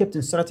because we kept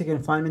in static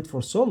confinement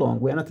for so long.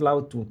 We are not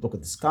allowed to look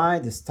at the sky,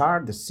 the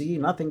star, the sea,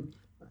 nothing.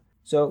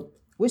 So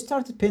we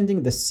started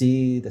painting the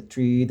sea, the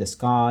tree, the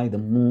sky, the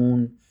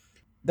moon.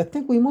 The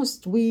thing we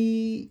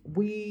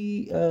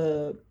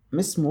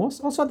miss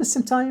most. Also at the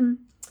same time,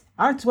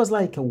 art was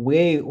like a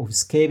way of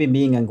escaping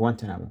being in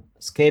Guantanamo.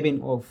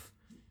 Escaping of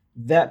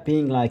that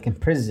being in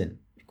prison,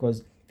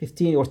 because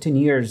 15 or 10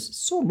 years,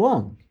 so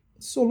long,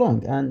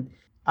 and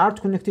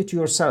art connected to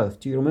yourself,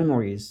 to your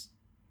memories.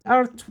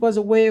 Art was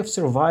a way of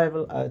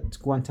survival at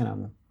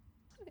Guantanamo.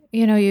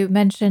 You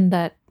mentioned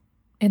that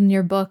in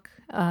your book,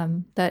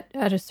 that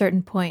at a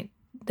certain point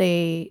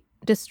they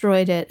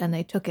destroyed it and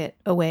they took it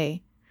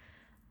away,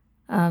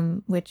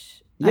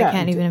 which I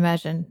can't even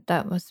imagine.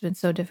 That must have been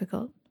so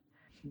difficult.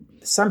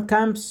 Some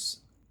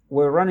camps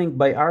were running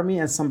by Army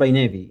and some by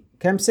Navy.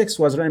 Camp 6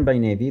 was run by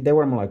Navy. They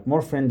were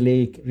more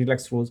friendly,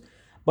 relaxed rules.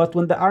 But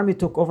when the Army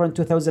took over in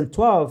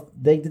 2012,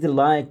 they didn't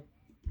like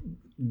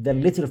the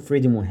little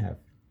freedom we have.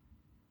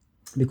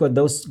 Because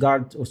those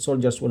guards or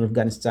soldiers from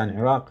Afghanistan,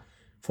 Iraq,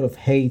 full of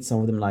hate, some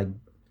of them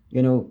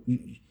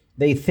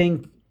they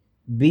think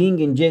being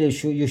in jail,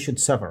 you should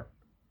suffer.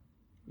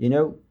 They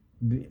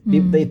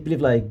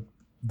believe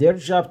their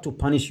job to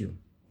punish you.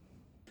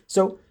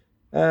 So,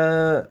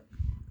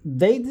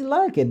 they didn't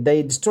like it.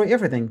 They destroy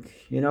everything.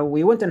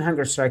 We went on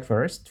hunger strike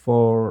first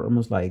for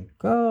almost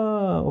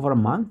over a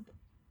month.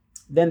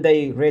 Then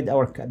they raid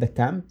the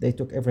camp. They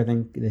took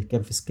everything. They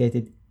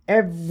confiscated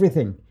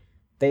everything.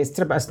 They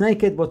stripped us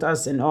naked, put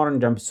us in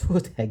orange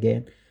jumpsuit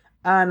again,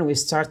 and we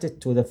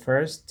started to the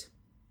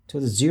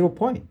 0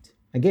 point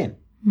again.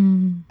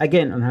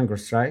 Again on hunger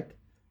strike.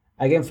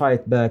 Again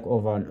fight back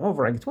over and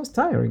over. It was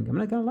tiring. I'm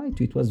not gonna lie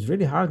to you. It was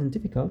really hard and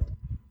difficult.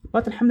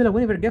 But alhamdulillah, we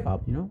never gave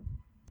up.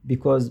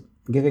 Because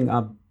giving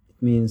up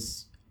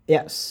means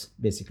yes,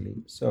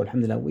 basically. So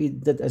alhamdulillah, we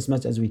did as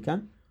much as we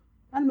can,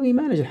 and we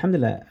managed,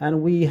 alhamdulillah.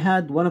 And we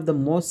had one of the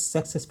most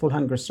successful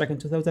hunger strike in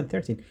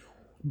 2013.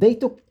 They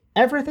took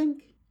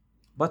everything,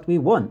 but we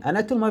won. And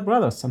I told my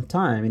brother,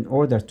 sometime in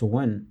order to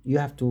win, you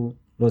have to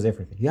lose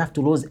everything. You have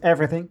to lose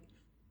everything,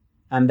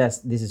 and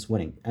this is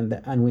winning.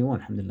 And we won,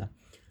 alhamdulillah.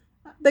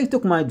 They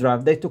took my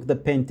draft. They took the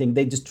painting.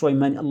 They destroyed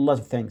a lot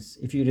of things.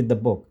 If you read the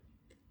book,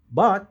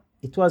 but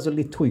it was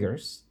only 2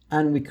 years.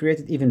 And we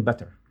created even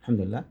better,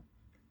 alhamdulillah.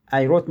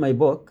 I wrote my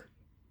book.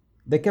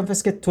 They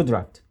confiscated 2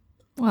 drafts.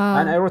 Wow.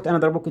 And I wrote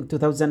another book in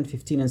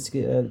 2015.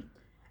 And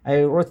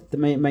I wrote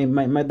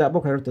that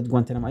book I wrote at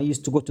Guantanamo. I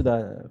used to go to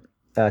the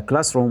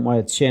classroom, I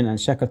would chain and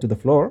shackle to the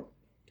floor.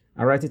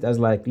 I write it as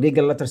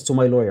legal letters to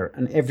my lawyer.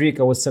 And every week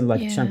I would send a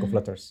chunk of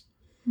letters.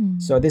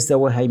 So this is the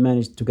way I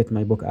managed to get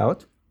my book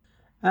out.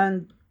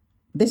 And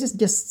this is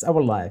just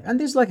our life. And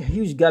there's like a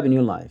huge gap in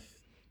your life,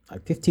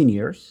 like 15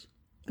 years.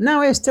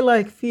 Now I still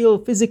like feel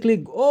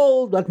physically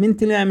old, but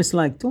mentally I'm just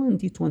like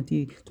 20,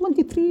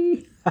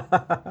 23.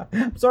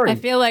 I'm sorry. I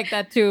feel like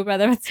that too,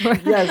 Brother Mansoor.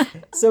 Yes.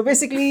 So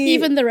basically,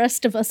 Even the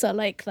rest of us are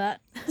like that.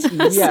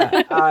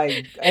 yeah,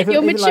 I feel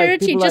Your even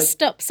maturity like, just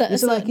stops at a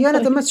it's like certain you're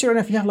not point. mature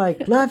enough. You're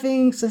like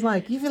laughing. So it's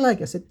like you feel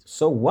like I said,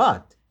 so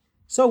what?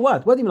 So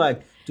what? What do you mean,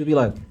 like to be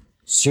like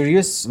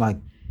serious? Like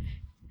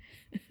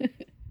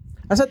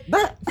I said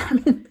that. I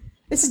mean,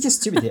 this is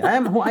just stupidity. I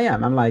am who I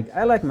am. I'm like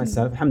I like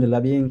myself. Alhamdulillah,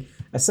 being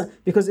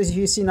because as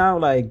you see now,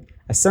 like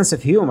a sense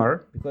of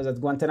humor. Because at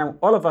Guantanamo,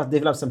 all of us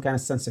develop some kind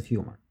of sense of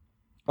humor.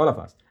 All of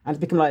us, and it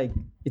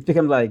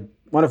became like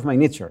one of my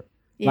nature,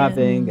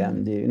 laughing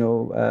and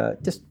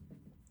just.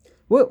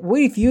 Well,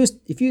 if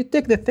you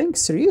take the thing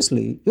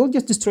seriously, you'll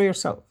just destroy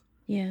yourself.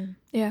 Yeah.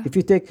 Yeah. If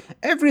you take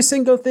every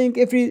single thing,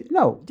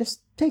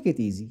 just take it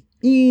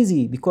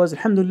easy, because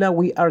alhamdulillah,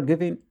 we are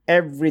given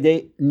every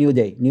day,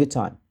 new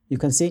time. You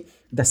can see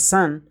the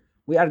sun,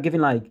 we are given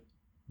like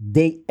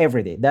day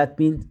every day. That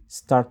means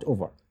start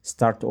over. You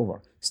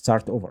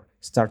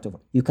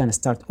can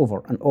start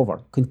over and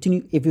over.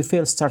 Continue. If you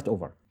fail, start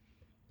over.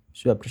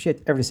 So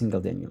appreciate every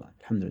single day in your life.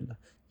 Alhamdulillah.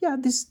 Yeah,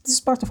 this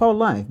is part of our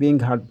life, being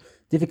hard,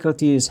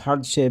 difficulties,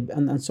 hardship,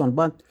 and so on.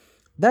 But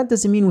that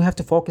doesn't mean we have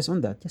to focus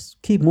on that.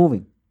 Just keep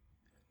moving.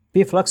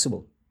 Be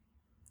flexible.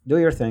 Do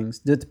your things.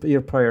 Do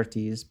your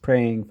priorities.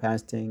 Praying,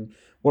 fasting,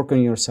 work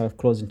on yourself,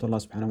 closing to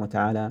Allah subhanahu wa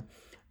ta'ala,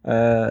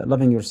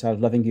 loving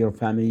yourself, loving your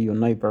family, your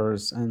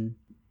neighbors. And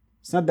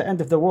it's not the end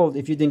of the world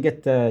if you didn't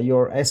get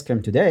your ice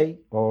cream today,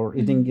 or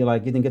you didn't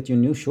get your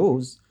new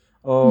shoes,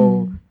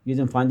 or you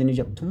didn't find a new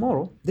job.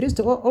 Tomorrow, there is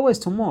always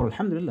tomorrow.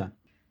 Alhamdulillah.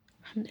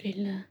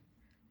 Alhamdulillah.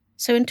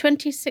 So in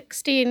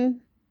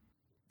 2016,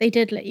 they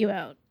did let you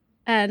out,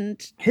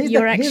 and you're here's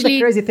the actually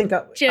crazy thing.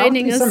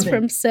 joining us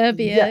from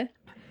Serbia. Yeah.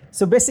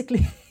 So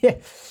basically,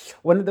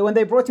 when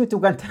they brought me to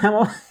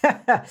Guantanamo,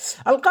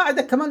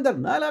 Al-Qaeda commander,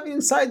 Nalabi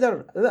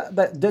insider,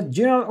 the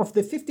general of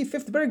the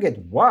 55th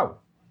Brigade. Wow.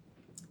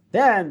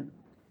 Then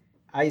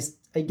I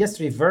just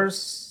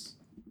reverse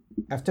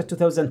after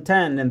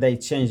 2010, and they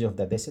changed of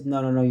that. They said,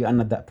 no, you are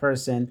not that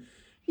person.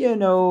 We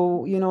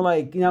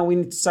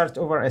need to start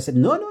over. I said,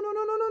 no.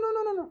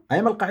 I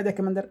am Al-Qaeda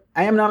commander.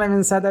 I am Nalabi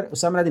insider,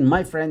 Osama bin Laden,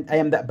 my friend. I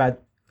am that bad.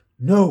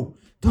 No,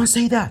 don't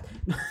say that.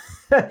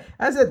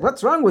 I said,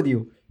 what's wrong with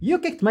you? You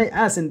kicked my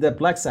ass in the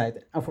black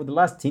side for the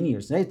last 10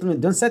 years.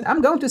 Don't say that.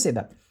 I'm going to say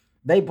that.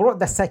 They brought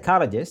the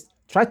psychologist,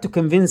 tried to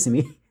convince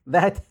me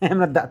that I'm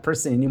not that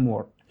person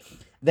anymore.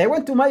 They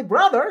went to my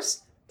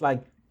brothers,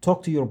 like,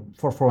 talk to your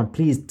 441,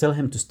 please tell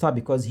him to stop,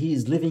 because he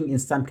is living in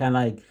some kind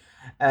of like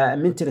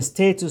mental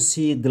status,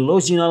 he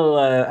delusional,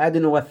 I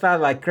don't know what that,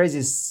 like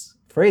crazy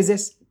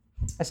phrases.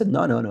 I said,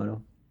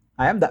 no.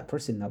 I am that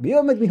person now. You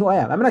admit me who I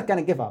am. I'm not going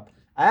to give up.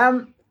 I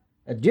am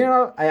a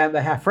general. I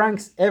have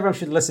ranks. Everyone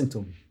should listen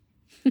to me.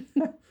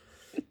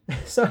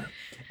 So,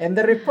 in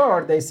the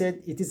report, they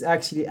said it is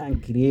actually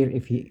unclear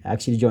if he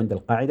actually joined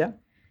Al-Qaeda.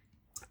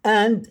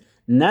 And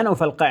none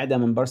of Al-Qaeda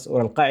members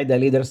or Al-Qaeda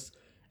leaders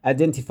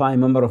identify a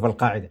member of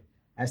Al-Qaeda.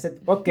 I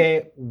said,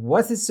 okay,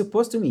 what is it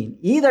supposed to mean?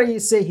 Either you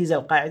say he's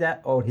Al-Qaeda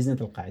or he's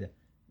not Al-Qaeda.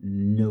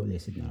 No, they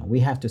said, no, we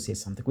have to say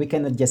something. We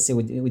cannot just say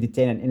we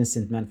detain an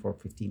innocent man for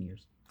 15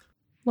 years.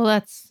 Well,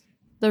 that's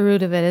the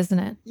root of it, isn't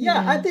it?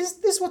 Yeah. And this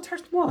is what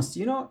hurts most,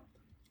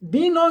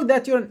 being knowing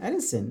that you're an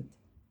innocent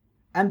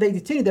and they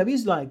detain you,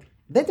 is like,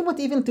 they didn't want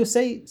even to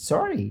say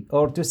sorry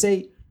or to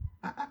say,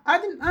 I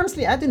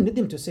didn't need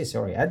them to say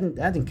sorry. I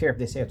didn't care if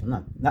they say it or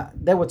not.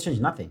 That would change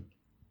nothing.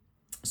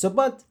 So,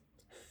 but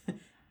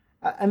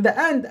in the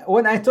end,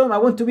 when I told him I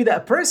want to be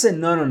that person,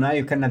 no,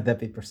 you cannot be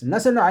that person. No,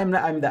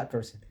 I'm that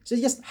person. So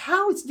just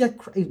how it's just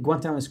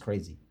Guantanamo is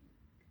crazy.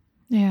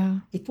 Yeah.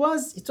 It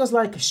was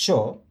like a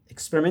show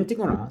experimenting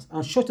on us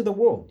and show to the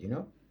world.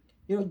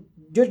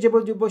 George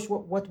W. Bush,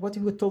 what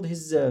he told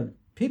his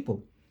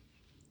people.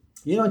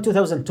 In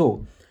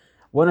 2002,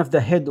 one of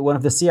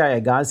the CIA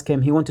guys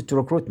came. He wanted to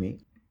recruit me.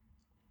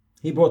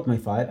 He brought my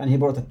file and he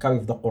brought a copy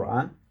of the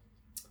Quran.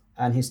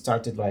 And he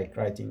started like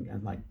writing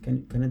and like,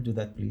 can I do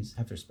that, please?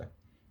 Have respect.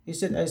 He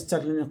said, I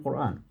started learning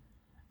Quran.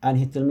 And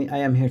he told me, I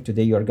am here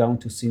today. You are going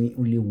to see me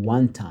only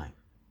one time.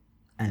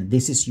 And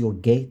this is your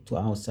gate to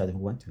outside of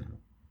Guantanamo.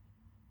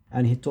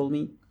 And he told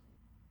me,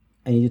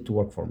 I needed to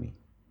work for me.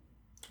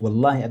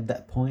 Wallahi, at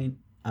that point,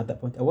 I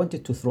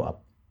wanted to throw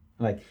up.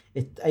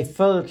 I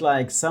felt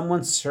like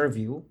someone served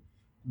you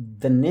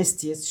the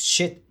nastiest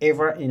shit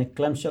ever in a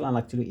clamshell and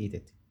actually eat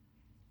it.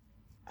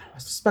 I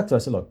was respectful. I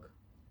said, look,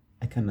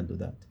 I cannot do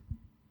that.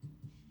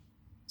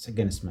 It's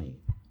against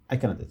I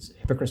cannot. It's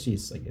hypocrisy.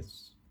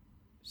 It's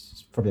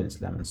forbidden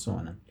Islam and so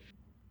on. And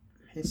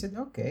he said,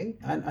 okay.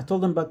 And I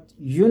told him, but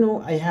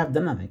I have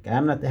done nothing.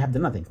 I have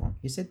done nothing wrong.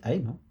 He said, I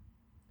know.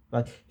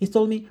 But he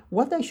told me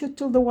what I should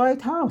tell the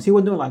White House. He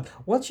would do like,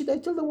 what should I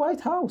tell the White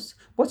House?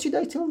 What should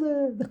I tell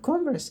the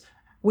Congress?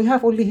 We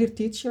have only here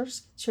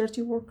teachers,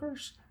 charity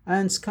workers,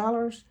 and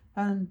scholars,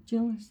 and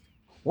journalists.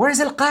 Where is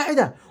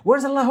Al-Qaeda? Where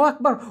is Allahu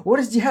Akbar? Where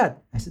is jihad?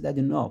 I said, I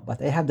don't know,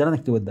 but I have nothing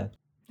to do with that.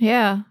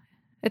 Yeah.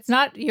 It's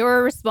not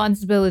your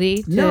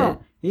responsibility to...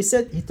 No. He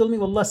told me,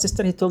 Wallah,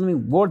 sister, he told me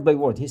word by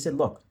word. He said,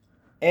 look,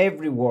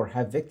 every war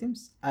have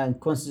victims and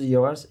consider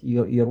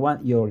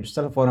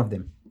yourself one of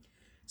them.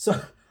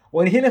 So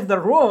when he left the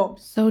room...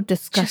 So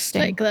disgusting. Just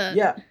like that.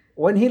 Yeah.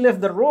 When he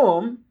left the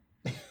room...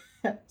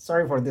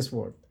 sorry for this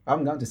word.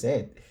 I'm going to say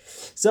it.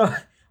 So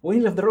when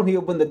he left the room, he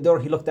opened the door.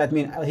 He looked at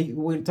me. We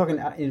were talking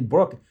in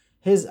broken.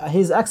 His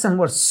accent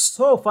was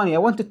so funny. I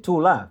wanted to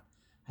laugh.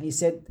 And he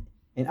said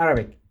in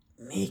Arabic,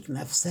 "Make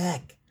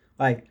nafsak."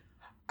 Like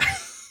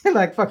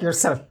fuck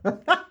yourself.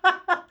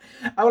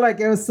 I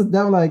was sit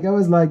down. I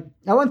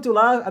want to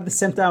laugh at the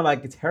same time.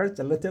 It hurt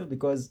a little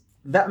because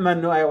that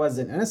man knew I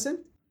wasn't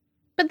innocent.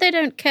 But they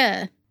don't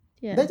care.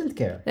 Yeah. They don't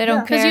care. They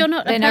don't care. Because you're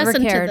not They a never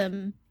person to cared.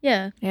 them.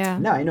 Yeah. Yeah.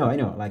 No, I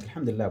know.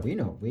 Alhamdulillah, we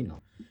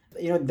know.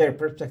 Their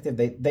perspective,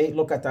 they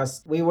look at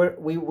us. We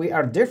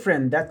are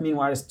different. That means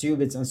we are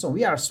stupid and so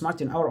we are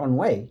smart in our own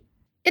way.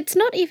 It's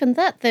not even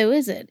that though,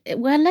 is it?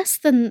 We're less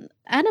than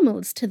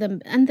animals to them.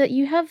 And that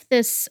you have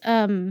this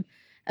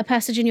a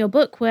passage in your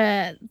book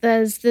where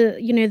there's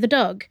the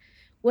dog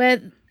where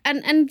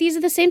and these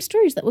are the same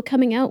stories that were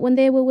coming out when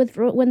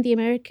when the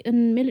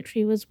American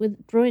military was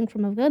withdrawing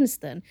from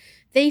Afghanistan.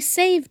 They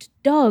saved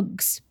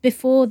dogs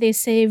before they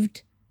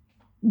saved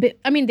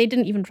they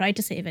didn't even try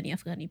to save any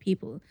Afghani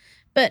people.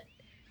 But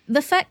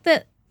the fact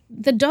that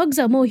the dogs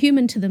are more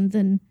human to them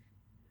than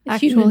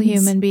Actual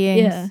human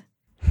beings.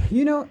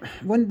 Yeah.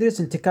 When there's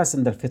intikas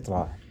in the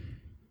fitra,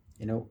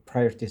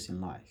 priorities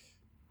in life.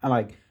 And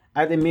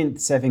I didn't mean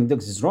saving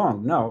dogs is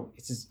wrong. No,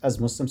 it's as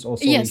Muslims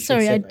also. Yes,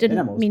 sorry, I didn't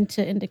animals. mean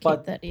to indicate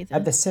But that either.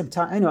 At the same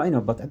time, I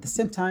know, but at the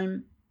same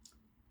time,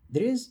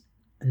 there is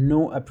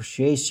no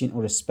appreciation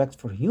or respect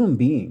for human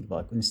being.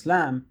 Like in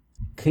Islam,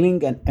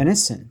 killing an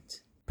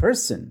innocent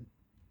person,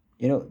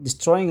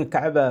 destroying a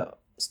Kaaba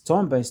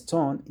stone by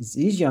stone is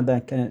easier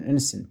than killing an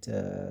innocent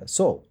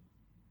soul.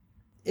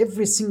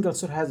 Every single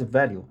soul has a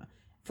value.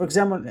 For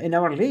example, in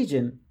our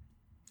religion,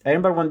 I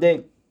remember one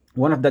day,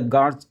 one of the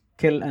guards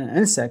killed an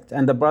insect,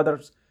 and the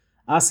brothers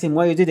asked him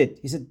why you did it.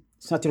 He said,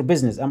 "It's not your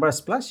business. I'm going to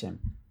splash him."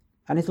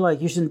 And it's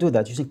you shouldn't do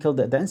that. You shouldn't kill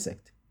the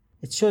insect.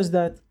 It shows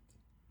that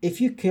if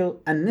you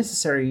kill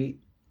unnecessary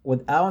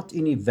without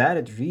any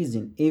valid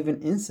reason,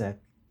 even insect,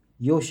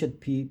 you should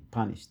be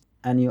punished.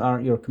 And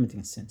you're committing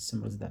a sin.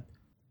 Simple as that.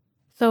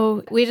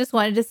 So we just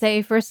wanted to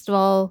say, first of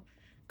all,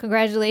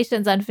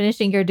 congratulations on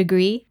finishing your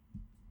degree.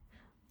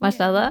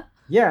 Mashallah.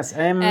 Yes,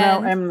 I'm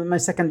my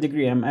second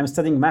degree. I'm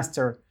studying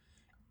master.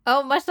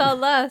 Oh,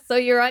 mashallah. So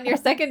you're on your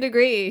second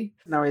degree.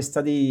 Now I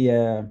study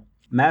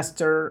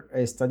master.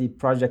 I study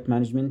project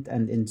management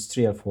and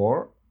industrial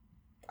 4.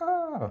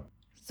 Oh.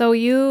 So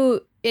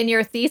you, in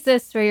your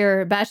thesis for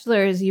your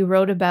bachelor's, you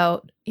wrote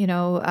about,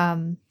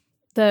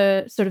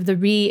 the sort of the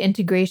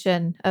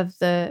reintegration of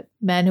the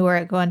men who are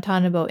at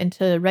Guantanamo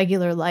into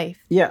regular life.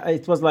 Yeah,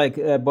 it was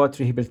about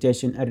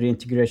rehabilitation and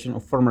reintegration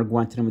of former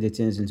Guantanamo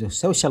detainees into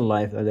social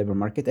life and labor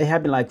market. I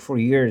have been for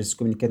years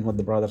communicating with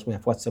the brothers. We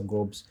have WhatsApp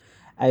groups.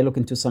 I look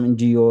into some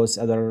NGOs,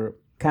 other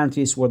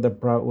countries where the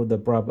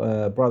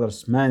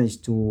brothers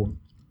managed to,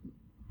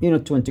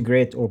 to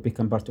integrate or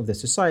become part of the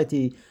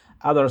society.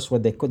 Others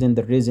where they couldn't,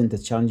 the reason, the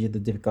challenges, the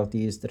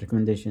difficulties, the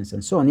recommendations,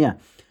 and so on. Yeah.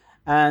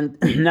 And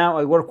now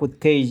I work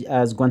with Cage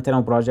as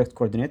Guantanamo project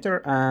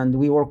coordinator, and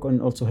we work on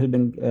also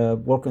helping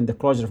work on the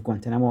closure of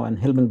Guantanamo and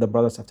helping the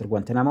brothers after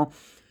Guantanamo.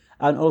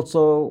 And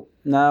also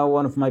now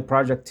one of my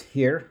projects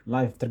here,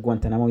 Life After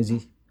Guantanamo,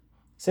 is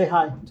say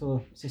hi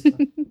to sister.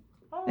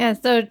 Yeah,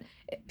 so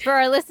for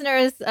our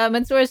listeners,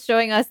 Mansoor is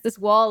showing us this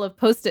wall of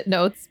Post-it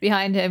notes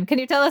behind him. Can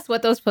you tell us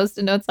what those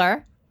Post-it notes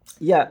are?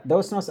 Yeah,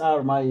 those notes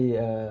are my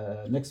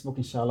next book,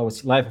 inshallah, which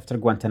is Life After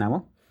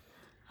Guantanamo.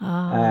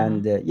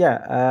 And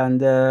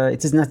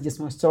it is not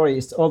just my story,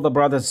 it's all the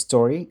brothers'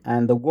 story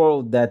and the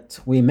world that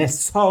we miss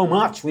so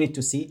much. We need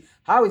to see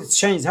how it's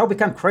changed, how it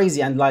become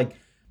crazy, and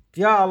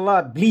Ya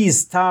Allah, please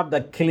stop the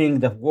killing,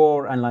 the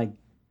war, and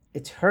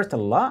it hurt a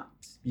lot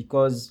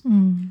because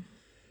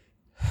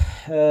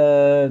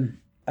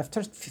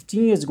after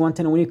 15 years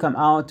Guantanamo, when you come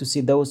out to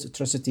see those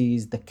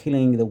atrocities, the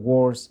killing, the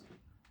wars,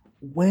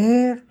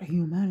 where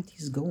humanity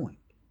is going,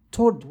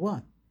 toward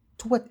what,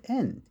 to what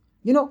end?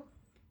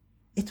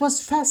 It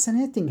was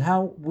fascinating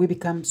how we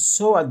become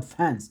so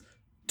advanced.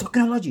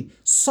 Technology,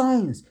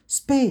 science,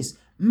 space,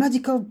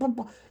 medical,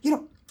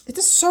 it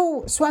is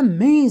so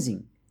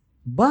amazing.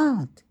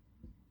 But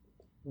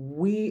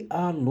we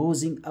are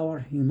losing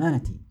our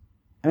humanity.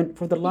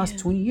 For the last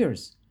 20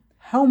 years,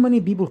 how many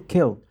people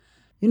killed?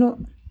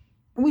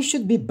 We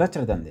should be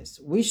better than this.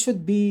 We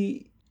should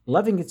be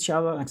loving each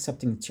other and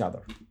accepting each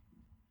other.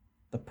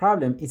 The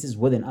problem is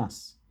within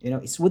us.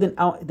 It's within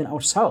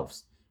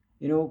ourselves.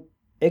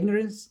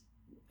 Ignorance,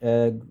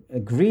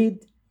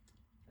 greed,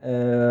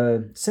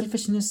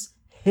 selfishness,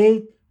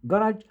 hate,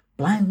 grudge,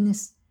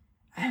 blindness.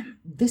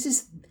 This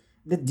is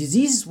the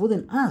disease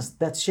within us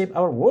that shape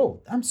our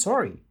world. I'm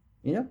sorry,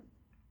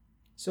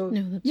 So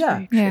No, that's yeah,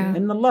 very true. Yeah.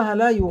 إن الله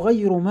لا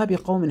يغير ما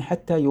بقوم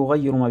حتى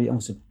يغيروا ما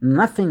بأنفسهم.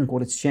 Nothing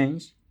will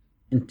change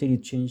until you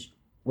change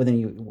within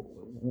you.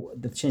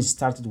 The change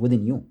started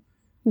within you.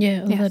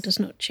 Yeah, Allah Yes. does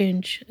not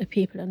change a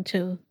people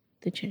until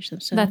they change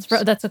themselves.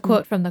 That's a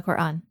quote from the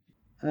Quran.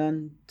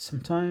 And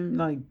sometimes,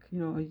 like, you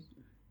know,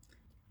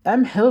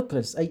 I'm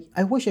helpless.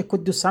 I wish I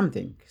could do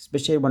something,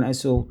 especially when I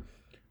saw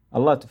a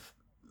lot of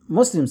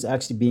Muslims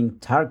actually being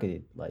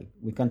targeted. Like,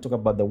 we can talk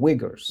about the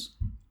Uyghurs,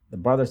 the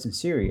brothers in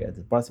Syria,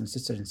 the brothers and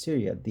sisters in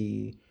Syria,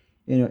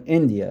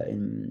 India,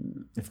 in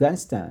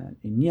Afghanistan,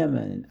 in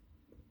Yemen.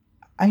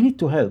 I need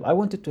to help. I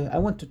want to help. I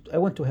want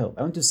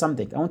to do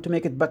something. I want to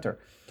make it better.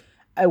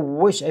 I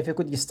wish if I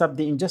could stop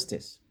the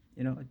injustice,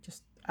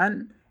 and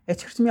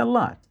it hurts me a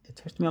lot. It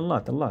hurts me a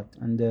lot.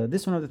 And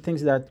this is one of the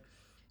things that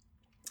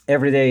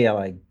every day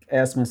I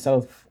ask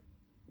myself,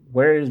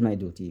 where is my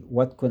duty?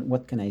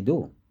 What can I do?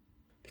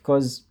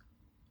 Because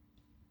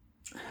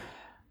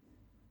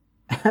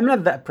I'm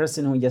not that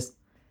person who just,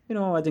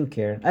 I don't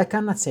care. I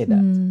cannot say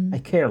that. I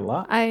care a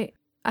lot.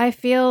 I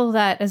feel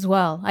that as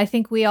well. I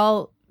think we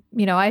all,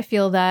 I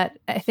feel that.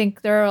 I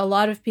think there are a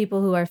lot of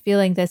people who are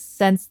feeling this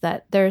sense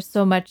that there's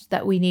so much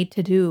that we need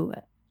to do.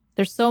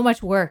 There's so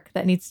much work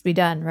that needs to be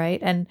done, right?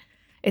 And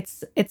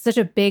it's such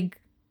a big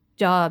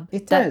job.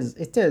 It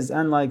is.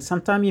 And like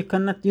sometimes you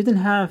didn't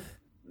have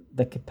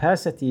the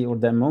capacity or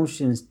the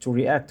emotions to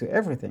react to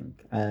everything.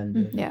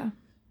 And yeah.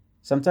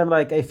 Sometimes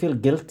like I feel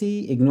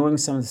guilty ignoring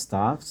some of the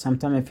stuff.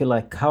 Sometimes I feel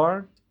like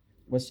coward,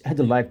 which I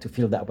don't like to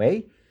feel that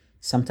way.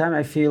 Sometimes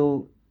I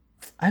feel,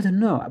 I don't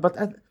know, but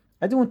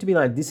I don't want to be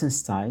like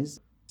desensitized.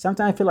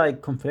 Sometimes I feel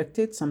like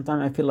conflicted.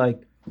 Sometimes I feel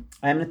like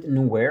I'm not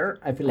nowhere.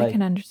 I feel like I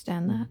can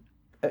understand that.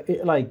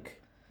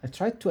 I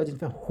try to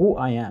identify who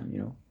I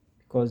am,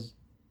 because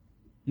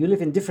you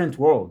live in different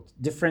world,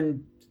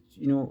 different,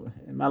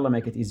 Allah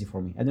make it easy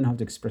for me. I don't know how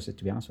to express it,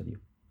 to be honest with you.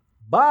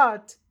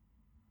 But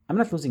I'm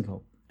not losing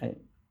hope.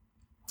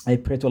 I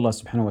pray to Allah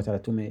subhanahu wa ta'ala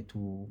to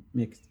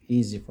make it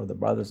easy for the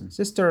brothers and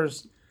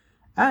sisters.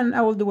 And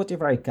I will do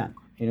whatever I can.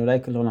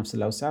 Like Allah,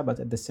 but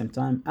at the same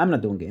time, I'm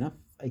not doing enough.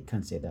 I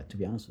can't say that, to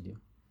be honest with you.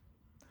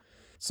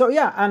 So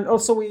yeah, and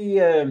also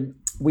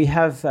we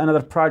have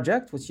another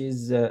project, which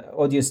is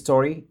audio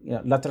story,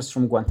 Letters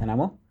from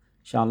Guantanamo,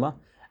 inshallah.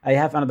 I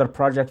have another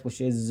project,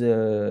 which is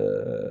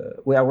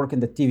we are working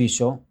the TV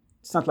show.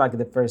 It's not like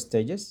the first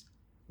stages.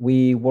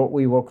 We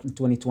work in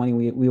 2020.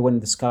 We won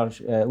the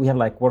scholarship. We have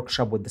like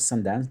workshop with the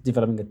Sundance,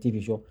 developing a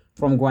TV show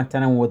from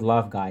Guantanamo with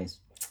love, guys.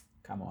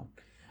 Come on.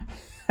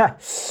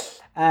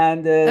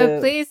 And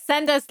please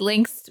send us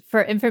links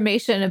for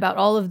information about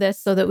all of this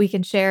so that we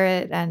can share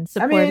it and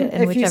support it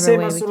in whichever way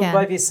we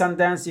can. If you say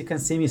Sundance, you can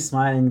see me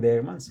smiling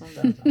there. Man,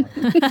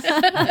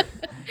 Sundance.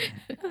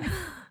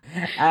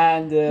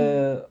 And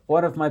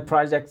one of my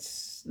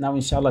projects now,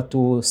 inshallah,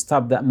 to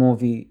stop that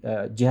movie,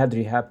 Jihad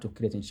Rehab, to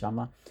create,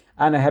 inshallah.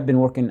 And I have been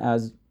working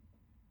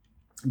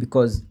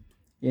because,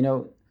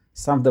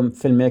 some of them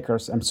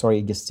filmmakers, I'm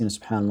sorry,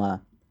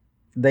 subhanAllah,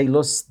 they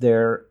lost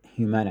their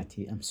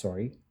humanity. I'm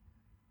sorry.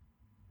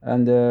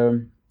 And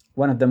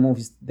one of the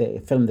movies, the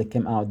film that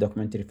came out,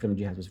 documentary film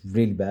Jihad, was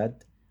really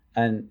bad.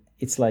 And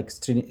it's like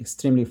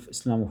extremely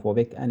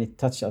Islamophobic, and it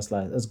touched us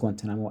like as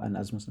Guantanamo and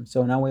as Muslims.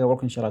 So now we are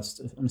working, inshallah,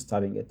 on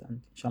stopping it,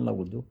 and inshallah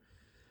we'll do.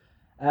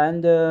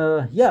 And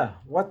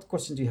what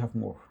question do you have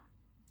more?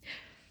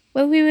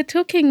 Well, we were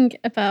talking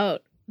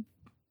about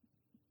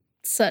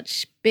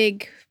such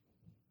big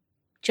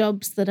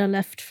jobs that are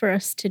left for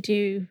us to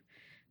do.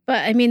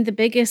 But I mean,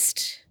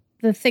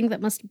 the thing that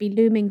must be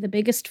looming the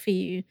biggest for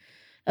you,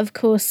 of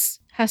course,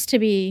 has to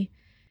be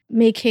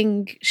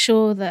making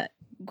sure that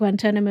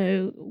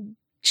Guantanamo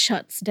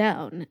shuts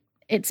down.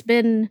 It's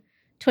been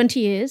 20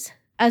 years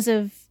as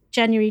of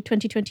January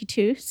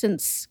 2022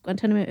 since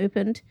Guantanamo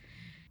opened.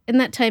 In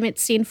that time,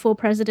 it's seen 4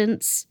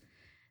 presidents.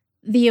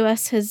 The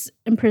US has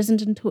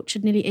imprisoned and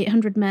tortured nearly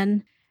 800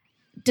 men.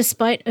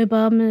 Despite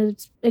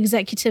Obama's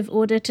executive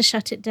order to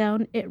shut it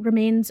down, it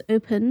remains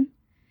open.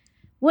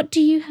 What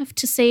do you have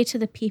to say to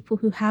the people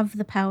who have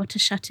the power to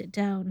shut it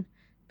down,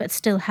 but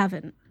still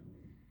haven't?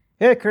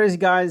 Hey, crazy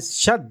guys,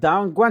 shut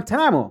down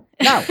Guantanamo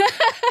now.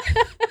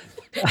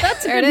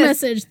 That's a good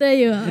message. There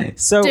you are.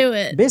 So do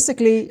it.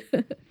 Basically,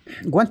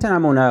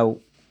 Guantanamo now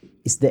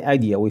is the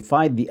idea. We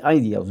fight the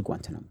idea of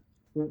Guantanamo.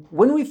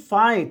 When we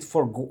fight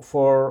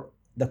for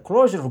the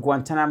closure of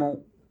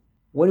Guantanamo,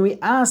 when we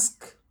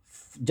ask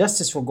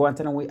justice for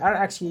Guantanamo, we are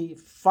actually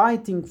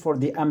fighting for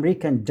the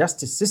American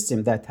justice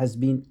system that has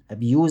been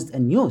abused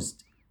and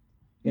used.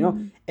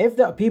 If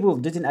the people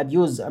didn't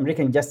abuse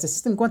American justice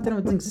system,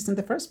 Guantanamo didn't exist in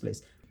the first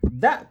place.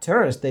 That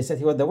terrorist, they said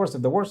he was the worst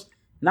of the worst,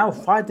 now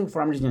fighting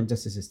for American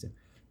justice system.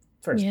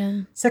 First.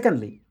 Yeah.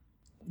 Secondly,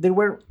 there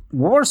were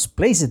worse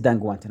places than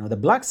Guantanamo, the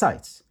black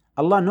sites.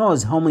 Allah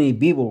knows how many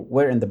people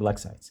were in the black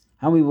sites.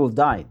 How many people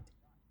died?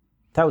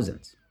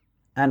 Thousands.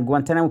 And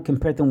Guantanamo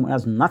compared to them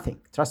as nothing.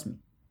 Trust me.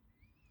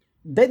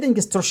 They didn't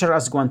just torture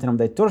us, Guantanamo.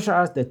 They torture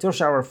us, they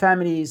torture our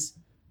families,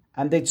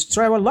 and they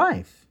destroy our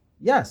life.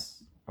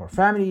 Yes. Our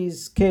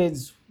families,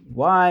 kids,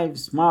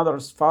 wives,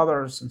 mothers,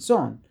 fathers, and so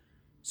on.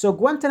 So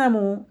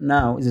Guantanamo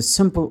now is a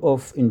symbol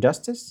of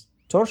injustice,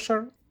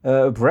 torture,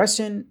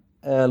 oppression,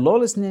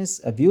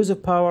 lawlessness, abuse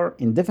of power,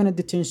 indefinite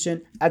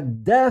detention, a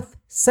death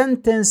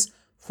sentence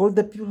for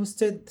the people who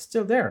stayed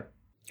still there.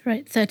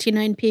 Right,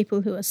 39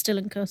 people who are still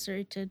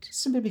incarcerated.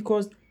 Simply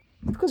because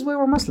we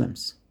were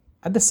Muslims.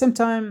 At the same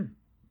time,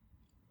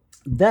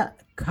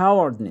 that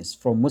cowardness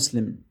from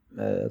Muslim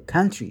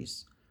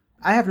countries,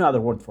 I have no other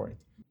word for it.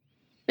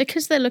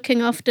 Because they're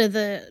looking after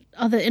the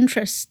other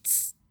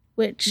interests,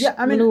 which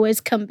will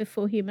always come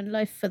before human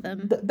life for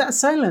them. That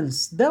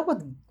silence, that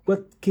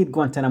what keep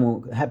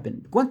Guantanamo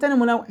happen.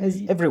 Guantanamo now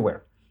is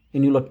everywhere.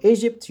 And you look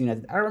Egypt,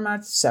 United Arab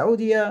Emirates,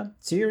 Saudi,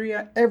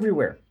 Syria,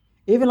 everywhere.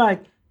 Even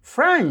like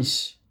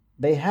France,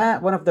 they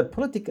had one of the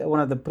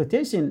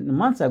politicians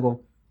months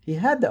ago, he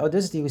had the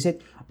audacity, he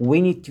said,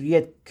 we need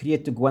to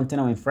create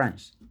Guantanamo in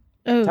France,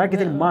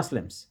 targeting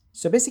Muslims.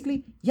 So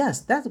basically,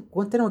 yes, that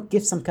Guantanamo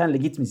gives some kind of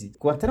legitimacy.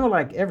 Guantanamo,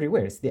 like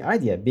everywhere, it's the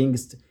idea being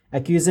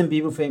accusing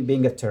people of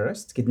being a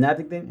terrorist,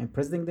 kidnapping them,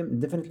 imprisoning them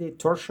indefinitely,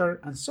 torture,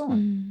 and so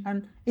on.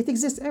 And it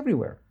exists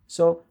everywhere.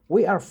 So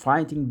we are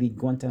fighting the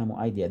Guantanamo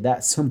idea,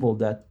 that symbol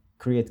that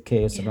creates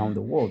chaos around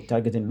the world,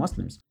 targeting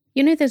Muslims.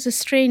 You know, there's a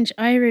strange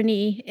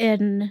irony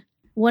in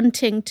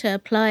wanting to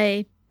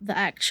apply the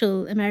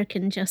actual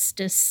American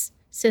justice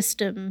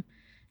system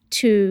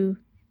to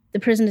the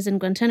prisoners in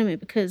Guantanamo,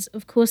 because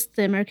of course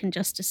the American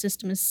justice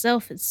system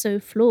itself is so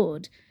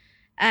flawed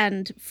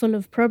and full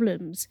of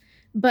problems.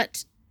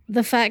 But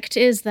the fact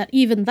is that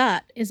even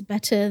that is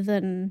better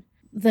than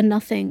the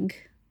nothing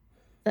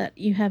that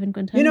you have in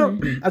Guantanamo. You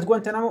know, at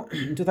Guantanamo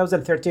in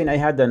 2013, I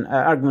had an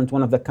argument with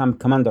one of the camp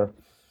commander.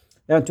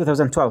 In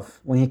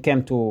 2012, when he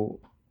came to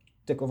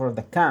take over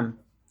the camp,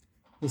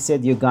 he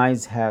said, you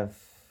guys have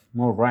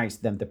more rights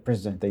than the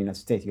president of the United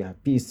States. You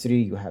have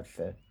PS3, you have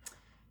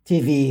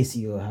TVs,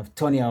 you have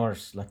 20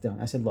 hours lockdown.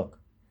 I said, look,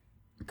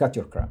 cut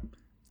your crap.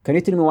 Can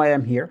you tell me why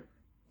I'm here?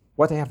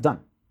 What I have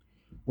done?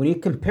 When you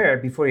compare,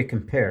 before you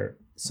compare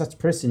such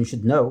person, you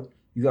should know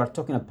you are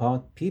talking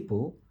about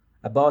people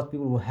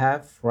who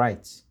have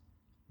rights,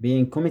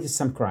 being committed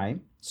some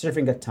crime,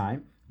 serving a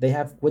time.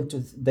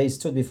 They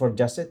stood before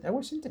justice. They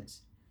were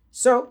sentenced.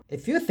 So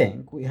if you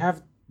think we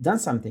have done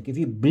something, if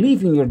you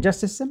believe in your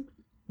justice system,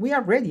 we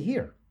are ready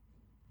here.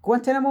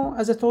 Guantanamo,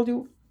 as I told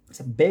you, it's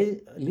a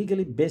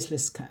legally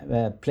baseless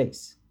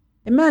place.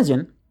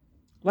 Imagine,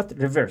 let's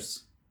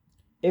reverse.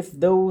 If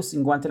those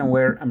in Guantanamo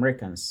were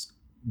Americans,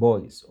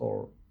 boys,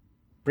 or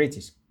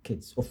British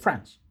kids, or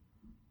French,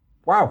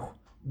 wow,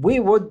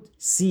 we would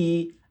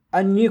see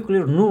a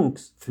nuclear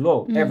nukes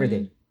flow every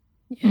day.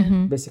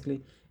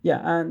 Basically.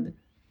 Yeah,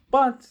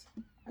 but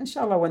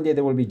inshallah one day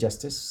there will be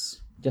justice.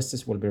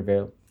 Justice will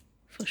prevail.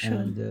 For sure.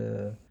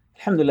 And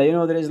alhamdulillah, you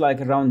know, there is like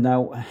around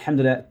now,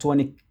 alhamdulillah,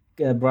 20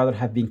 brothers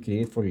have been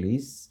cleared for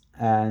release.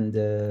 And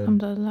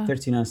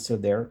 13 are still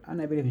there.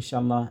 And I believe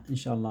inshallah,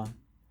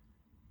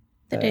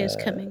 the day is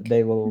coming.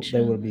 They will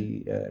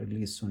be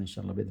released soon,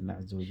 inshallah,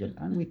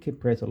 and we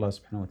keep praying to Allah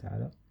subhanahu wa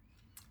ta'ala.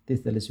 This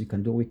is the least we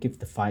can do. We keep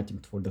the fighting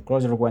for the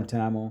closure of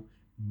Guantanamo,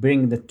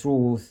 bring the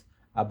truth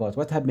about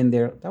what happened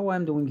there. That's what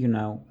I'm doing here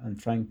now, and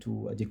trying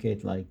to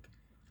educate like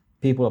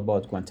people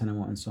about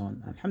Guantanamo and so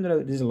on.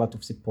 Alhamdulillah, there is a lot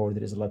of support.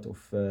 There is a lot of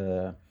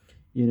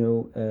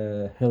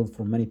help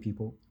from many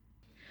people.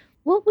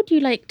 What would you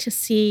like to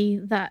see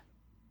that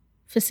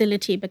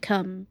facility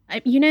become?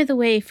 You know, the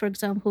way, for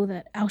example,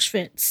 that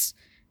Auschwitz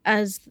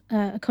as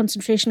a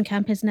concentration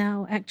camp is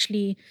now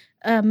actually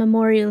a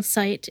memorial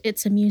site.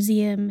 It's a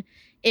museum.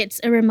 It's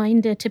a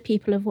reminder to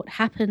people of what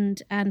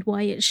happened and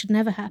why it should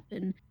never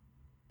happen.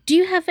 Do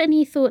you have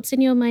any thoughts in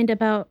your mind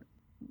about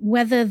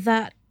whether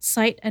that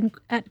site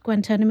at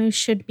Guantanamo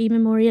should be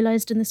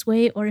memorialized in this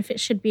way, or if it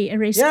should be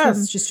erased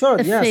from she should.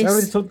 the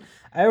face?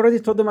 I already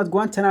told them at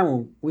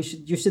Guantanamo, you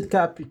should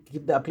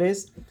keep that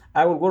place.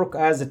 I will work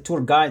as a tour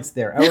guide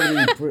there.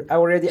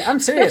 I'm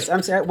serious.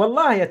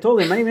 Wallahi, I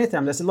told him many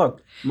times. I said,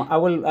 look, I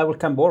will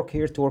come work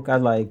here to work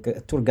as like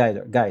a tour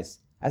guys.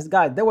 As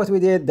guide, that's what we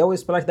did. They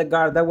always like the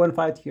guard. That one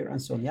fight here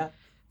and so on. Yeah,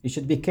 it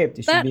should be kept.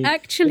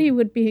 Actually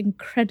would be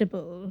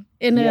incredible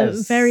in a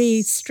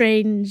very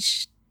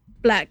strange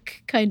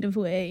black kind of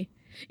way.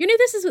 You know,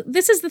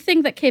 this is the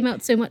thing that came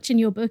out so much in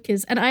your book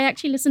and I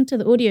actually listened to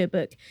the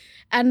audiobook,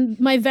 and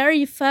my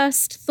very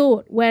first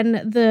thought when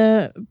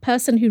the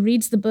person who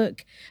reads the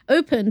book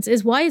opens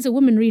is, why is a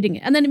woman reading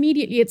it? And then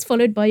immediately it's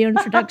followed by your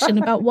introduction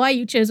about why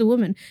you chose a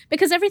woman,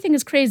 because everything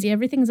is crazy,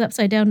 everything is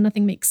upside down,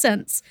 nothing makes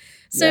sense.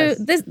 So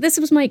this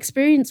was my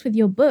experience with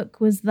your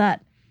book, was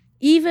that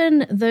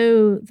even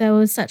though there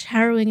was such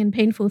harrowing and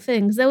painful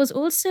things, there was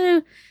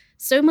also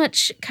so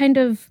much kind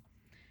of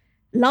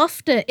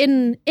laughter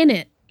in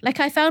it. Like,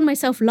 I found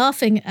myself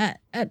laughing at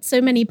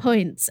so many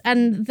points.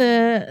 And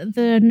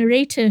the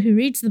narrator who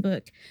reads the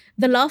book,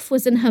 the laugh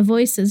was in her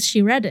voice as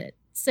she read it.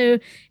 So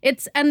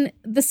and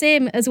the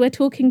same as we're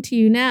talking to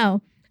you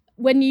now,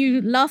 when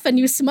you laugh and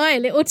you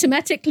smile, it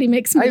automatically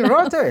makes me laugh.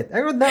 I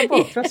wrote that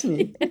book, trust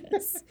me.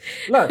 Yes.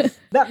 Look,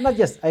 that not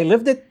just, I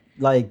lived it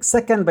like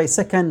second by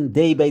second,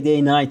 day by day,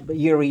 night,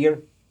 year by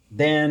year.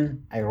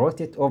 Then I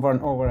wrote it over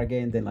and over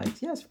again. Then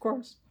like, yes, of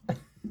course.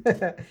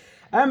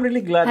 I'm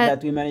really glad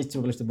that we managed to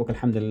publish the book,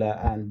 alhamdulillah,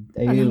 and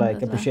I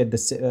really appreciate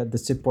the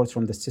support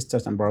from the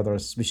sisters and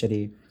brothers,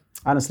 especially.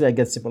 Honestly, I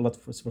get a lot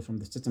of support from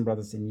the sisters and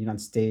brothers in the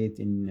United States,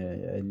 in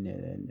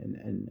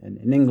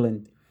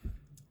England,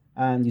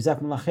 and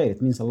Jazakumullah khair.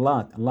 It means a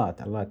lot.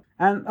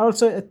 And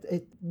also,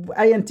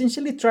 I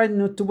intentionally tried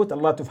not to put a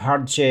lot of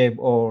hardship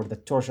or the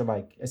torture.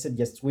 Like I said,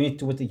 yes, we need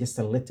to put it just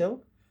a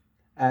little,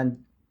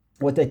 and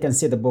what I can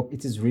say the book,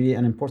 it is really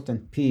an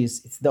important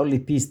piece. It's the only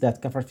piece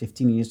that covers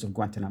 15 years of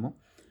Guantanamo.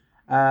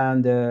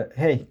 And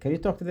hey, can you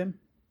talk to them,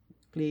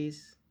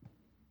 please?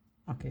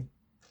 Okay,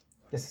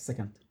 just a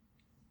second.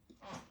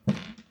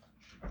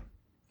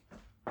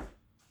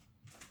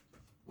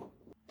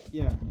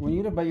 Yeah, when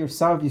you live by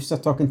yourself, you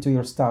start talking to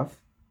your stuff.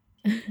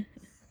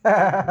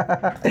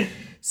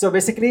 So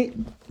basically,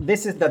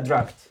 this is the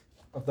draft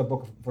of the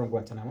book from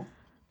Guantanamo.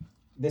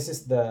 This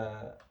is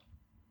the...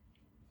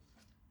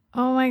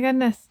 Oh my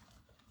goodness.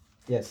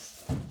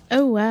 Yes.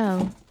 Oh,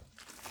 wow.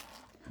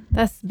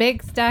 That's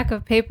big stack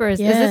of papers.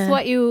 Yeah. Is this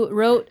what you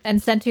wrote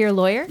and sent to your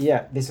lawyer?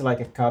 Yeah, this is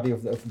like a copy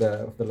of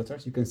the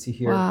letters. You can see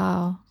here.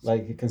 Wow.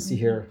 Like you can see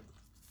here,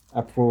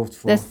 approved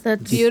for... That's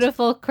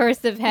beautiful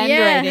cursive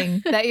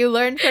handwriting that you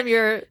learned from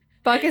your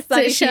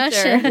Pakistani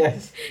teacher.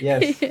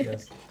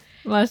 Yes.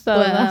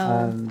 MashaAllah.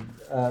 Wow. And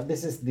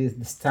this is the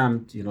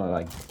stamped,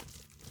 like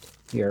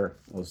here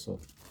also.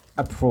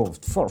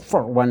 Approved for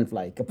one,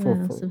 like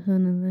approved. Wow,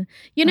 subhanallah.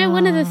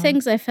 One of the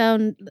things I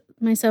found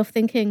myself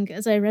thinking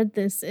as I read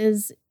this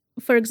is,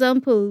 for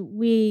example,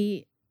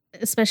 we,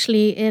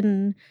 especially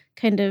in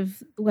kind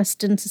of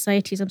Western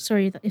societies, I'm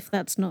sorry if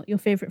that's not your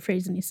favorite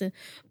phrase, Anisa,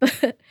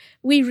 but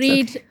we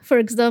read, for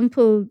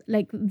example,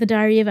 like the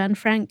Diary of Anne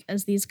Frank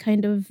as these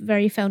kind of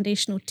very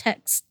foundational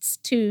texts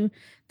to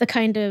the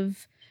kind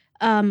of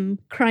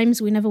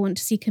crimes we never want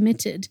to see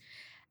committed.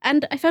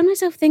 And I found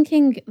myself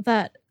thinking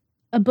that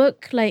a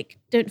book like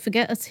Don't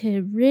Forget Us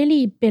Here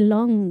really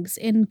belongs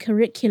in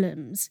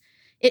curriculums.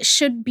 It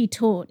should be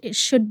taught. It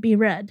should be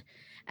read.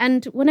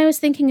 And when I was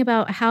thinking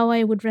about how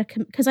I would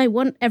recommend, because I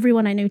want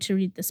everyone I know to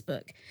read this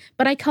book,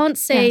 but I can't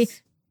say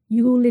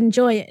you will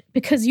enjoy it,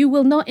 because you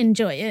will not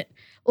enjoy it,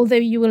 although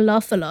you will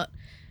laugh a lot.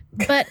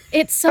 But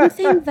it's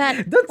something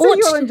that... Don't say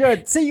you'll enjoy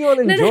it. Say you'll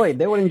enjoy it.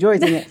 They will enjoy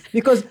it.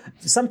 Because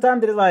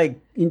sometimes there's like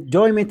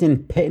enjoyment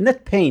in pain,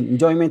 not pain,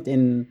 enjoyment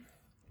in...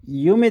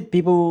 You made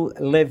people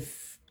live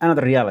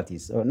another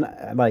realities, or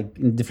not, like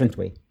in a different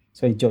way.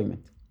 So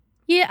enjoyment.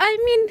 Yeah, I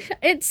mean,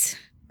 it's...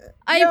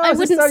 I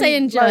wouldn't say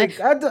enjoy.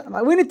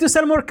 We need to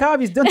sell more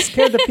copies. Don't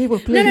scare the people,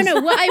 please.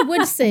 No. What I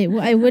would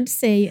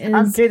say is...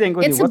 I'm kidding.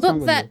 It's a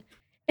book that...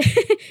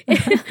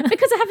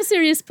 because I have a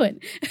serious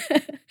point.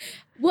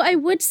 What I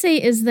would say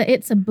is that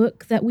it's a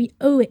book that we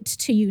owe it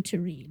to you to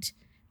read.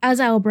 As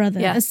our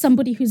brother, as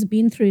somebody who's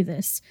been through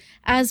this,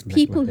 as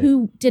people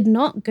who did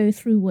not go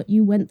through what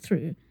you went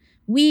through.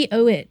 We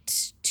owe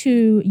it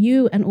to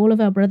you and all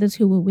of our brothers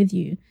who were with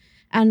you,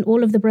 and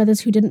all of the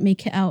brothers who didn't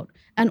make it out,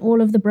 and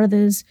all of the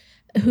brothers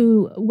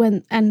who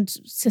went and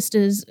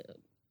sisters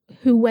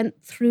who went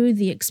through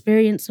the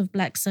experience of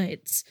black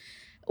sites,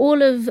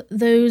 all of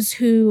those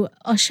who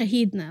are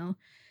shaheed now.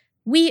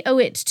 We owe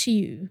it to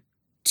you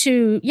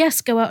to,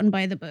 yes, go out and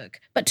buy the book,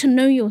 but to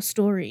know your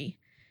story,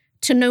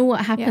 to know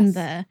what happened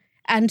there,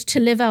 and to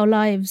live our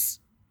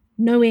lives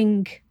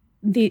knowing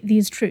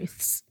these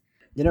truths.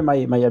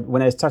 My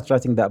when I started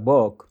writing that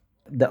book,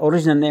 the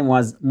original name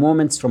was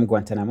Moments from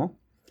Guantanamo.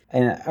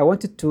 And I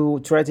wanted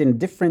to write in a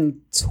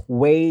different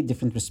way,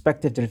 different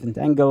perspective, different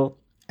angle.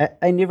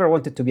 I never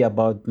wanted to be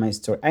about my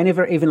story. I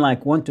never even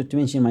wanted to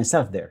mention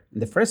myself there in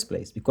the first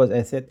place, because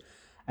I said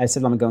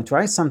I'm going to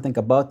write something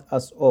about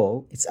us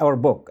all. It's our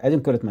book. I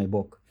didn't call it my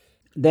book.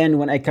 Then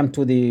when I come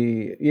to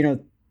the,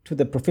 to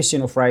the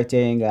profession of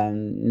writing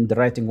and in the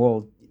writing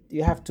world,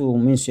 you have to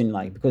mention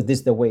because this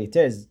is the way it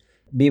is.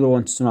 People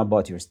want to know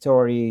about your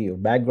story, your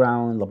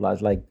background, blah,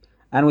 blah,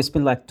 and we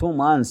spent 2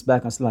 months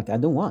back. I was I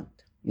don't want,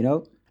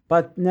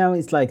 But now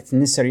it's it's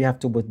necessary. You have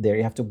to put there.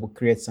 You have to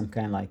create some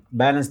kind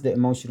balance the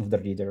emotion of the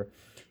reader.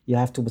 You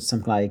have to put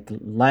some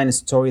line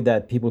story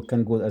that people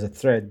can go as a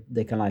thread.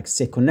 They can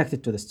stay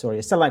connected to the story.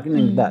 It's not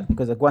that,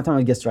 because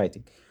Guantanamo gets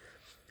writing.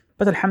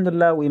 But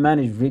alhamdulillah, we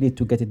managed really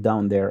to get it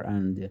down there,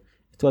 and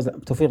it was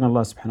tawfiq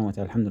Allah subhanahu wa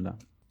ta'ala, alhamdulillah.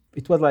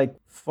 It was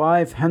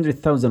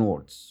 500,000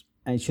 words,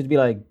 and it should be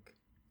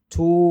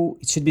two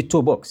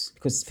books,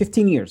 because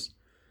 15 years.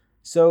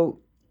 So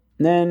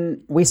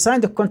then we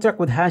signed the contract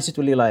with Hachette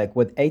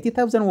with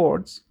 80,000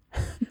 words.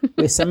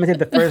 We submitted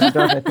the first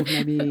draft, I think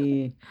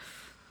maybe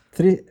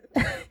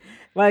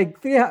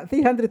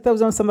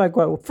 300,000, something like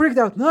that. We freaked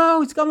out.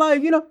 No, it's come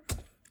live,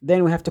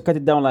 Then we have to cut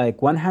it down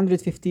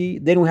 150.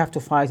 Then we have to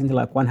fight into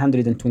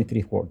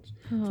 123 words.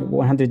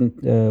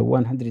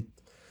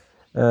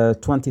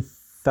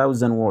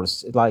 120,000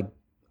 words.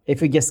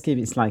 If we just keep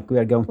it, it's we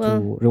are going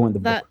to ruin the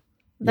book.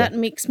 That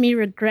makes me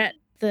regret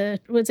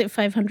the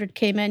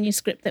 500K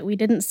manuscript that we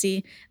didn't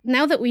see.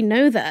 Now that we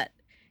know that,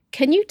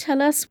 can you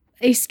tell us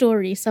a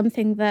story,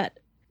 something that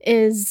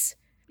is,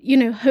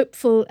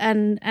 hopeful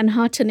and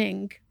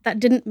heartening that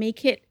didn't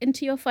make it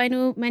into your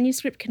final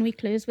manuscript. Can we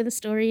close with a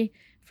story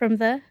from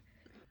there?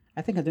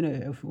 I think, I don't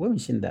know if we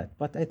mentioned that,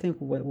 but I think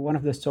one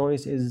of the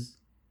stories is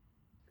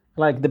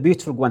like the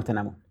beautiful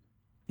Guantanamo.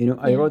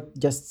 I wrote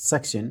just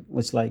section,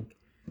 which like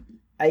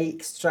I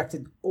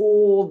extracted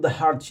all the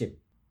hardship,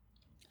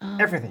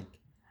 everything.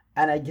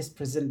 And I just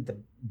present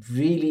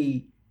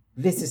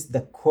this is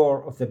the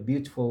core of the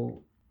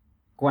beautiful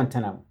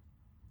Guantanamo.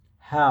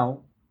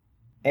 How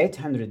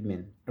 800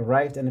 men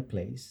arrived in a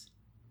place,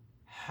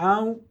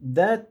 how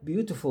that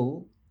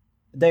beautiful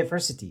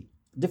diversity,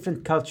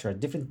 different culture,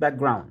 different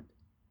background,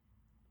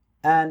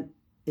 and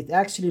it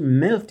actually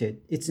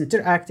melted. It's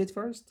interacted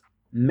first,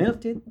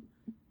 melted,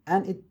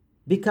 and it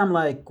become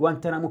like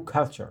Guantanamo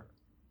culture.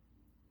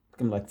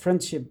 Become like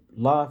friendship,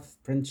 love,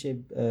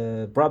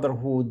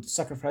 brotherhood,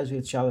 sacrifice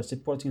with each other,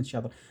 supporting each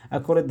other. I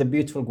call it the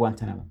beautiful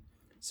Guantanamo.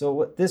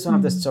 So this one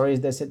of the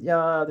stories, they said,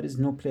 there is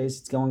no place.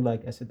 It's going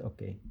like, I said,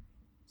 okay.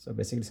 So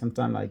basically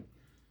sometimes like,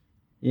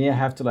 you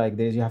have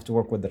to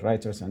work with the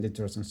writers and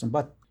editors and so on.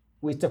 But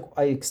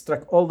I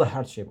extract all the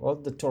hardship, all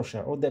the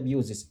torture, all the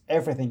abuses,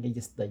 everything.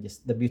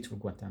 The beautiful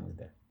Guantanamo is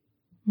there.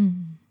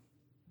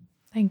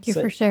 Thank you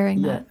for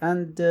sharing that.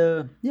 And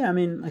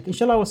like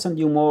inshallah, I will send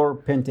you more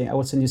painting. I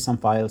will send you some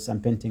files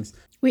and paintings.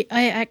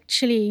 I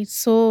actually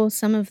saw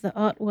some of the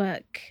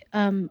artwork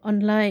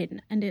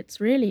online, and it's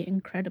really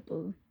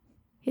incredible.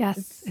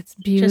 Yes, it's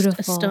beautiful. Just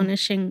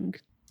astonishing.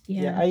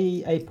 Yeah,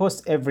 I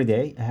post every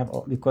day.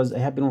 Because I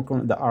have been working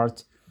on the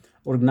art,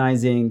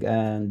 organizing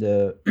and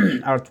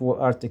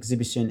art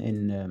exhibition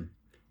in.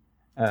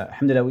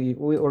 Alhamdulillah,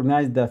 we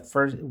organized the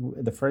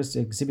first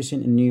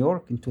exhibition in New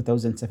York in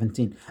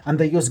 2017, and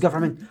the U.S.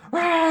 government,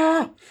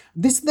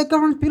 the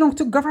government belongs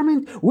to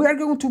government. We are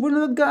going to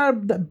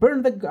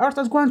burn the art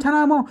at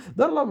Guantanamo.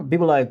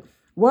 People like,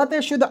 what?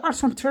 They show the art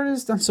from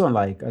terrorists and so on.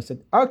 Like I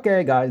said,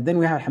 okay, guys. Then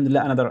we have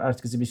alhamdulillah another art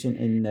exhibition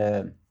in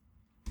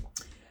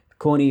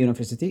Coney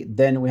University.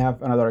 Then we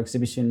have another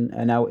exhibition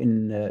now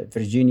in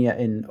Virginia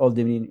in Old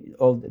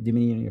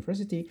Dominion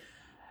University,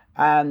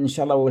 and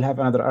inshallah we'll have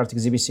another art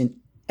exhibition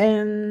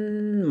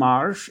in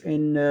March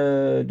in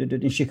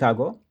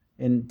Chicago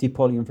in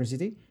DePaul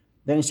University.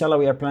 Then inshallah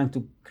we are planning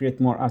to create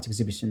more art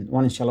exhibition.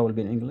 One inshallah will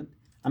be in England.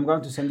 I'm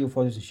going to send you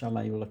photos,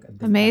 inshallah. You will look at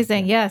them.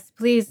 Amazing. Yes,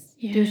 please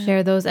do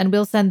share those, and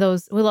we'll send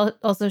those. We'll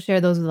also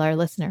share those with our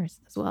listeners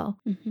as well.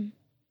 Mm-hmm.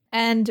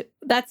 And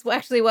that's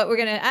actually what we're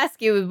going to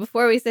ask you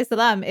before we say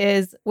salam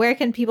is, where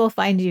can people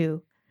find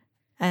you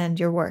and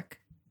your work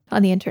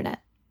on the internet?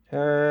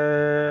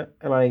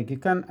 You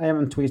can, I am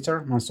on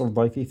Twitter, Mansour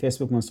Daifi,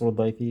 Facebook, Mansour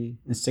Daifi,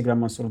 Instagram,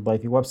 Mansour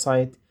Daifi,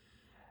 website,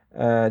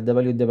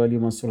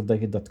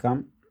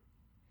 www.mansourdaifi.com.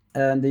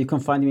 And you can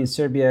find me in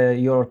Serbia.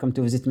 You're welcome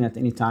to visit me at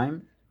any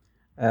time.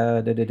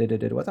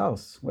 What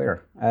else?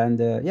 Where? And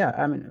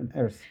I'm in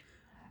Earth.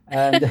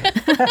 And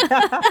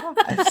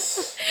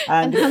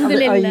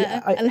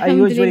Alhamdulillah, I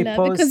usually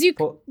post because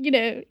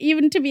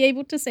even to be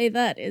able to say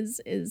that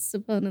is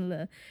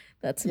subhanallah,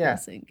 that's a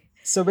blessing.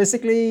 So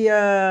basically,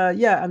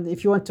 and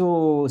if you want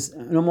to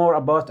know more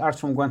about Art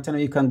from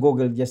Guantanamo, you can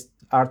Google just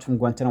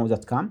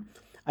artfromguantanamo.com.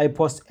 I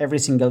post every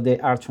single day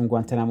Art from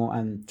Guantanamo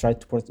and try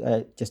to post,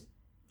 just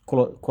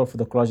call for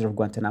the closure of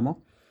Guantanamo.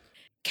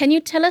 Can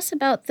you tell us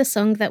about the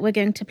song that we're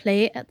going to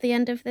play at the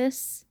end of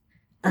this?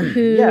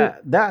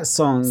 That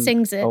song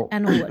sings it,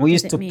 and what we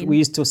mean? We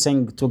used to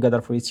sing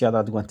together for each other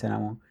at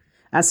Guantanamo,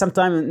 and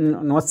sometimes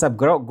in WhatsApp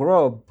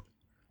group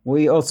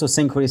we also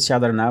sing for each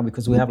other now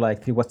because we have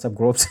like 3 WhatsApp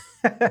groups,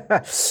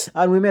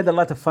 and we made a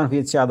lot of fun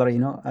with each other,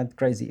 and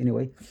crazy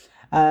anyway.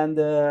 And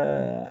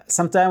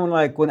sometimes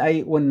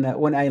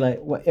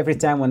every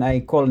time when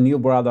I call a new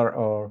brother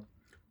or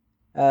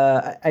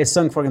I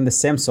sung for him the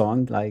same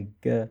song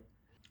like.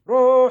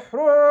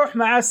 روح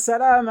مع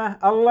السلامة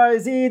الله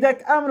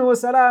يزيدك أمن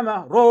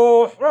وسلامة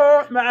روح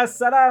مع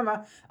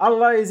السلامة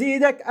الله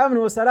يزيدك أمن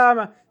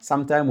وسلامة.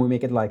 Sometimes we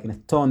make it like in a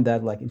tone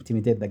that like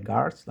intimidate the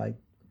guards, like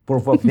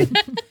provoke them.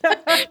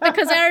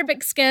 Because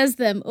Arabic scares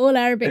them. All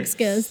Arabic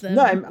scares them.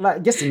 No,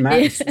 just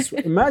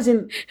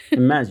imagine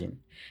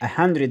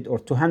 100 or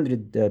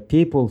 200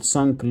 people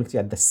sung collectively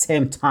at the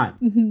same time.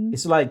 Mm-hmm.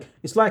 It's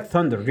like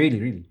thunder,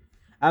 really, really.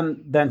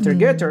 And the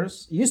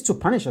interrogators used to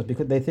punish us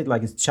because they think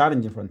like it's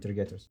challenging for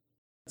interrogators.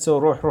 So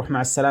روح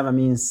مع السلامة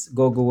means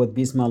go with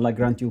peace. May Allah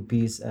grant you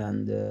peace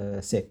and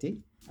safety.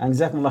 And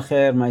جزاكم الله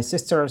خير, my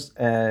sisters.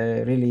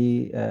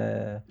 Really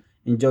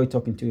enjoy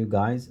talking to you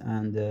guys.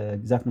 And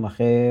جزاكم الله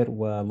خير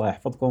والله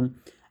يحفظكم.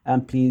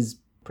 And please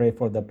pray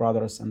for the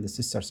brothers and the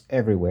sisters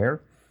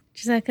everywhere.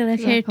 Jazakallah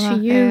khair to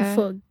you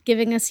for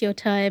giving us your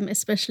time,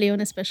 especially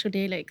on a special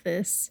day like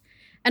this.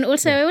 And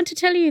also, I want to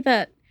tell you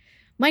that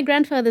my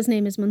grandfather's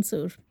name is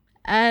Mansour.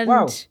 And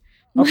wow.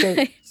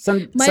 Okay,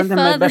 send him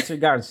my best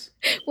regards.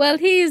 Well,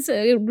 he's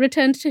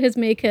returned to his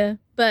maker,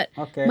 but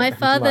my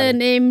father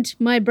named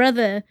my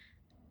brother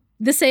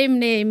the same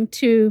name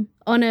to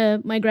honor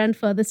my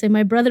grandfather. So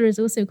my brother is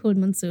also called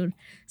Mansour.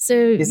 So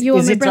you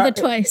are my brother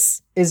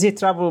twice. Is he a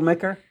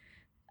troublemaker?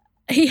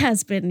 He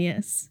has been,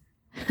 yes.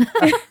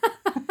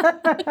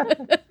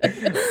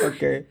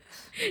 Okay.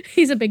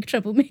 He's a big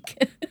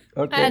troublemaker.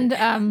 Okay. And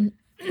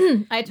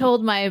I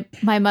told my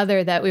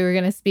mother that we were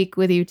going to speak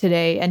with you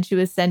today, and she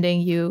was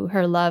sending you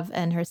her love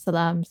and her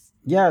salams.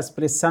 Yes,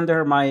 please send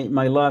her my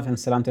love and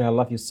salam to her. I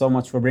love you so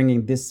much for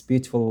bringing this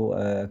beautiful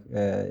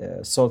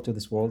soul to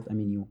this world. I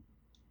mean, you.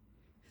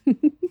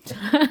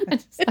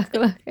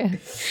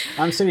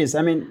 I'm serious.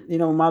 I mean,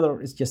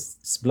 mother is just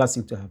it's a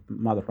blessing to have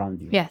mother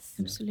around you. Yes,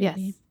 absolutely. Yes.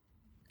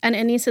 And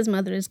Anissa's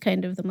mother is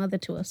kind of the mother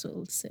to us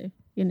all, so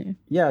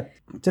Yeah.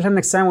 Till her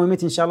next time we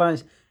meet, inshallah.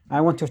 I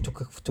want her to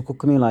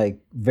cook me like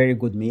very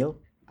good meal.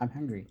 I'm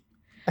hungry.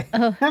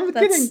 Oh, I'm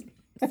kidding.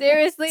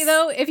 Seriously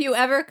though, if you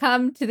ever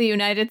come to the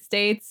United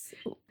States,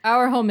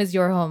 our home is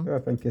your home. Oh,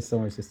 thank you so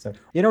much, sister.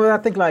 I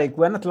think like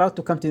we're not allowed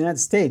to come to the United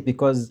States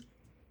because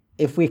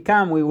if we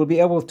come, we will be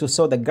able to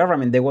show the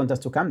government they want us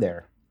to come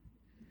there.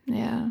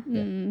 Yeah.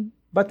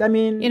 But I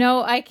mean,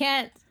 I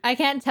can't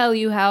tell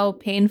you how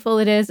painful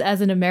it is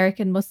as an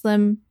American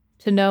Muslim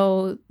to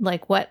know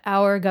like what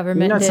our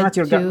government it's did not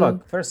your to...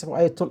 Look, first of all,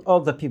 I told all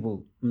the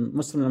people,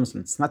 Muslim and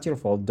Muslim, it's not your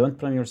fault. Don't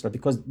blame yourself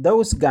because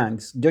those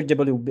gangs, George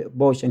W.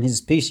 Bush and his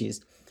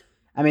species,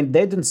 I mean,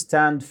 they don't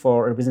stand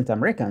for represent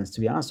Americans, to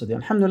be honest with you.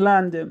 Alhamdulillah,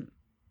 and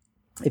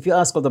if you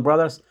ask all the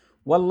brothers,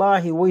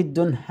 wallahi, we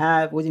didn't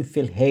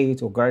feel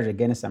hate or grudge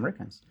against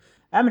Americans.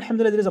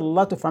 Alhamdulillah, there is a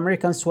lot of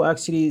Americans who are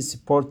actually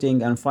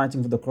supporting and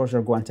fighting for the closure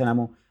of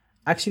Guantanamo.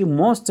 Actually,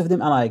 most of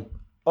them are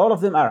all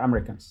of them are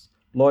Americans.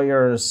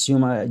 Lawyers,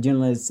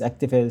 journalists,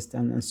 activists,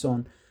 and so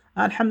on.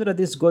 Alhamdulillah,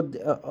 this is good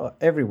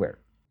everywhere.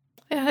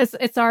 Yeah,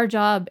 it's our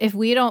job. If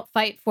we don't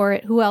fight for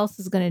it, who else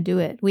is going to do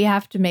it? We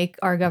have to make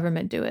our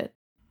government do it.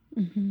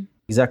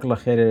 Jazakallah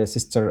khair,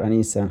 Sister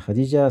Anisa and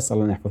Khadija.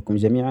 Sallallahu yahfadkum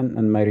jami'an.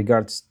 And my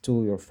regards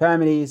to your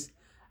families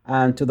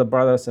and to the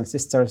brothers and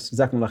sisters.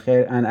 Jazakallah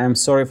khair. And I'm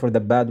sorry for the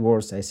bad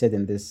words I said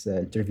in this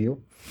interview.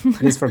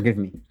 Please forgive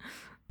me.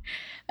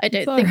 I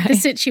don't think the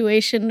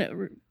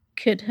situation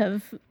could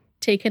have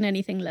taken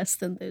anything less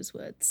than those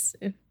words.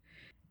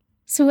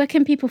 So where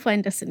can people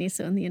find us,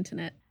 Anisa, on the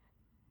internet?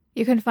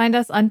 You can find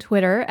us on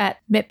Twitter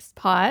at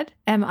MIPSPod,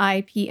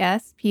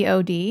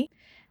 MIPSPOD.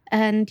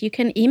 And you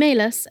can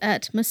email us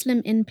at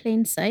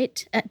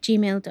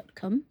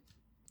musliminplainsight@gmail.com.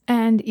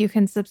 And you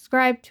can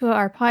subscribe to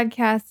our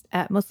podcast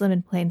at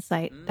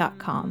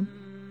musliminplainsight.com.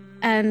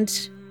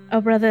 And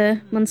our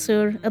brother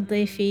Mansoor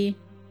Al-Daifi,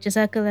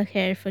 Jazakallah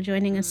khair for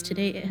joining us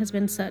today. It has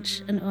been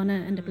such an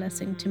honor and a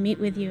blessing to meet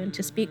with you and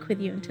to speak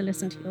with you and to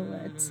listen to your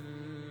words.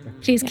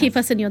 Please keep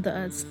us in your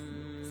du'as.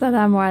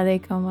 Assalamu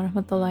alaikum wa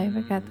rahmatullahi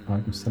wa barakatuh. Wa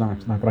alaikum assalam wa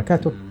rahmatullahi wa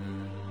barakatuh.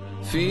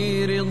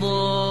 في رضاك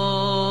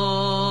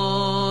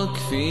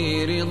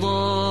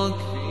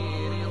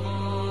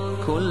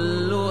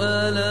كل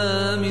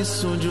آلام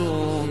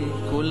السجون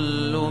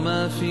كل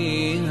ما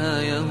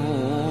فيها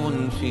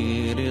يهون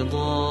في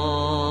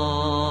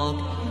رضاك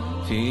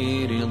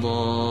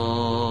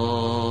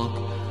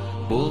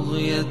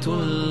بغية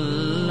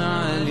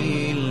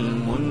العليل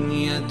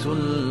منية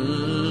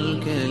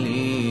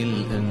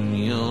الكليل أن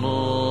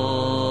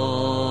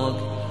يراك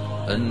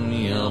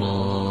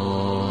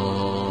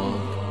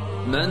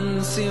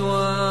من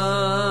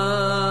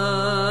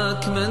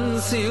سواك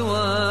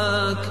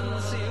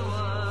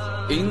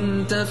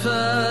إن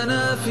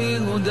تفانى في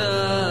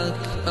هداك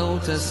أو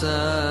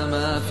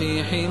تسامى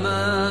في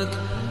حماك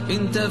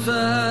إن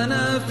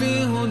تفانى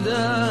في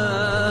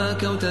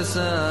هداك أو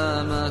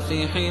تسامى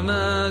في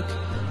حماك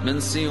من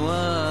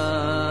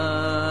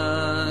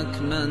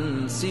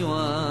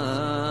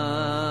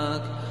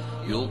سواك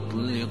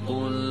يطلق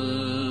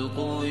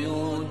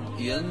القيود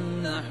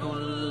يمنح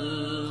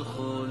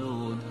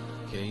الخلود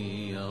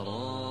كي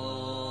يراك